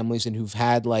have families and who've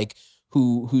had like,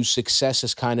 whose success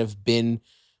has kind of been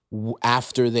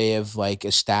after they have like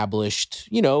established,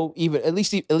 you know, even at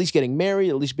least getting married,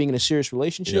 at least being in a serious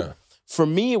relationship. Yeah. For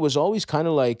me, it was always kind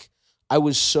of like, I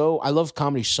love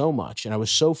comedy so much and I was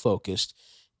so focused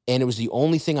and it was the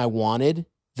only thing I wanted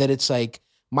that it's like,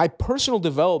 my personal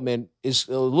development is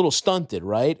a little stunted,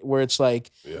 right? Where it's like,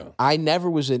 I never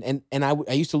was and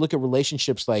I used to look at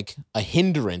relationships like a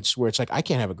hindrance where it's like, I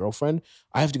can't have a girlfriend.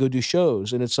 I have to go do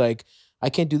shows. And it's like, I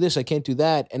can't do this. I can't do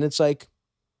that. And it's like,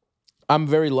 I'm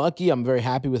very lucky. I'm very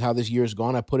happy with how this year's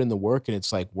gone. I put in the work and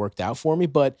it's like worked out for me.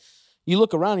 But you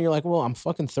look around and you're like, well, I'm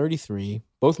fucking 33.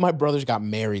 Both my brothers got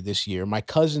married this year. My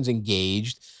cousin's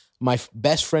engaged. My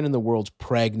best friend in the world's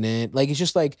pregnant. Like, it's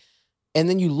just like, and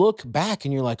then you look back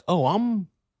and you're like, oh, I'm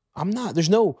not, there's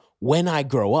no when I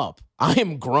grow up. I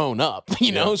am grown up,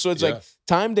 you know? So it's like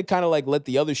time to kind of like let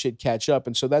the other shit catch up.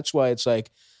 And so that's why it's like,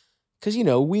 because, you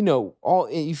know, we know all,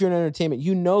 if you're in entertainment,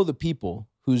 you know the people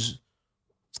whose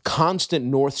constant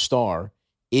North Star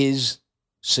is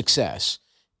success.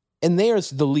 And they are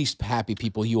the least happy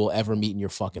people you will ever meet in your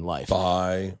fucking life.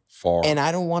 By far. And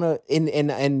I don't want to,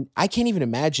 and I can't even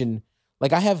imagine,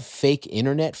 like I have fake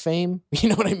internet fame, you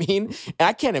know what I mean? And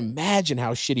I can't imagine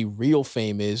how shitty real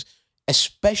fame is,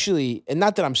 especially, and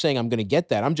not that I'm saying I'm going to get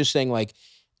that. I'm just saying like,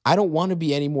 I don't want to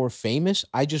be any more famous.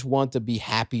 I just want to be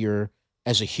happier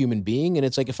as a human being. And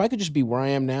it's like, if I could just be where I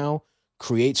am now,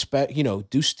 create,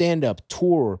 do stand up,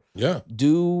 tour,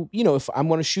 do, if I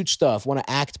want to shoot stuff, want to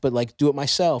act, but like do it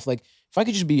myself. Like if I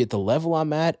could just be at the level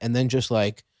I'm at and then just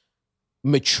like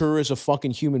mature as a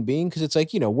fucking human being. Cause it's like,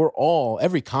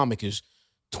 every comic is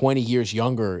 20 years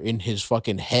younger in his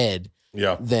fucking head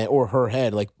or her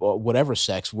head, like whatever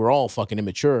sex, we're all fucking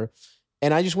immature.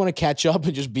 And I just want to catch up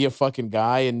and just be a fucking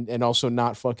guy and also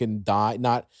not fucking die,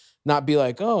 not be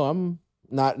like, oh, I'm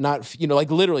not, like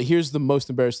literally here's the most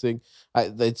embarrassing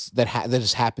thing that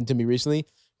has happened to me recently.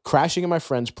 Crashing at my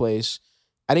friend's place.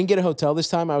 I didn't get a hotel this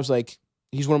time. I was like,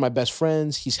 he's one of my best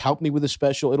friends. He's helped me with a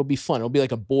special. It'll be fun. It'll be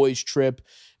like a boys trip.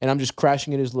 And I'm just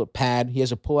crashing in his little pad. He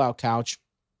has a pull-out couch,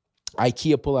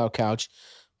 IKEA pull-out couch.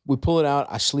 We pull it out.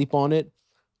 I sleep on it.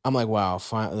 I'm like, wow,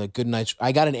 fine, like, good night.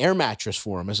 I got an air mattress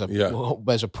for him as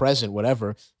a present,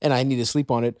 whatever, and I need to sleep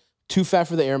on it. Too fat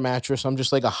for the air mattress. I'm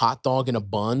just like a hot dog in a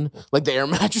bun. Like the air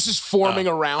mattress is forming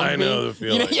around me. I know the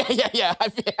feeling. Yeah.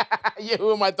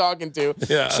 Who am I talking to?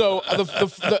 Yeah. So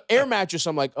the air mattress,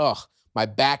 I'm like, ugh, my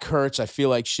back hurts. I feel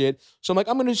like shit. So I'm like,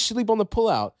 I'm gonna sleep on the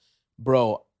pullout,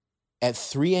 bro. At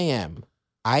 3 a.m.,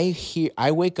 I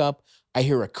wake up. I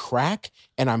hear a crack,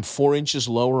 and I'm 4 inches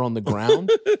lower on the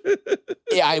ground.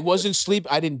 Yeah, I wasn't sleep.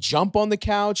 I didn't jump on the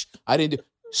couch. I didn't.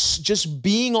 Just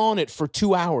being on it for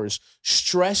 2 hours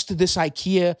stressed this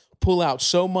IKEA pullout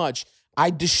so much. I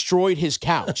destroyed his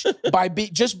couch by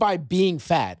being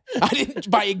fat.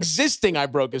 By existing. I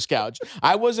broke his couch.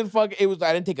 I wasn't fucking.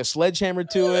 I didn't take a sledgehammer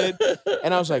to it,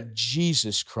 and I was like,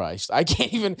 Jesus Christ! I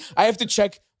can't even. I have to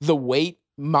check the weight.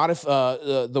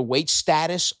 The weight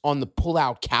status on the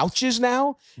pull-out couches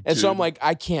now, and so I'm like,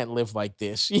 I can't live like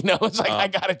this. It's like I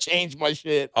gotta change my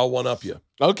shit. I'll one up you.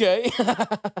 Okay.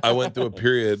 I went through a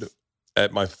period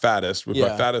at my fattest.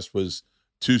 My fattest was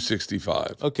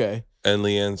 265. Okay. And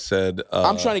Leanne said,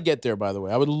 "I'm trying to get there." By the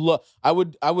way,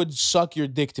 I would suck your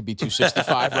dick to be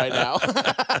 265 right now.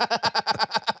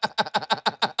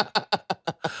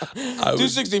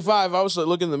 265. I was like,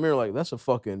 looking in the mirror like, that's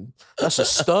a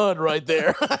stud right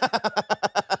there.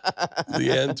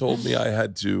 Leanne told me I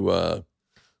had to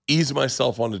ease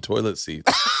myself onto toilet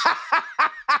seats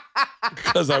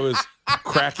because I was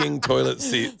cracking toilet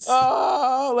seats.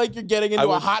 Oh, like you're getting into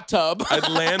a hot tub. I'd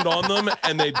land on them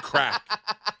and they'd crack.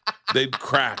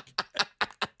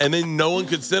 And then no one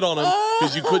could sit on them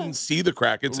because you couldn't see the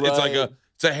crack. It's like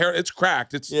it's a hair. It's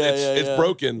cracked. It's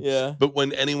broken. Yeah. But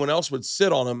when anyone else would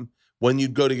sit on them, when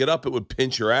you'd go to get up, it would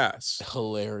pinch your ass.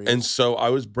 Hilarious. And so I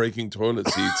was breaking toilet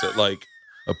seats at like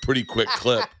a pretty quick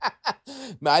clip.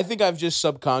 I think I've just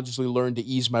subconsciously learned to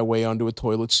ease my way onto a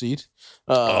toilet seat.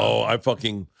 I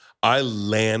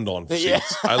land on seats. Yeah.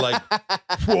 I like,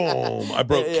 boom. I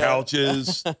broke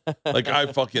couches. Like I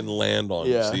fucking land on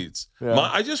seats. Yeah.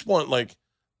 I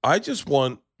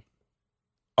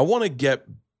want to get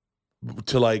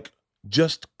to like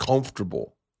just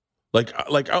comfortable. Like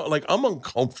I'm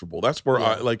uncomfortable. That's where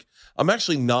I'm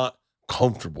actually not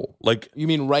comfortable. Like, you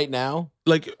mean right now?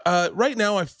 Like right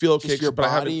now I feel okay, just your but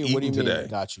body, I haven't eaten today.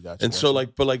 Got you. And so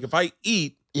if I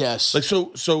eat, yes. like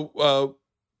so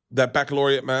that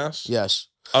baccalaureate mass, yes.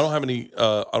 I don't have any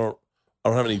I don't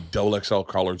have any double XL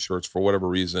collared shirts for whatever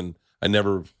reason. First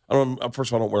of all,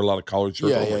 I don't wear a lot of collared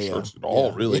shirts. I don't wear shirts at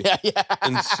all, really. Yeah.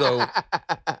 And so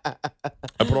I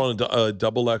put on a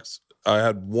double X. I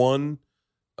had one.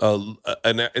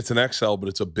 It's an XL, but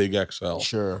it's a big XL.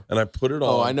 Sure. And I put it on.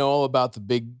 Oh, I know all about the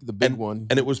big one.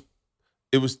 And it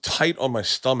was tight on my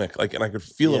stomach, and I could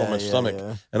feel it on my stomach.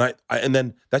 Yeah. And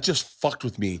then that just fucked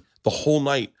with me the whole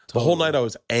night. The whole night I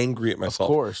was angry at myself.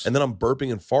 Of course. And then I'm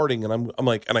burping and farting, and I'm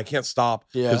like, and I can't stop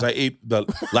because I ate the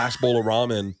last bowl of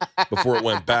ramen before it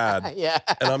went bad. Yeah.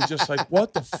 And I'm just like,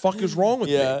 what the fuck is wrong with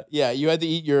me? Yeah. You had to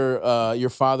eat your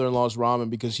father-in-law's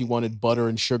ramen because he wanted butter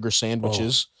and sugar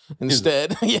sandwiches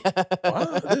instead. Yeah.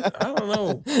 I don't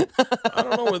know. I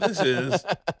don't know what this is.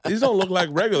 These don't look like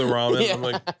regular ramen. Yeah. I'm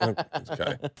like,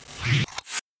 okay.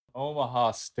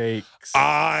 Omaha steaks.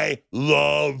 I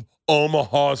love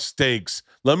Omaha steaks.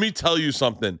 Let me tell you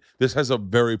something. This has a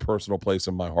very personal place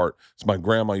in my heart. So my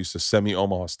grandma used to send me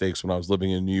Omaha steaks when I was living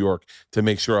in New York to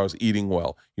make sure I was eating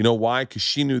well. You know why? Because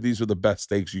she knew these were the best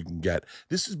steaks you can get.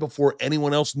 This is before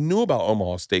anyone else knew about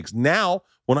Omaha steaks. Now,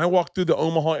 when I walk through the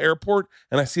Omaha airport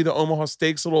and I see the Omaha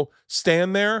steaks little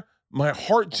stand there, my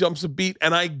heart jumps a beat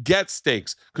and I get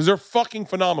steaks because they're fucking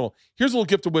phenomenal. Here's a little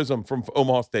gift of wisdom from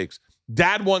Omaha Steaks.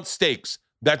 Dad wants steaks.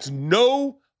 That's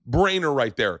no brainer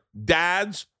right there.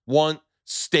 Dads want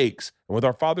steaks. And with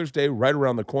our Father's Day right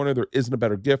around the corner, there isn't a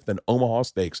better gift than Omaha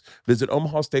Steaks. Visit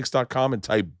omahasteaks.com and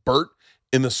type Bert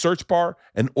in the search bar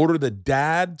and order the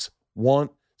Dads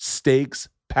Want Steaks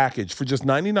package for just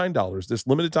 $99. This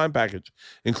limited time package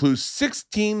includes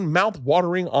 16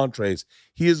 mouth-watering entrees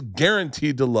he is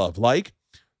guaranteed to love, like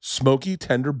smoky,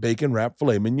 tender bacon wrapped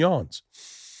filet mignons,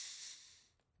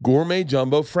 gourmet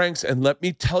jumbo franks, and let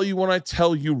me tell you, when I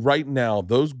tell you right now,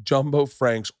 those jumbo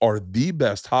franks are the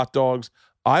best hot dogs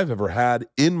I've ever had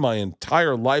in my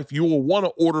entire life. You will want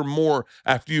to order more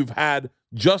after you've had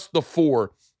just the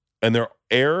 4, and they're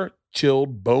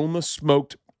air-chilled, boneless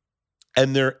smoked,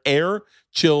 and they're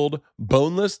air-chilled,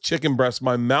 boneless chicken breasts.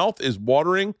 My mouth is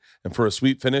watering, and for a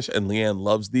sweet finish, and Leanne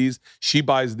loves these. She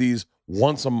buys these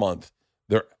once a month.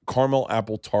 They're caramel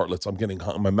apple tartlets. I'm getting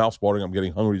my mouth's watering. I'm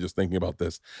getting hungry just thinking about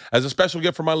this. As a special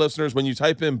gift for my listeners, when you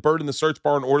type in Bird in the search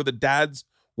bar and order the Dads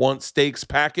Want Steaks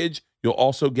package, You'll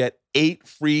also get 8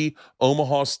 free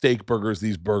Omaha steak burgers.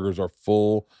 These burgers are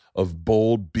full of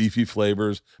bold, beefy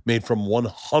flavors made from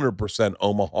 100%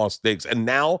 Omaha steaks. And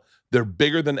now they're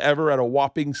bigger than ever at a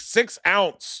whopping 6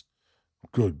 ounce.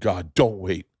 Good God, don't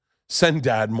wait. Send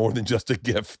Dad more than just a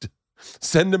gift.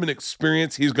 Send him an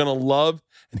experience he's going to love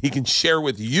and he can share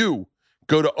with you.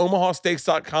 Go to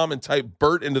omahasteaks.com and type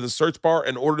Bert into the search bar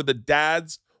and order the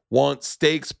Dads Want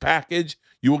Steaks package.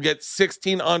 You will get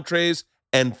 16 entrees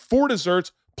and 4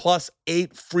 desserts plus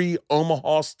 8 free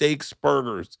Omaha Steaks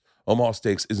burgers. Omaha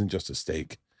Steaks isn't just a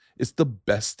steak. It's the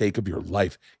best steak of your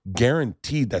life.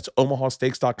 Guaranteed. That's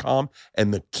omahasteaks.com.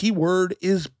 And the keyword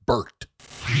is Bert.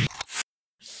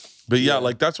 But yeah,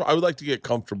 like that's what I would like to get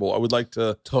comfortable. I would like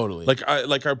to Totally. like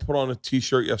I put on a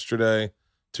t-shirt yesterday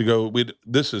to go.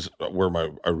 This is where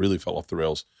I really fell off the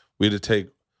rails. I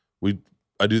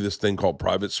do this thing called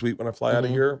private suite when I fly out of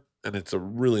here, and it's a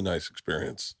really nice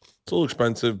experience. It's a little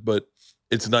expensive, but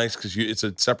it's nice because it's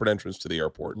a separate entrance to the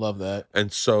airport. Love that. And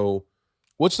so,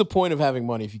 what's the point of having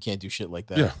money if you can't do shit like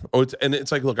that? yeah. Oh,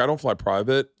 it's like, look, I don't fly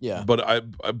private. Yeah. But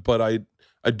I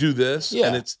do this,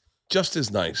 and it's just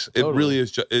as nice. Totally. It really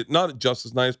is not just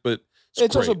as nice, but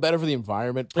it's also better for the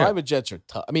environment. Private jets are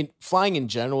tough. I mean, flying in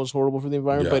general is horrible for the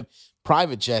environment, but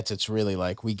private jets, it's really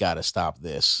like, we got to stop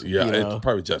this. Yeah, you know?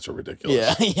 private jets are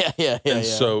ridiculous. Yeah. And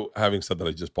so, having said that,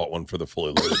 I just bought one for the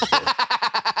fully loaded tour.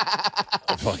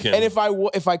 And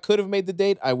if I could have made the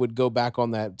date, I would go back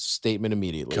on that statement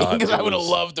immediately because I would have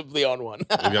loved to be on one.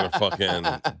 We got a fucking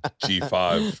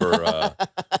G5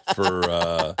 for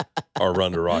our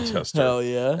run to Rochester. Hell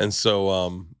yeah! And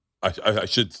so I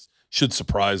should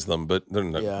surprise them, but they're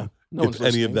not. Yeah. No if one's any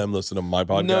listening. of them listen to my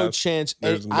podcast, no chance.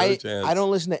 There's no chance. I don't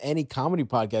listen to any comedy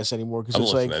podcasts anymore because I don't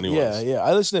it's listen like, to anyone's. yeah.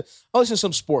 I listen to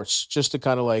some sports just to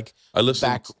kind of like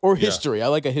back or history. I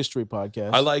like a history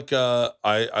podcast. I like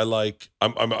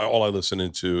all I listen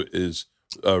into is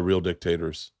Real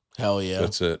Dictators. Hell yeah.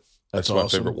 That's it. That's my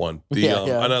awesome. favorite one.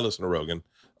 Yeah. And I listen to Rogan.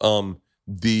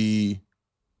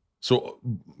 So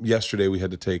yesterday we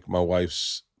had to take my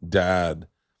wife's dad.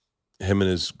 Him and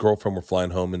his girlfriend were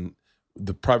flying home, and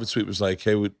the private suite was like,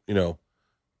 "Hey, you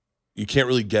can't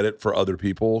really get it for other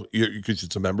people because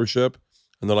it's a membership."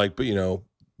 And they're like, "But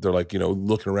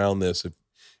looking around this,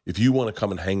 if you want to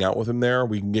come and hang out with him there,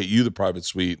 we can get you the private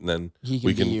suite, and then he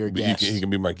can be your guest. He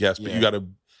can be my guest, but you got to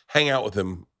hang out with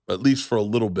him at least for a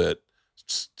little bit.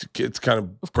 It's kind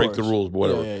of break the rules, but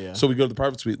whatever." Yeah. So we go to the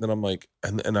private suite, and then I'm like,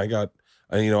 and I got,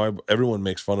 everyone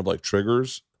makes fun of like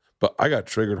triggers, but I got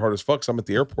triggered hard as fuck. 'Cause I'm at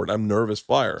the airport, and I'm a nervous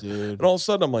flyer, Dude. and all of a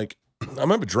sudden I'm like, I'm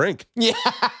gonna have a drink. Yeah.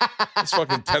 It's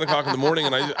fucking 10 o'clock in the morning,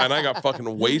 and I got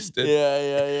fucking wasted.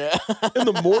 Yeah. In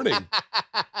the morning.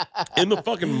 In the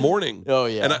fucking morning. Oh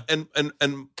yeah. And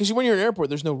because when you're in an airport,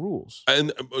 there's no rules.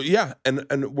 and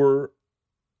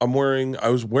I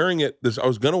was wearing it. I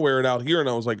was gonna wear it out here, and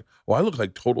I was like, "Well, I look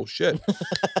like total shit."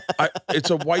 It's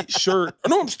a white shirt. Oh,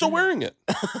 no, I'm still wearing it.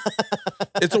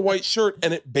 It's a white shirt,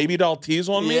 and it baby doll tees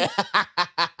on me. Yeah.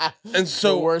 And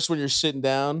so the worst when you're sitting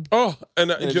down. Oh,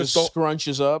 and it just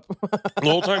scrunches up. The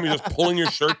whole time you're just pulling your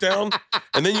shirt down,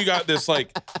 and then you got this nipple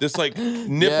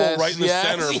right in the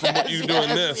center from what you're doing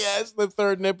this. Yes, the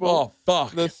third nipple. Oh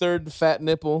fuck. The third fat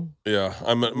nipple. Yeah,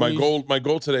 my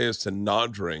goal today is to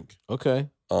not drink. Okay.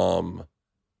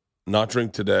 Not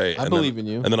drink today. I believe in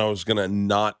you. And then I was gonna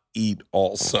not eat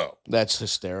also. That's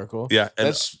hysterical. Yeah, and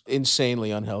that's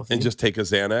insanely unhealthy. And just take a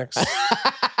Xanax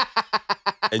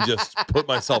and just put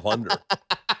myself under.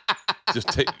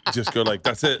 Just go like,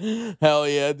 that's it. Hell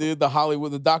yeah, dude.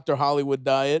 The Dr. Hollywood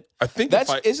diet. I think that's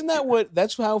how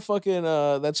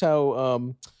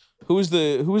who's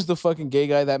the fucking gay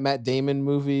guy, that Matt Damon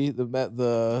movie?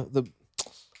 The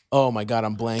oh my god,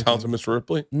 I'm blanking. Talented Mr.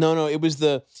 Ripley? No, it was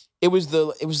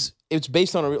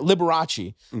based on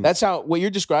Liberace. That's how what you're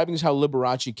describing is how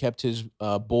Liberace kept his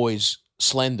boys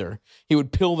slender. He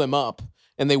would pill them up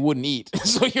and they wouldn't eat.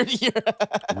 So you're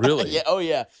really? Yeah. Oh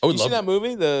yeah. You seen that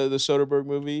movie, the Soderbergh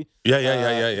movie?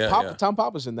 Yeah. Tom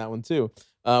Papa's in that one too,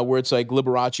 where it's like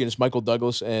Liberace and it's Michael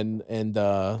Douglas and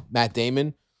Matt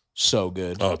Damon. So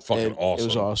good. Oh, it's fucking awesome. It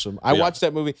was awesome. I watched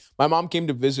that movie. My mom came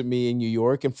to visit me in New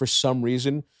York, and for some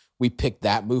reason, we picked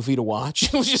that movie to watch.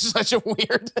 It was just such a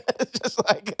weird, just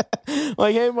like, hey,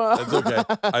 Mom. That's okay.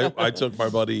 I took my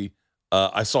buddy.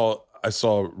 I saw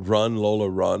Run Lola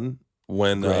Run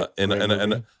when Great and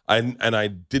I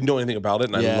didn't know anything about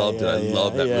it, and I loved it. I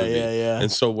loved that movie. Yeah.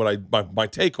 And so my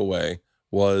takeaway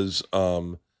was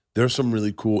there's some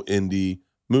really cool indie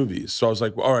movies. So I was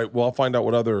like, all right, well, I'll find out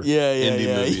what other indie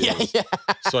movie is. Yeah.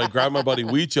 So I grabbed my buddy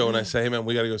Weecho and I say, hey man,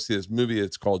 we got to go see this movie.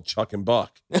 It's called Chuck and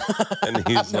Buck. And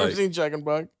he's I've never seen Chuck and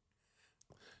Buck.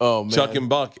 Oh man, Chuck and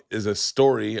Buck is a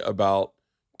story about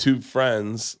two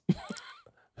friends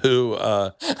who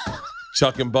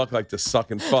Chuck and Buck like to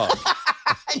suck and fuck.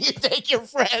 You take you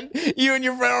and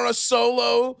your friend on a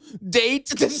solo date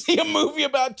to see a movie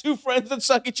about two friends that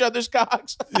suck each other's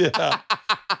cocks. Yeah.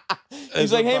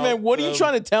 He's like, hey man, what are you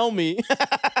trying to tell me?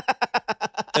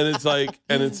 and it's like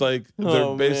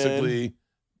they're basically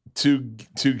two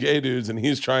gay dudes, and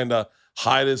he's trying to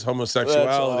hide his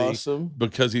homosexuality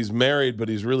because he's married, but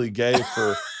he's really gay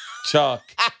for Chuck.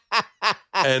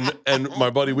 And my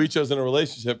buddy Weecho's in a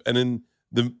relationship, and in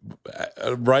the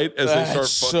right as they start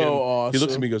fucking, so awesome. He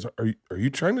looks at me and goes, "Are you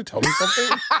trying to tell me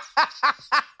something?"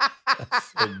 I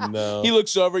said, no. He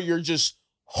looks over. You're just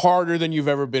harder than you've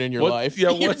ever been in your life.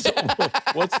 Yeah. What's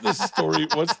the story?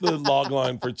 What's the log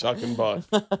line for Chuck and Buck?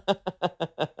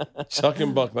 Chuck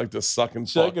and Buck like to suck and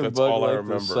fuck. That's all I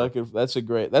remember.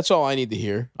 That's all I need to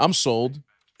hear. I'm sold.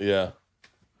 Yeah.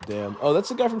 Damn. Oh, that's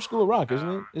the guy from School of Rock, isn't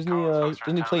it?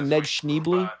 Doesn't he play Ned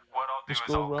Schneebly in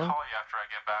School of Rock?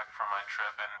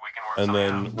 And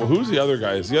then, well, who's the other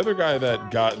guy? Is the other guy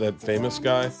that famous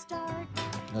guy?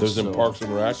 There's in Parks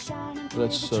and Rec.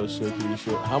 That's so sick.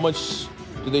 How much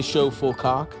do they show full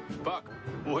cock? I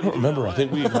don't remember. I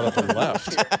think we got up and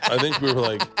left. I think we were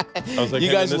like, I was like,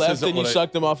 you guys left and you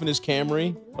sucked him off in his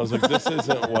Camry. I was like, this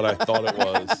isn't what I thought it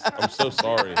was. I'm so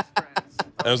sorry.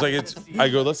 And I was like, I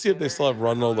go, let's see if they still have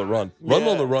Run Lola Run. Run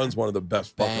Lola Run's one of the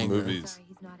best fucking movies.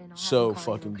 So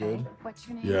fucking good.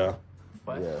 Yeah.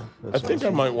 Yeah. I think I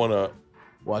might want to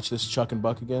watch this Chuck and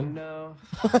Buck again. No.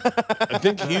 I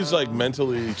think he's like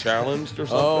mentally challenged or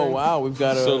something. Oh wow, we've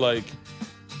got so like.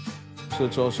 So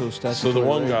it's also statutory. So the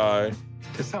one guy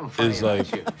is like.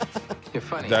 You're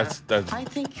funny. That's. I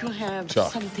think you have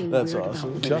Chuck. something That's weird awesome.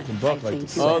 about Chuck and Buck like to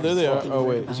say. Oh, there they are. Oh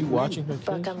wait, is he watching her?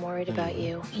 Buck, I'm worried about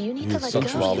you. You need He to let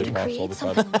sucks go lollipops to all the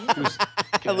create time. something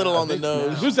new. A little on the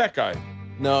nose. Who's that guy?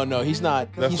 No, he's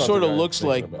not. That's He not sort the of guy I'm looks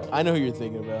like. thinking about. I know who you're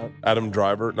thinking about. Adam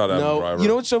Driver, not Adam No, Driver. you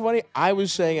know what's so funny? I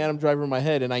was saying Adam Driver in my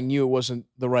head, and I knew it wasn't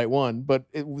the right one. But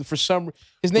for some,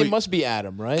 his name must be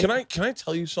Adam, right? Can I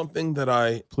tell you something that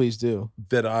I Please do.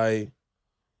 I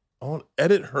want to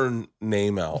edit her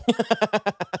name out?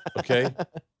 Okay.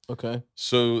 Okay.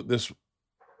 So this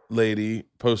lady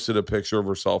posted a picture of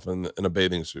herself in a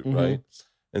bathing suit, Mhm. right?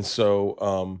 And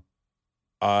so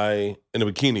in a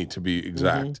bikini to be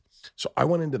exact. So I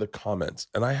went into the comments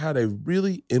and I had a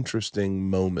really interesting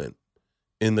moment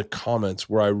in the comments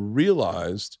where I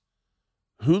realized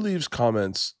who leaves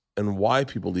comments and why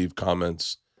people leave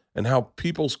comments and how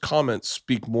people's comments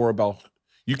speak more about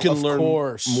you can Of learn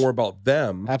course. more about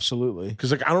them. Absolutely.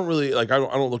 Because like I don't really I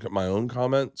don't look at my own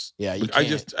comments. Yeah, you Like, I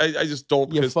can't. just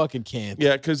don't. You fucking can't.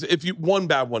 Yeah, because if you one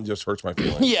bad one just hurts my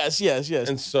feelings. Yes.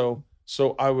 And so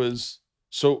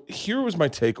here was my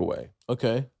takeaway.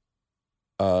 Okay.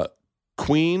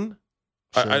 Queen.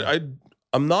 Sure.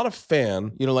 I'm not a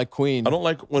fan. You don't like Queen? I don't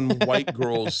like when white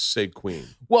girls say Queen.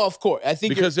 Well, of course. I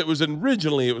think Because it was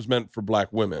meant for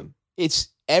black women. it's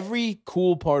every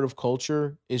cool part of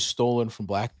culture is stolen from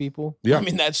black people. Yeah. I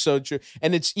mean, that's so true.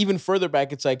 And it's even further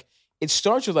back. It's like, it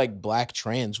starts with like black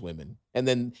trans women, and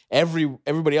then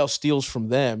everybody else steals from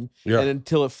them. Yeah. And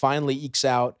until it finally ekes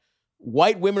out,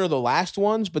 white women are the last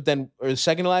ones, but then, or the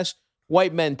second to last,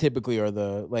 white men typically are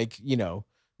the, like,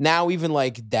 now even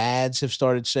like dads have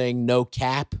started saying no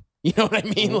cap. You know what I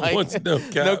mean? Like, What's no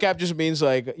cap? No cap just means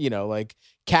like, like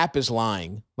cap is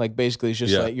lying. Like basically it's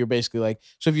just like, you're basically like,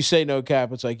 so if you say no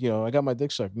cap, it's like, I got my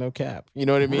dick sucked, no cap. You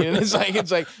know what I mean? And it's like,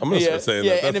 I'm gonna start saying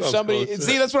that. And if somebody,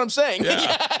 see, that's what I'm saying. Yeah.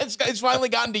 Yeah, it's finally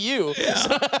gotten to you. Yeah.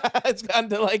 So, it's gotten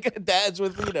to like dads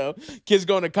with, kids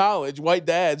going to college, white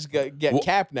dads get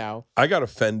cap now. I got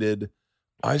offended.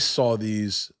 I saw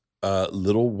these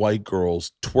little white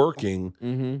girls twerking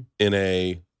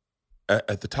in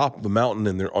at the top of the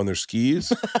mountain on their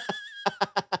skis.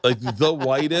 Like the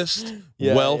whitest,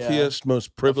 wealthiest,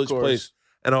 most privileged place.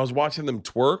 And I was watching them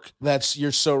twerk.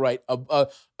 You're so right. A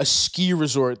ski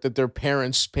resort that their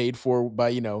parents paid for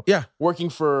by, working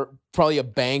for probably a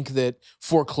bank that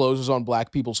forecloses on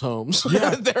black people's homes.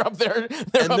 Yeah. They're up there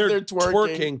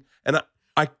twerking. And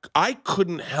I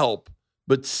couldn't help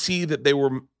but see that they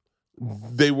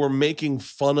were making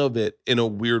fun of it in a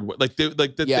weird way. I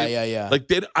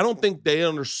don't think they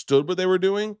understood what they were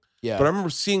doing. Yeah. But I remember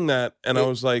seeing that and I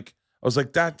was like,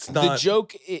 that's not the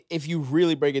joke. If you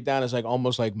really break it down, is like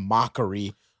almost like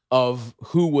mockery of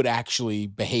who would actually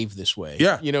behave this way.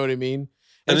 Yeah. You know what I mean?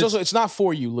 And it's not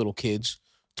for you little kids.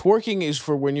 Twerking is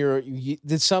for when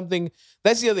it's something.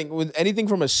 That's the other thing with anything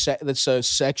from that's a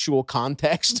sexual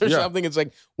context or something. It's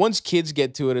like once kids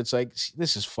get to it, it's like,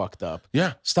 this is fucked up.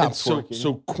 Yeah. Stop and twerking.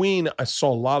 So Queen, I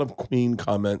saw a lot of Queen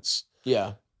comments.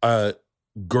 Yeah.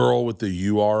 girl with the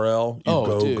URL. You Oh,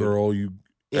 go dude. girl. You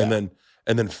Yeah.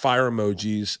 and then fire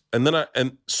emojis, and then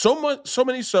so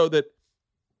many so that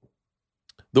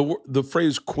the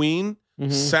phrase queen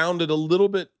Mhm. sounded a little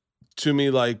bit to me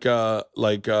like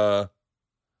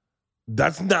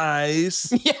that's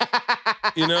nice. Yeah.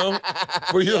 You know?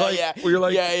 Where you're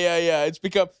like- yeah. It's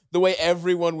become the way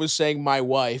everyone was saying my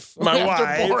wife. My after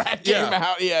wife, Borat yeah. came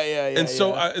out. Yeah. And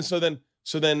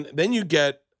so then you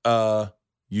get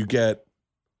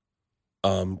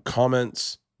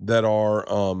comments that are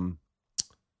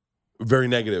very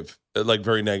negative,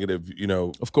 you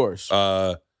know. Of course.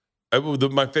 My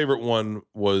favorite one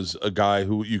was a guy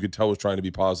who you could tell was trying to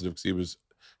be positive because he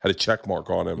had a check mark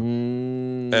on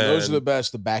him. Those are and- the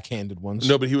best, the backhanded ones.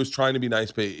 No, but he was trying to be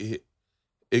nice, but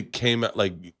it came out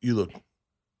like you look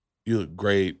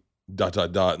great, ... And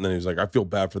then he was like, I feel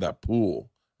bad for that pool.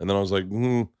 And then I was like,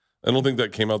 I don't think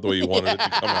that came out the way you wanted it to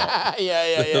come out.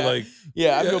 Yeah. Like,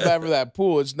 I feel bad for that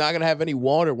pool. It's not gonna have any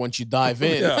water once you dive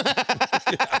in. Yeah.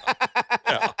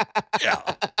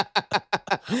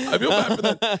 I feel bad for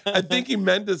that. I think he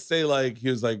meant to say like he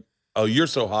was like, "Oh, you're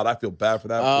so hot. I feel bad for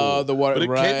that." Oh, the water, but it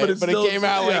right? came, But it came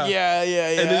out like, yeah.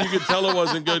 And then you could tell it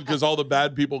wasn't good because all the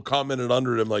bad people commented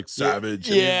under him like savage.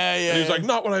 And Yeah. he was like,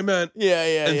 "Not what I meant."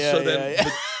 Yeah. And so then,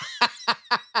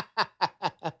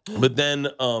 but then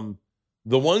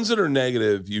the ones that are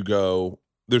negative, you go.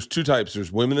 There's two types.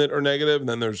 There's women that are negative, and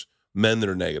then there's men that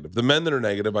are negative. The men that are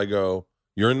negative, I go,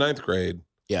 you're in 9th grade.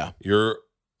 Yeah. You're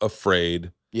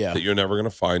afraid Yeah. that you're never going to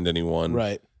find anyone.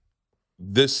 Right.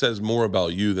 This says more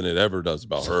about you than it ever does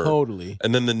about her. Totally.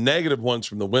 And then the negative ones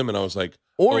from the women, I was like,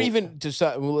 Or oh, even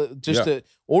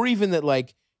or even that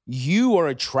like you are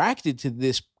attracted to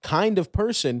this kind of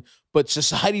person, but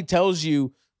society tells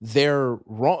you they're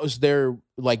wrong, they're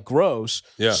like gross.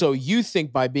 Yeah. So you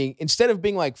think by being, instead of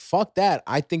being like, fuck that,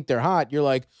 I think they're hot, you're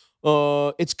like,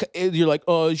 you're like,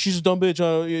 she's a dumb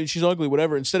bitch, she's ugly,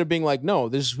 whatever. Instead of being like, no,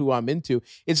 this is who I'm into.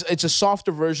 It's a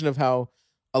softer version of how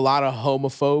a lot of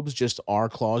homophobes just are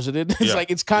closeted. It's Yeah. like,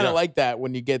 it's kind of Yeah. like that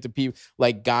when you get to people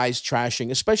like guys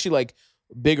trashing, especially like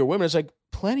bigger women. It's like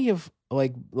plenty of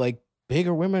like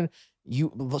bigger women.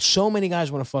 So many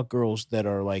guys want to fuck girls that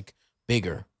are like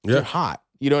bigger. Yeah. They're hot.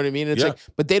 You know what I mean? It's Yeah. like,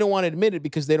 but they don't want to admit it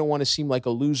because they don't want to seem like a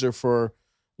loser for,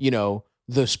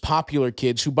 those popular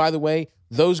kids who, by the way,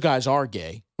 those guys are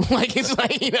gay. Like, it's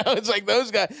like, it's like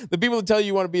those guys, the people that tell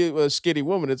you want to be a skinny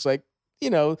woman, it's like,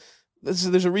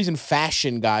 there's a reason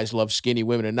fashion guys love skinny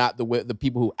women and not the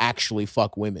people who actually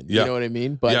fuck women. Yeah. You know what I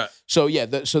mean? But Yeah.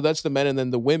 so that's the men, and then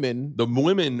the women. the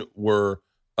women were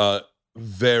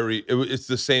it's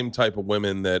the same type of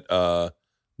women that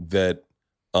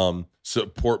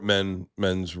support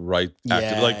men's right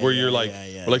active, like where you're like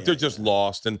they're just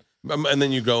lost, and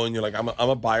then you go and you're like, I'm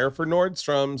a buyer for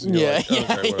Nordstrom's, and you're like,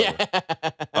 okay,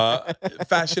 whatever.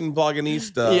 Fashion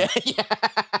bloginista,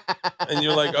 and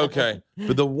you're like, okay.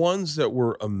 But the ones that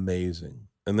were amazing,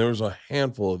 and there was a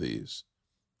handful of these,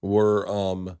 were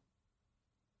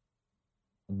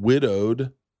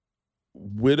widowed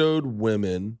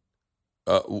women,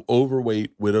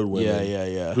 overweight widowed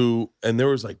women, who, and there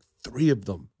was like 3 of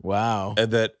them. Wow.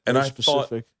 And Very I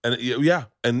specific.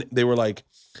 thought, and they were like,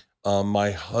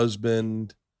 my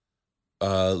husband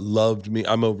loved me.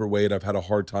 I'm overweight. I've had a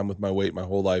hard time with my weight my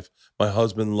whole life. My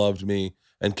husband loved me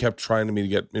and kept trying to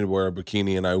get me to wear a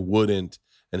bikini, and I wouldn't.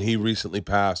 And he recently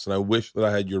passed, and I wish that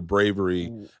I had your bravery.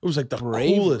 It was like the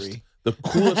coolest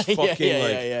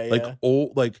fucking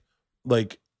old like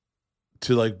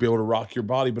to like be able to rock your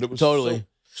body, but it was Totally.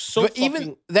 so But fucking,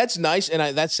 even that's nice,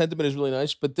 and that sentiment is really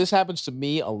nice. But this happens to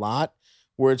me a lot,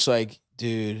 where it's like,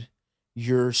 dude,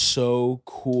 you're so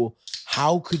cool.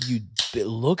 How could you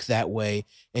look that way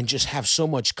and just have so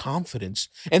much confidence?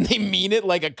 And they mean it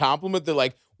like a compliment. They're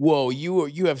like, whoa,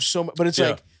 you have so much. But it's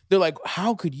like, they're like,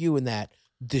 how could you in that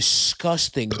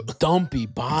disgusting, dumpy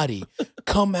body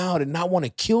come out and not want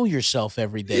to kill yourself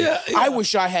every day? Yeah. I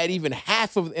wish I had even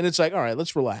half of, and it's like, all right,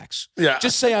 let's relax. Yeah.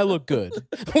 Just say I look good.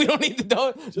 We don't need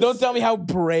to, don't tell me how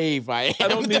brave I am. I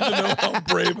don't need to know how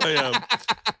brave I am.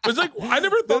 It's like, I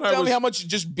never thought Don't tell me how much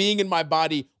just being in my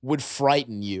body would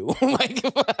frighten you. Like,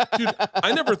 dude,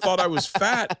 I never thought I was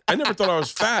fat. And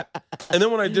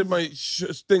then when I did my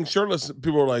thing shirtless,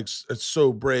 people were like, it's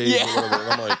so brave. Yeah. Or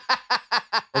whatever. And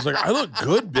I was like, I look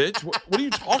good, bitch. What are you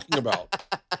talking about?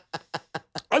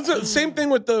 That's the same thing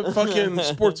with the fucking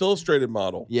Sports Illustrated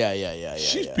model. yeah.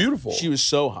 She's beautiful. She was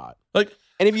so hot. Like,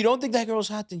 And if you don't think that girl's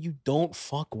hot, then you don't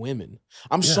fuck women.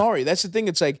 I'm sorry. That's the thing.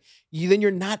 It's like, then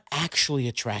you're not actually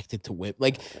attracted to women.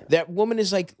 Like, that woman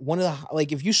is like one of the,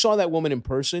 like, if you saw that woman in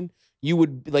person, you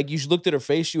would like you looked at her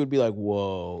face, you would be like,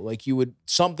 whoa, like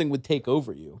something would take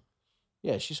over you.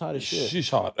 Yeah, she's hot as shit. She's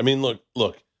hot. I mean, look.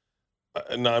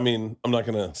 No, I mean, I'm not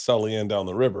gonna sell Leanne down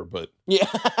the river, but Yeah.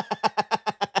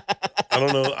 I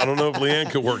don't know if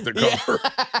Leanne could work the cover.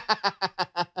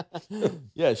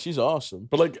 Yeah, she's awesome.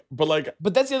 But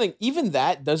that's the other thing. Even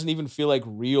that doesn't even feel like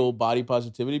real body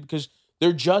positivity because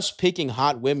they're just picking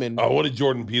hot women. Oh, what did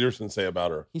Jordan Peterson say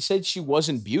about her? He said she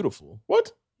wasn't beautiful.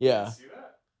 What? Yeah.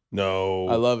 No.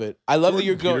 I love it. I love that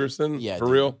you're going. Peterson? Yeah, For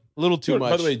dude. real? A little too much.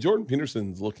 By the way, Jordan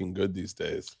Peterson's looking good these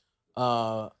days.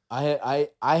 I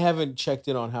haven't checked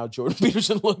in on how Jordan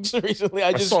Peterson looks recently.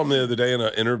 I saw him the other day in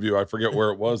an interview. I forget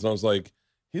where it was, and I was like,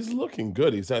 he's looking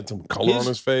good. He's had some color on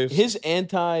his face. His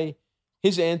anti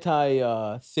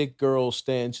thick girl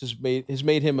stance has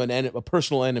made him a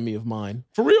personal enemy of mine.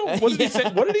 For real? What did he say?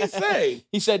 What did he say?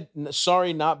 He said,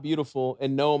 "Sorry, not beautiful,"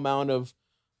 and no amount of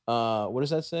what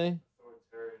does that say?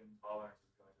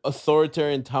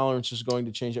 Authoritarian tolerance is going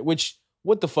to change it. Which,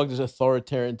 what the fuck does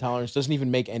authoritarian tolerance? Doesn't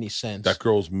even make any sense. That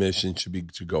girl's mission should be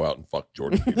to go out and fuck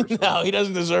Jordan Peterson. No, he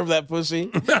doesn't deserve that pussy.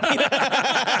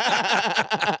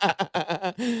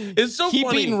 It's so Keep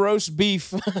funny. eating roast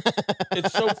beef.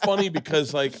 It's so funny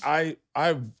because like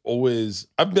I've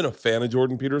been a fan of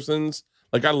Jordan Peterson's.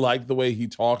 Like I like the way he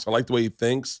talks. I like the way he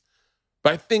thinks.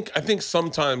 But I think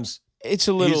sometimes it's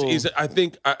a little.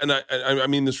 I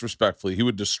mean this respectfully. He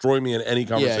would destroy me in any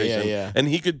conversation. Yeah. And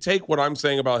he could take what I'm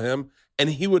saying about him and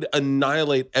he would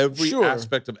annihilate every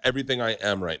aspect of everything I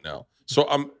am right now. So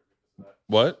I'm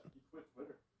what?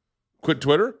 Quit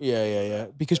Twitter? Yeah.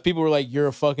 Because people were like, "You're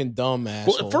a fucking dumb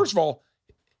asshole." Well, first of all,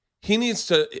 he needs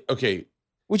to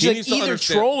which he is needs like to either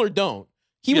understand- troll or don't.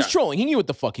 He was trolling. He knew what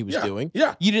the fuck he was doing.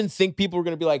 Yeah. You didn't think people were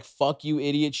gonna be like, "Fuck you,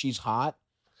 idiot, she's hot."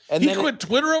 And he then quit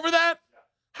Twitter over that?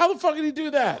 How the fuck did he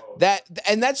do that?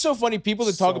 that's so funny. People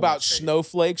that talk about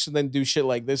snowflakes and then do shit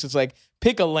like this. It's like,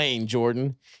 pick a lane,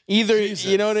 Jordan. Either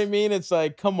you know what I mean? It's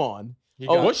like, come on.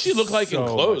 What's she look like in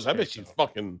clothes? I bet she's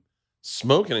fucking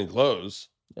smoking in clothes.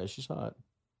 Yeah, she's hot.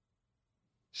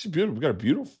 She's beautiful. Got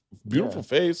a beautiful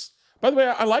face. By the way,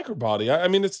 I like her body. I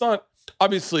mean, it's not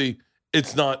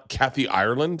Kathy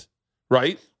Ireland,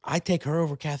 right? I take her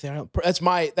over Kathy Ireland.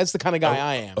 That's the kind of guy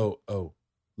I am. Oh.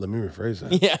 Let me rephrase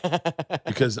that. Yeah.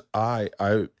 Because I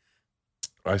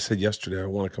said yesterday I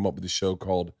want to come up with a show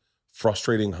called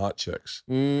Frustrating Hot Chicks.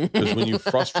 Because when you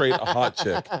frustrate a hot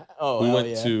chick, we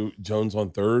went to Jones on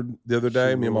 3rd the other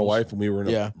day, me and my wife, and we were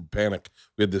in a panic.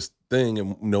 We had this thing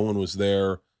and no one was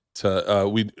there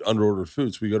we underordered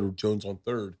food. So we go to Jones on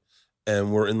 3rd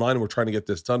and we're in line and we're trying to get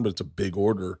this done, but it's a big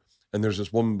order. And there's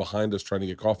this woman behind us trying to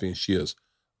get coffee and she is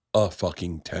a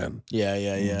fucking 10.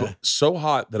 Yeah. But so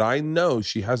hot that I know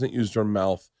she hasn't used her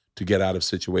mouth to get out of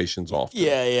situations often.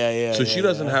 Yeah. So she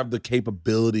doesn't have the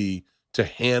capability to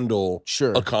handle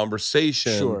a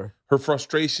conversation. Sure. Her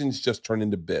frustrations just turn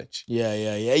into bitch. Yeah.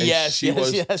 And Yes.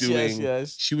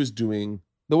 She was doing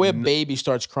the way a baby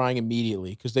starts crying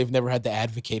immediately because they've never had to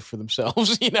advocate for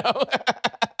themselves, you know?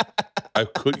 I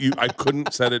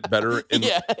couldn't said it better.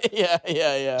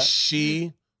 Yeah.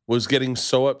 She was getting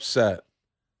so upset.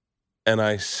 And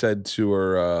I said to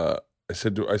her,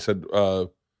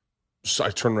 so I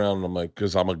turned around and I'm like,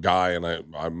 because I'm a guy and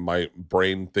I my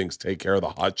brain thinks take care of the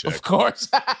hot chick. Of course.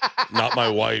 Not my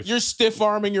wife. You're stiff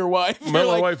arming your wife. My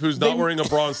wife who's not wearing a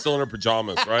bra and still in her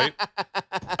pajamas, right?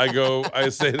 I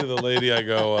say to the lady,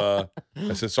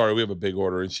 I said, sorry, we have a big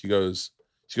order. And she goes,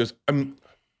 I'm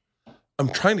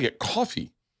trying to get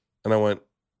coffee. And I went,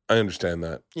 I understand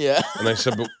that. Yeah. And I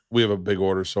said, but we have a big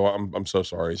order, so I'm so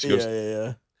sorry. She goes,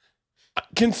 yeah.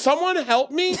 Can someone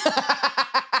help me?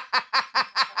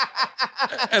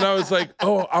 And I was like,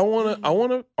 oh, I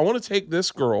want to take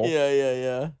this girl.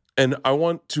 Yeah. And I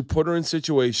want to put her in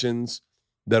situations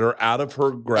that are out of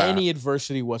her grasp. Any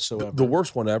adversity whatsoever. The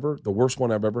worst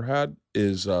one I've ever had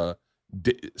is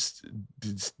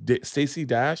Stacey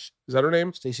Dash. Is that her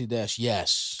name? Stacey Dash,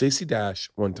 yes. Stacey Dash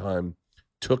one time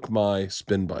took my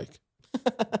spin bike.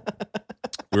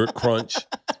 We were at Crunch.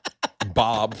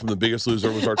 Bob from The Biggest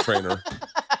Loser was our trainer.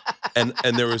 And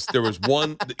there was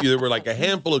one, there were like a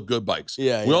handful of good bikes.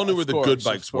 Yeah. We all knew where the good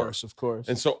bikes were. Of course.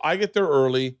 And so I get there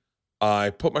early.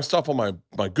 I put my stuff on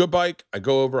my good bike. I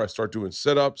go over, I start doing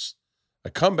sit-ups. I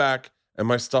come back and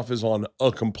my stuff is on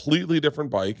a completely different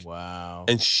bike. Wow.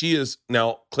 And she is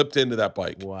now clipped into that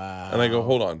bike. Wow. And I go,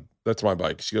 hold on, that's my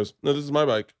bike. She goes, no, this is my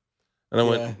bike. And I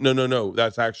went, no,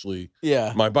 that's actually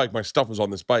my bike. My stuff was on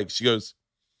this bike. She goes,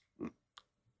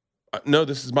 no,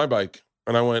 this is my bike.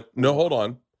 And I went, no, hold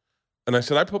on. And I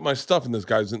said, I put my stuff in this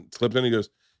guy's clipped in. He goes,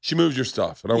 she moved your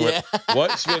stuff. And I went,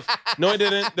 what? She goes, no, I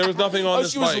didn't. There was nothing on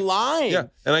this bike. She was lying. Yeah.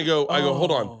 And I go,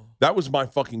 hold on. that was my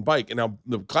fucking bike. And now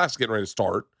the class is getting ready to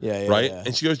start. Yeah, right? yeah.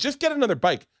 And she goes, just get another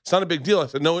bike. It's not a big deal. I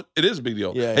said, no, it is a big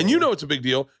deal. Yeah, and yeah, you know it's a big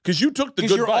deal because you took the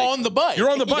good you're bike. on the bike. You're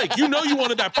on the bike. You know you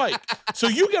wanted that bike. So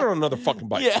you get on another fucking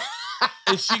bike. Yeah.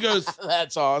 And she goes,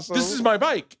 That's awesome. this is my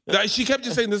bike. She kept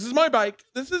just saying, this is my bike.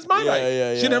 This is my bike.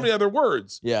 Yeah, She didn't have any other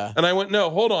words. Yeah. And I went, no,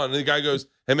 hold on. And the guy goes,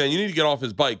 hey, man, you need to get off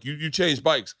his bike. You changed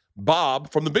bikes.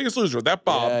 Bob, from The Biggest Loser, that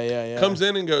Bob, comes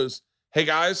in and goes, hey,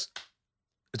 guys,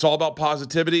 it's all about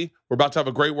positivity. We're about to have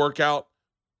a great workout.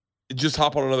 Just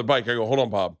hop on another bike. I go, hold on,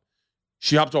 Bob.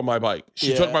 She hopped on my bike.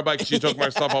 She took my bike. She took my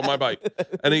stuff on my bike.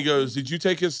 And he goes, did you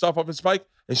take his stuff off his bike?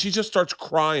 And she just starts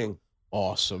crying.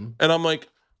 Awesome. And I'm like,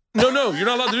 no, you're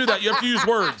not allowed to do that. You have to use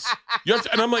words. You have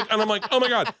to, and I'm like, oh my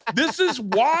God, this is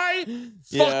why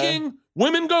fucking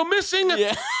women go missing.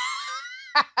 Yeah.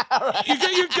 Right.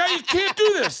 You can't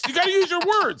do this. You got to use your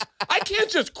words. I can't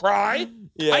just cry.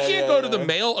 I can't go to the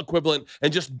male equivalent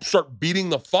and just start beating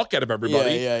the fuck out of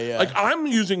everybody. Yeah. Like, I'm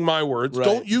using my words. Right.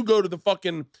 Don't you go to the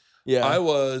fucking. Yeah. I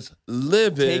was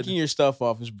livid. Taking your stuff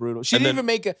off is brutal. She didn't even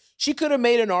make she could have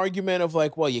made an argument of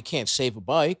like, well, you can't save a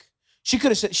bike. She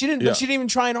could have said she didn't. Yeah. She didn't even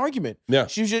try an argument. Yeah.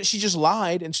 She just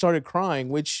lied and started crying,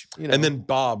 which And then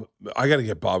Bob, I got to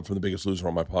get Bob from The Biggest Loser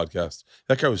on my podcast.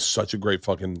 That guy was such a great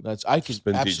fucking I could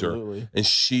spin absolutely. teacher.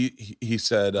 And he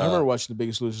said, I remember watching The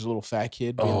Biggest Loser as a little fat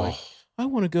kid, being like, oh, I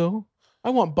want to go. I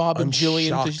want Bob and I'm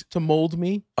Jillian to mold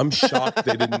me. I'm shocked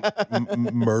they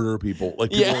didn't murder people.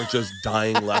 Like, people weren't just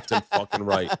dying left and fucking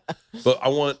right. But I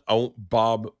want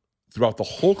Bob throughout the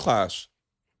whole class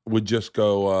would just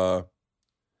go.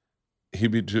 He'd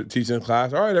be teaching the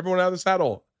class. All right, everyone out of the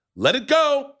saddle. Let it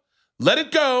go. Let it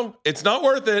go. It's not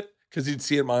worth it. Because he'd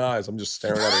see it in my eyes. I'm just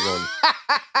staring at it going,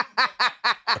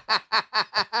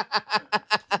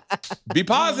 be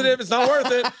positive. It's not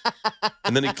worth it.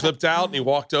 And then he clipped out and he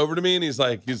walked over to me and he's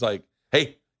like,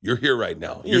 hey, you're here right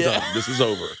now. You're done. This is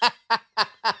over.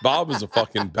 Bob is a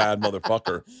fucking bad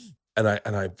motherfucker. And I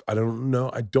don't know.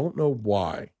 I don't know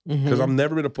why. Because I've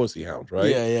never been a pussy hound, right?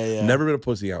 Yeah. Never been a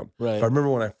pussy hound. Right. But I remember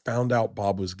when I found out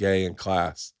Bob was gay in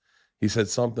class, he said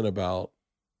something about,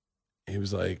 he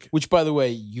was like, Which, by the way,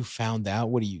 you found out.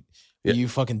 What are you? Yeah. Are you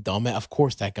fucking dumb? Of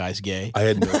course that guy's gay. I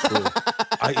had no clue.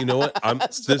 You know what? I'm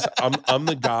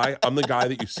the guy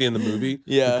that you see in the movie.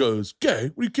 Yeah. Who goes,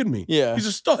 gay? What are you kidding me? Yeah. He's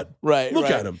a stud. Right. Look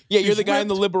right. at him. Yeah, you're He's the guy in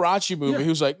the ripped. Liberace movie Yeah.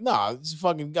 who's like, nah, this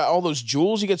fucking got all those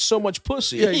jewels. He gets so much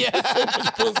pussy. Yeah, he gets so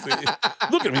much pussy.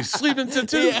 Look at him. He's sleeping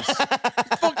tattoos. Yeah.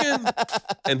 Fucking.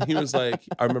 And he was like,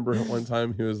 I remember one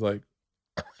time he was like,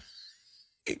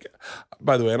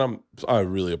 by the way, and I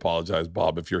really apologize,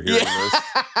 Bob, if you're hearing this.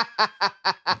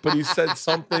 But he said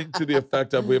something to the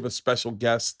effect of, we have a special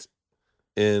guest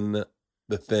in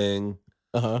the thing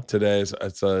today.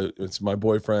 It's my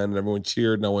boyfriend, and everyone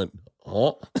cheered, and I went,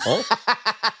 huh?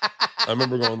 I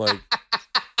remember going like,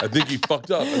 I think he fucked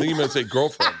up. I think he meant to say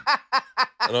girlfriend.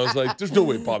 And I was like, there's no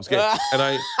way Bob's gay.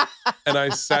 And I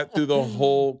sat through the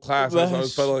whole class as I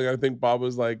was pedaling. I think Bob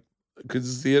was like, could you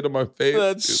see it on my face?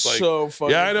 That's like, so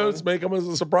funny. Yeah, I know. It's making as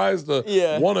a surprise to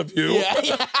one of you.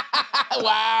 Yeah.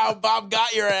 Wow, Bob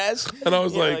got your ass. And I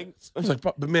was like,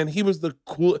 but man, he was the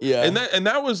coolest. Yeah. And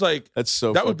that was like, that's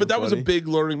so. That was a big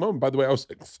learning moment. By the way, I was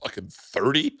like fucking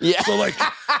 30. Yeah. So like,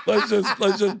 let's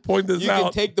just point this out. You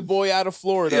can take the boy out of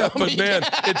Florida. Yeah, but man,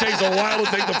 it takes a while to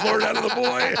take the flirt out of the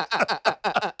boy.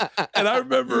 And I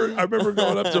remember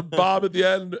going up to Bob at the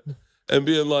end and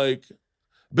being like,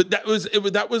 but that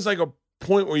was like a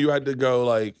point where you had to go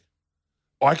like,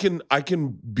 oh, I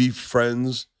can be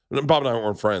friends. Bob and I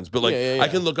weren't friends, but like I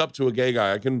can look up to a gay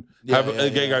guy. I can have a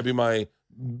gay guy be my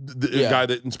guy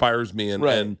that inspires me,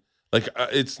 and like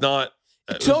it's not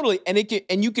totally.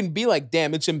 And you can be like,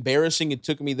 damn, it's embarrassing. It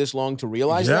took me this long to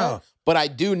realize that, but I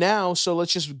do now. So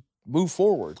let's just move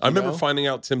forward. I remember finding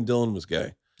out Tim Dillon was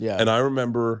gay. Yeah, and I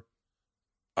remember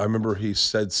he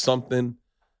said something,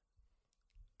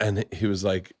 and he was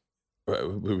like,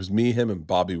 it was me, him, and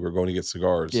Bobby. We were going to get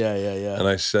cigars. Yeah.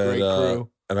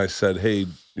 And I said, hey,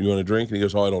 you want a drink? And he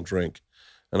goes, oh, I don't drink.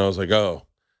 And I was like, oh.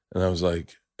 And I was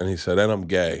like, and he said, and I'm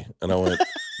gay. And I went,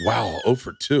 wow, 0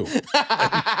 for 2.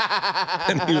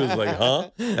 And he was like, huh?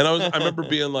 And I remember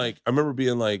being like,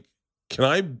 can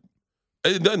I?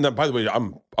 And by the way,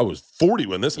 I was 40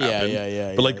 when this happened.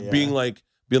 Yeah. But like being like,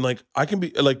 I can be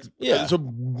like, it's a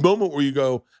moment where you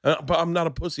go, but I'm not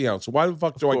a pussy hound. So why the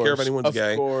fuck do I care if anyone's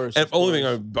gay? Course, and the only thing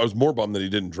I was more bummed that he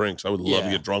didn't drink. So I would love to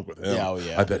get drunk with him.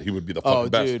 I bet he would be the fucking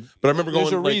best. Dude. But I remember going.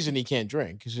 There's a reason he can't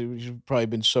drink because it would probably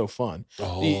been so fun.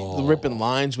 The ripping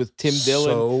lines with Tim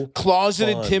Dillon,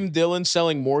 closeted fun. Tim Dillon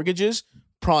selling mortgages.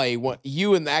 Probably what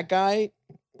you and that guy.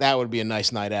 that would be a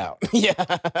nice night out. Yeah.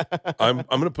 I'm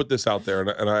going to put this out there,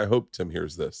 and I hope Tim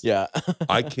hears this. Yeah.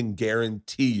 I can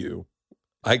guarantee you,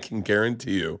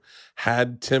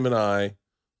 had Tim and I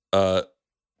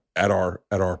at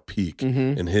our peak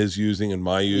Mhm. in his using and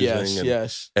my using,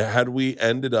 Yes. had we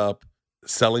ended up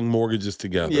selling mortgages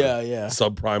together, Yeah.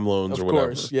 subprime loans Of or whatever,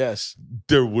 course. Yes.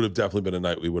 there would have definitely been a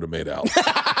night we would have made out.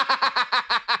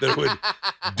 There would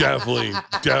definitely,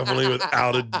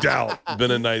 without a doubt,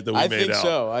 been a night that we made out.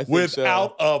 I think so.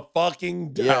 Without a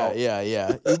fucking doubt.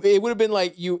 Yeah. It would have been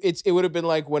like it would have been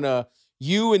like when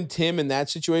you and Tim in that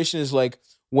situation is like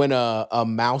when a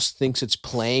mouse thinks it's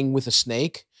playing with a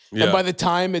snake. Yeah. And by the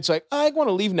time it's like, I want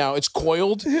to leave now, it's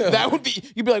coiled. Yeah. That would be,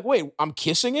 you'd be like, wait, I'm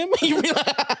kissing him? You'd be like,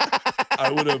 I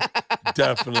would have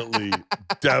definitely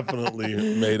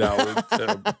made out with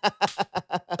Tim.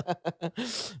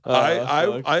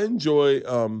 I enjoy.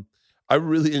 I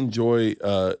really enjoy.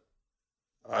 I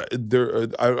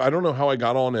don't know how I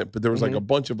got on it, but there was like a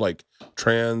bunch of like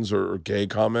trans or gay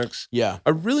comics. Yeah. I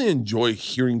really enjoy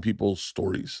hearing people's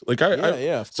stories. Like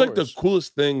it's like the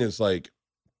coolest thing is like.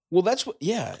 Well, that's what.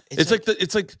 Yeah. It's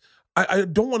like I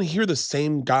don't want to hear the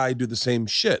same guy do the same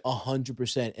shit.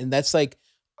 100%, and that's like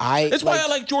That's why I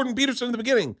like Jordan Peterson in the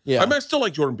beginning. Yeah. I mean, I still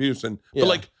like Jordan Peterson,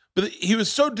 but he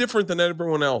was so different than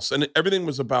everyone else, and everything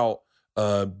was about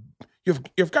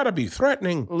you've got to be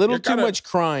threatening. a little too much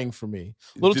crying for me.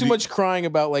 A little too much crying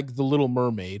about like the Little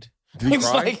Mermaid. Did he It's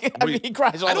cry? like, I mean, he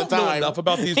cries all the I don't time. know enough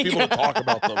about these people to talk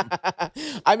about them.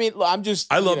 I mean, I'm just.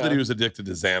 I love that he was addicted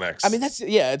to Xanax. I mean,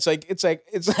 it's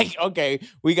like okay,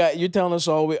 you're telling us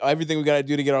everything we got to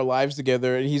do to get our lives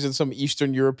together, and he's in some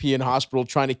Eastern European hospital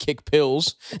trying to kick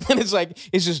pills, and it's like,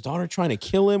 is his daughter trying to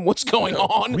kill him? What's going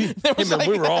on? we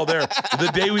were all there.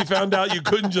 The day we found out you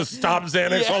couldn't just stop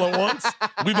Xanax all at once,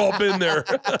 we've all been there.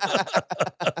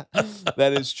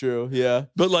 That is true. Yeah,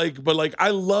 but I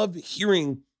love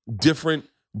hearing different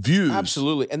views.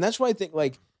 absolutely, and that's why I think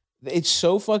like it's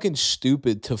so fucking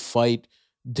stupid to fight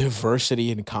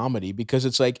diversity in comedy because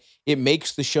it's like it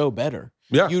makes the show better.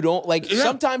 Yeah. You don't like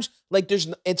sometimes like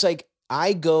it's like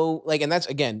I go like, and that's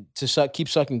again to keep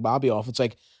sucking Bobby off. It's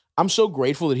like I'm so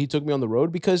grateful that he took me on the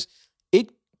road because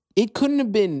it couldn't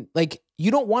have been like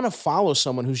you don't want to follow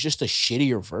someone who's just a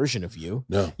shittier version of you.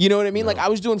 No. You know what I mean? No. Like I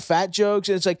was doing fat jokes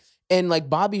and it's like, and like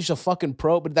Bobby's a fucking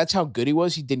pro, but that's how good he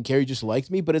was. He didn't care. He just liked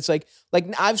me. But it's like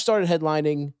I've started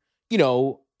headlining, you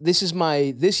know, this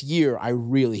year I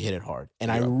really hit it hard. And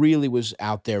I really was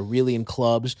out there, really in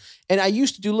clubs. And I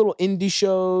used to do little indie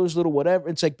shows, little whatever.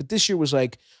 It's like, but this year was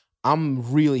like,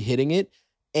 I'm really hitting it.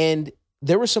 And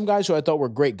there were some guys who I thought were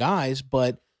great guys,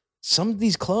 but some of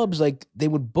these clubs, like they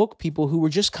would book people who were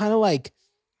just kind of like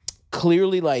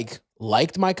clearly like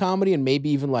liked my comedy and maybe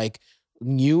even like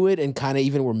knew it and kind of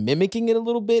even were mimicking it a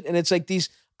little bit. And it's like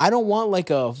I don't want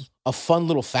like a fun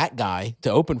little fat guy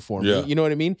to open for me. Yeah. You know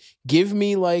what I mean? Give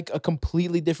me like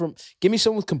give me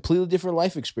someone with completely different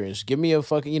life experience. Give me a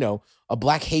fucking, you know, a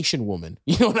black Haitian woman.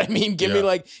 You know what I mean? Give me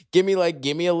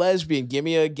a lesbian, give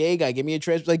me a gay guy, give me a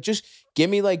trans, like just give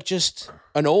me like just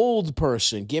an old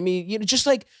person. Give me, you know, just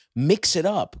like mix it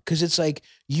up. Cause it's like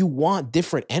you want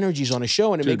different energies on a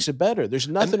show and it makes it better. There's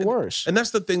nothing worse. And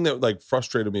that's the thing that like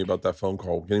frustrated me about that phone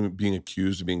call, being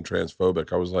accused of being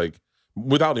transphobic. I was like,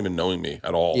 without even knowing me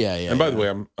at all. Yeah. And by the way,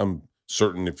 I'm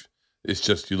certain if it's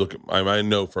just you look at I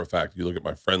know for a fact you look at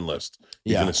my friend list,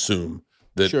 you can assume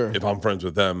that if I'm friends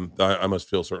with them, I must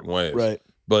feel certain ways. Right.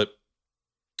 But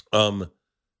and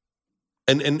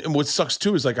what sucks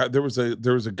too is like there was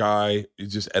a guy, you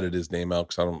just edit his name out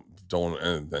because I don't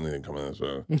want anything coming this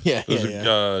way.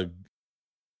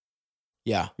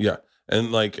 Yeah.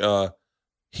 And like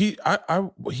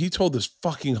he told this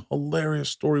fucking hilarious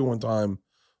story one time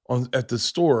at the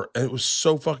store, and it was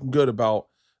so fucking good about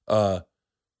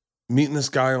meeting this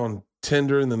guy on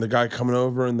Tinder and then the guy coming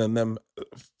over and then them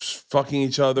fucking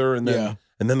each other and then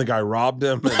the guy robbed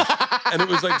him and it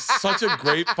was like such a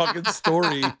great fucking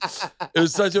story. It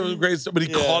was such a great story, but he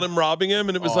caught him robbing him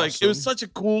and it was like it was such a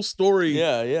cool story.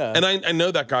 Yeah. And I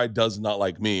know that guy does not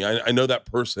like me. I know that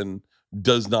person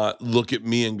does not look at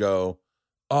me and go,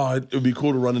 oh, it would be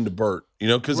cool to run into Bert, you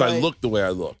know, because I look the way I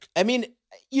look. I mean,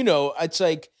 you know, it's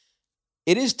like,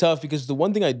 it is tough because the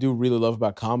one thing I do really love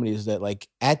about comedy is that, like,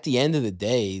 at the end of the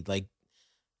day, like,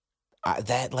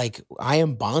 I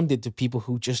am bonded to people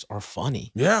who just are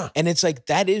funny. Yeah. And it's like,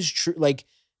 that is true. Like,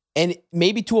 and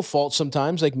maybe to a fault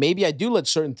sometimes, like, maybe I do let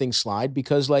certain things slide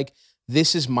because, like,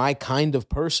 this is my kind of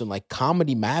person. Like,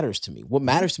 comedy matters to me. What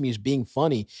matters to me is being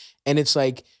funny. And it's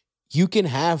like, you can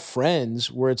have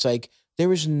friends where it's like,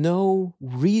 there is no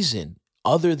reason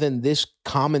other than this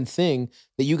common thing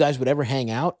that you guys would ever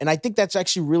hang out. And I think that's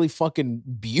actually really fucking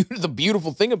the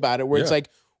beautiful thing about it, where it's Yeah. like,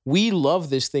 we love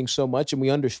this thing so much and we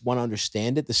want to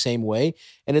understand it the same way.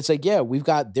 And it's like, yeah, we've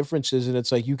got differences, and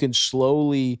it's like you can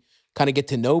slowly kind of get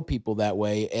to know people that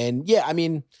way. And yeah, I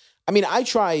mean, I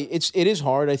try. It is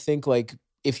hard. I think like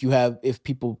if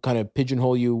people kind of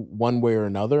pigeonhole you one way or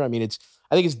another. I mean,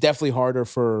 I think it's definitely harder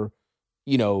for,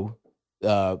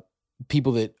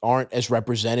 people that aren't as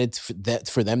represented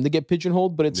for them to get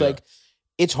pigeonholed. But it's like,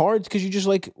 it's hard because you're just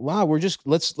like, wow,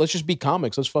 let's just be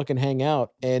comics. Let's fucking hang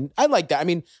out. And I like that. I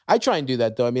mean, I try and do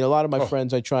that though. I mean, a lot of my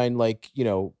friends, I try and like,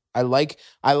 I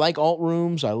like alt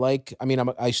rooms.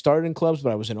 I started in clubs,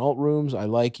 but I was in alt rooms. I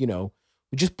like,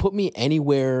 just put me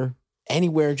anywhere.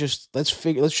 Just let's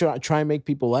try and make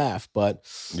people laugh. But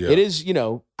it is,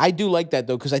 I do like that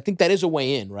though, because I think that is a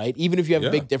way in, right? Even if you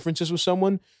have big differences with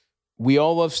someone, we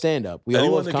all love stand up.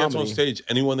 Anyone that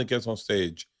gets on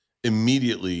stage,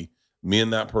 immediately, me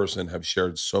and that person have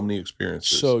shared so many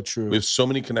experiences. So true. We have so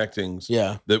many connectings.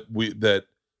 Yeah.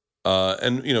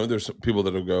 And there's some people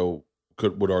that would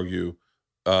argue,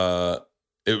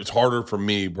 it was harder for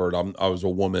me, Bert. I was a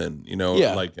woman,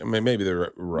 like, I mean, maybe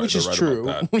they're right. Which is right true.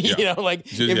 about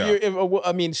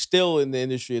that. Still in the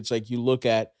industry, it's like you look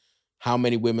at how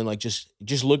many women, like just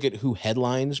look at who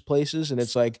headlines places, and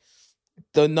it's like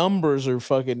the numbers are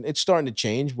fucking, it's starting to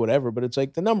change, whatever, but it's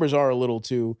like the numbers are a little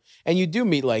too, and you do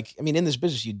meet in this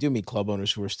business, you do meet club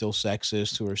owners who are still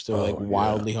sexist, who are still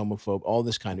wildly homophobic, all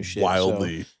this kind of shit.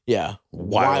 Wildly. So, yeah.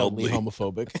 Wildly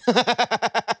homophobic.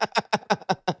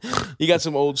 You got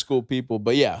some old school people,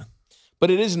 but yeah. But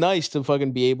it is nice to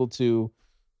fucking be able to,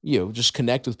 just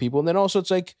connect with people. And then also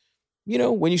it's like,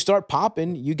 when you start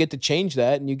popping, you get to change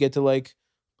that, and you get to like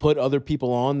put other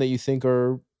people on that you think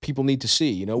people need to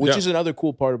see, which is another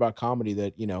cool part about comedy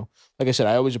that, like I said,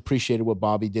 I always appreciated what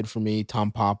Bobby did for me,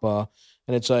 Tom Papa.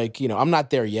 And it's like, I'm not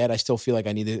there yet. I still feel like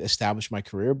I need to establish my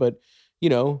career, but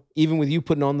even with you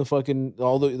putting on the fucking,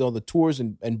 all the tours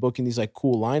and booking these like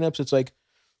cool lineups, it's like,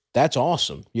 that's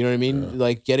awesome. You know what I mean? Yeah.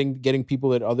 Like getting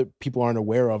people that other people aren't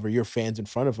aware of, or your fans in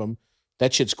front of them.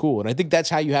 That shit's cool. And I think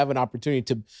that's how you have an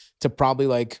opportunity to probably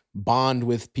like bond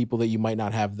with people that you might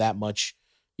not have that much,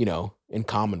 in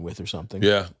common with or something.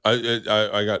 Yeah.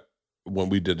 I got, when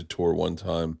we did a tour one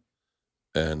time,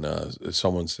 and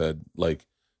someone said, like,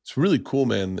 it's really cool,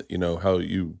 man, how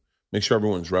you make sure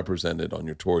everyone's represented on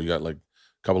your tour. You got like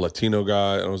a couple Latino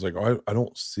guys, and I was like, I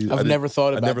don't see that. I've never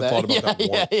thought about that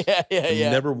once. Yeah.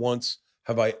 Never once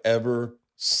have I ever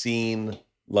seen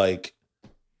like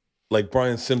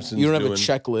Brian Simpson's You don't have a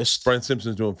checklist. Brian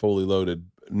Simpson's doing Fully Loaded.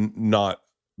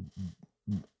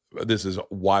 This is a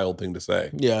wild thing to say.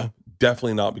 Yeah.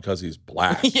 Definitely not because he's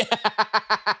black. Yeah.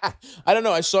 I don't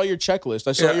know. I saw your checklist.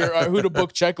 I saw your who to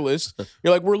book checklist.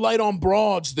 You're like, we're light on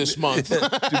broads this month.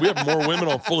 Dude, we have more women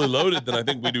on Fully Loaded than I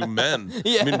think we do men.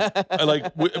 Yeah. I mean,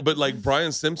 but like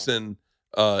Brian Simpson,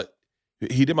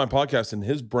 he did my podcast, and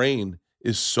his brain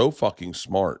is so fucking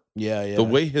smart. Yeah. The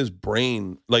way his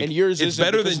brain, like, and yours it's isn't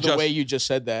better because than of the just way you just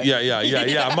said that.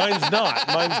 Yeah. Mine's not.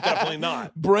 Mine's definitely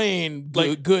not. Brain,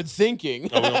 good thinking.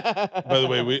 By the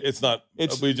way, it's not.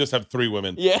 We just have 3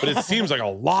 women. Yeah, but it seems like a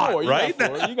lot, four, right?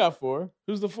 You got 4.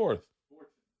 Who's the 4th?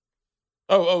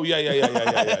 Oh, yeah. Oh,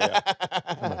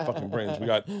 my fucking brains. We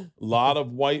got a lot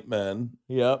of white men.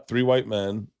 Yep. 3 white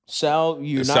men. Sal,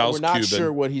 we're not Cuban.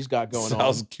 Sure what he's got going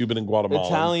Sal's on. Cuban and Guatemalan.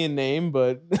 Italian name,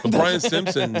 but Brian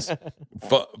Simpson's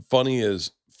funny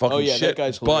as fucking shit. That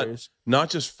guy's hilarious. But not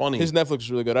just funny. His Netflix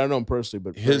is really good. I don't know him personally,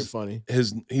 but very funny.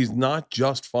 He's not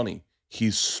just funny.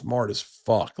 He's smart as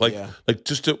fuck. Like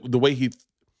just the way he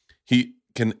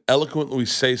can eloquently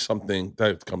say something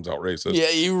that comes out racist. Yeah,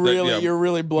 you're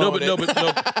really blowing it.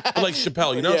 But like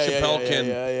Chappelle, Chappelle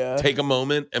can take a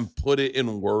moment and put it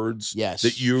in words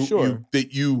that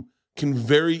you can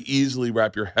very easily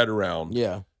wrap your head around.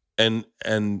 Yeah. And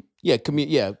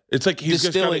it's like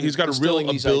he's got a real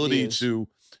ability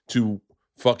to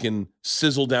fucking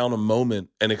sizzle down a moment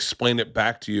and explain it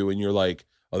back to you, and you're like,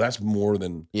 oh, that's more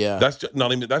than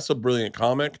that's a brilliant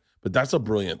comic. But that's a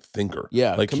brilliant thinker.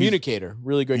 Yeah, like communicator.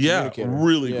 Really great communicator.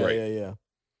 Really great. Yeah.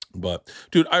 But,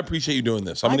 dude, I appreciate you doing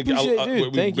this. We've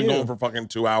been going for fucking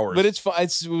 2 hours. But it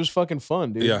was fucking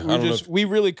fun, dude. Yeah, we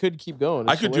really could keep going.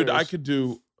 I could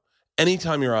do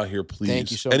anytime you're out here, please.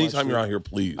 Thank you so much. Anytime you're out here,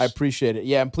 please. I appreciate it.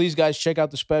 Yeah, and please, guys, check out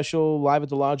the special Live at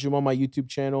the Lodge Room on my YouTube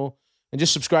channel. And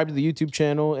just subscribe to the YouTube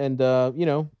channel. And,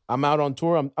 I'm out on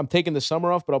tour. I'm taking the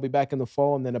summer off, but I'll be back in the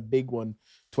fall, and then a big one,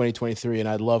 2023. And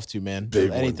I'd love to, man.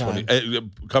 Big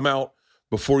anytime. Come out,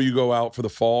 before you go out for the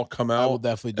fall, come I will out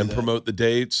definitely do and that. promote the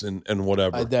dates and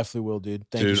whatever. I definitely will, dude.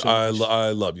 Thank dude, you so much. I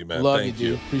love you, man. Love Thank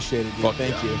you, dude. Appreciate it, dude. Fuck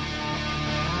Thank yeah. you.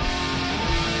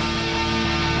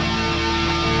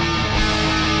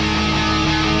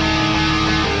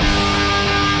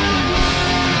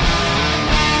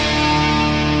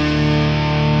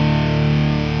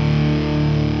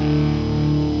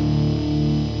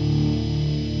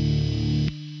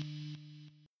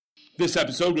 This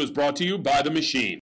episode was brought to you by The Machine.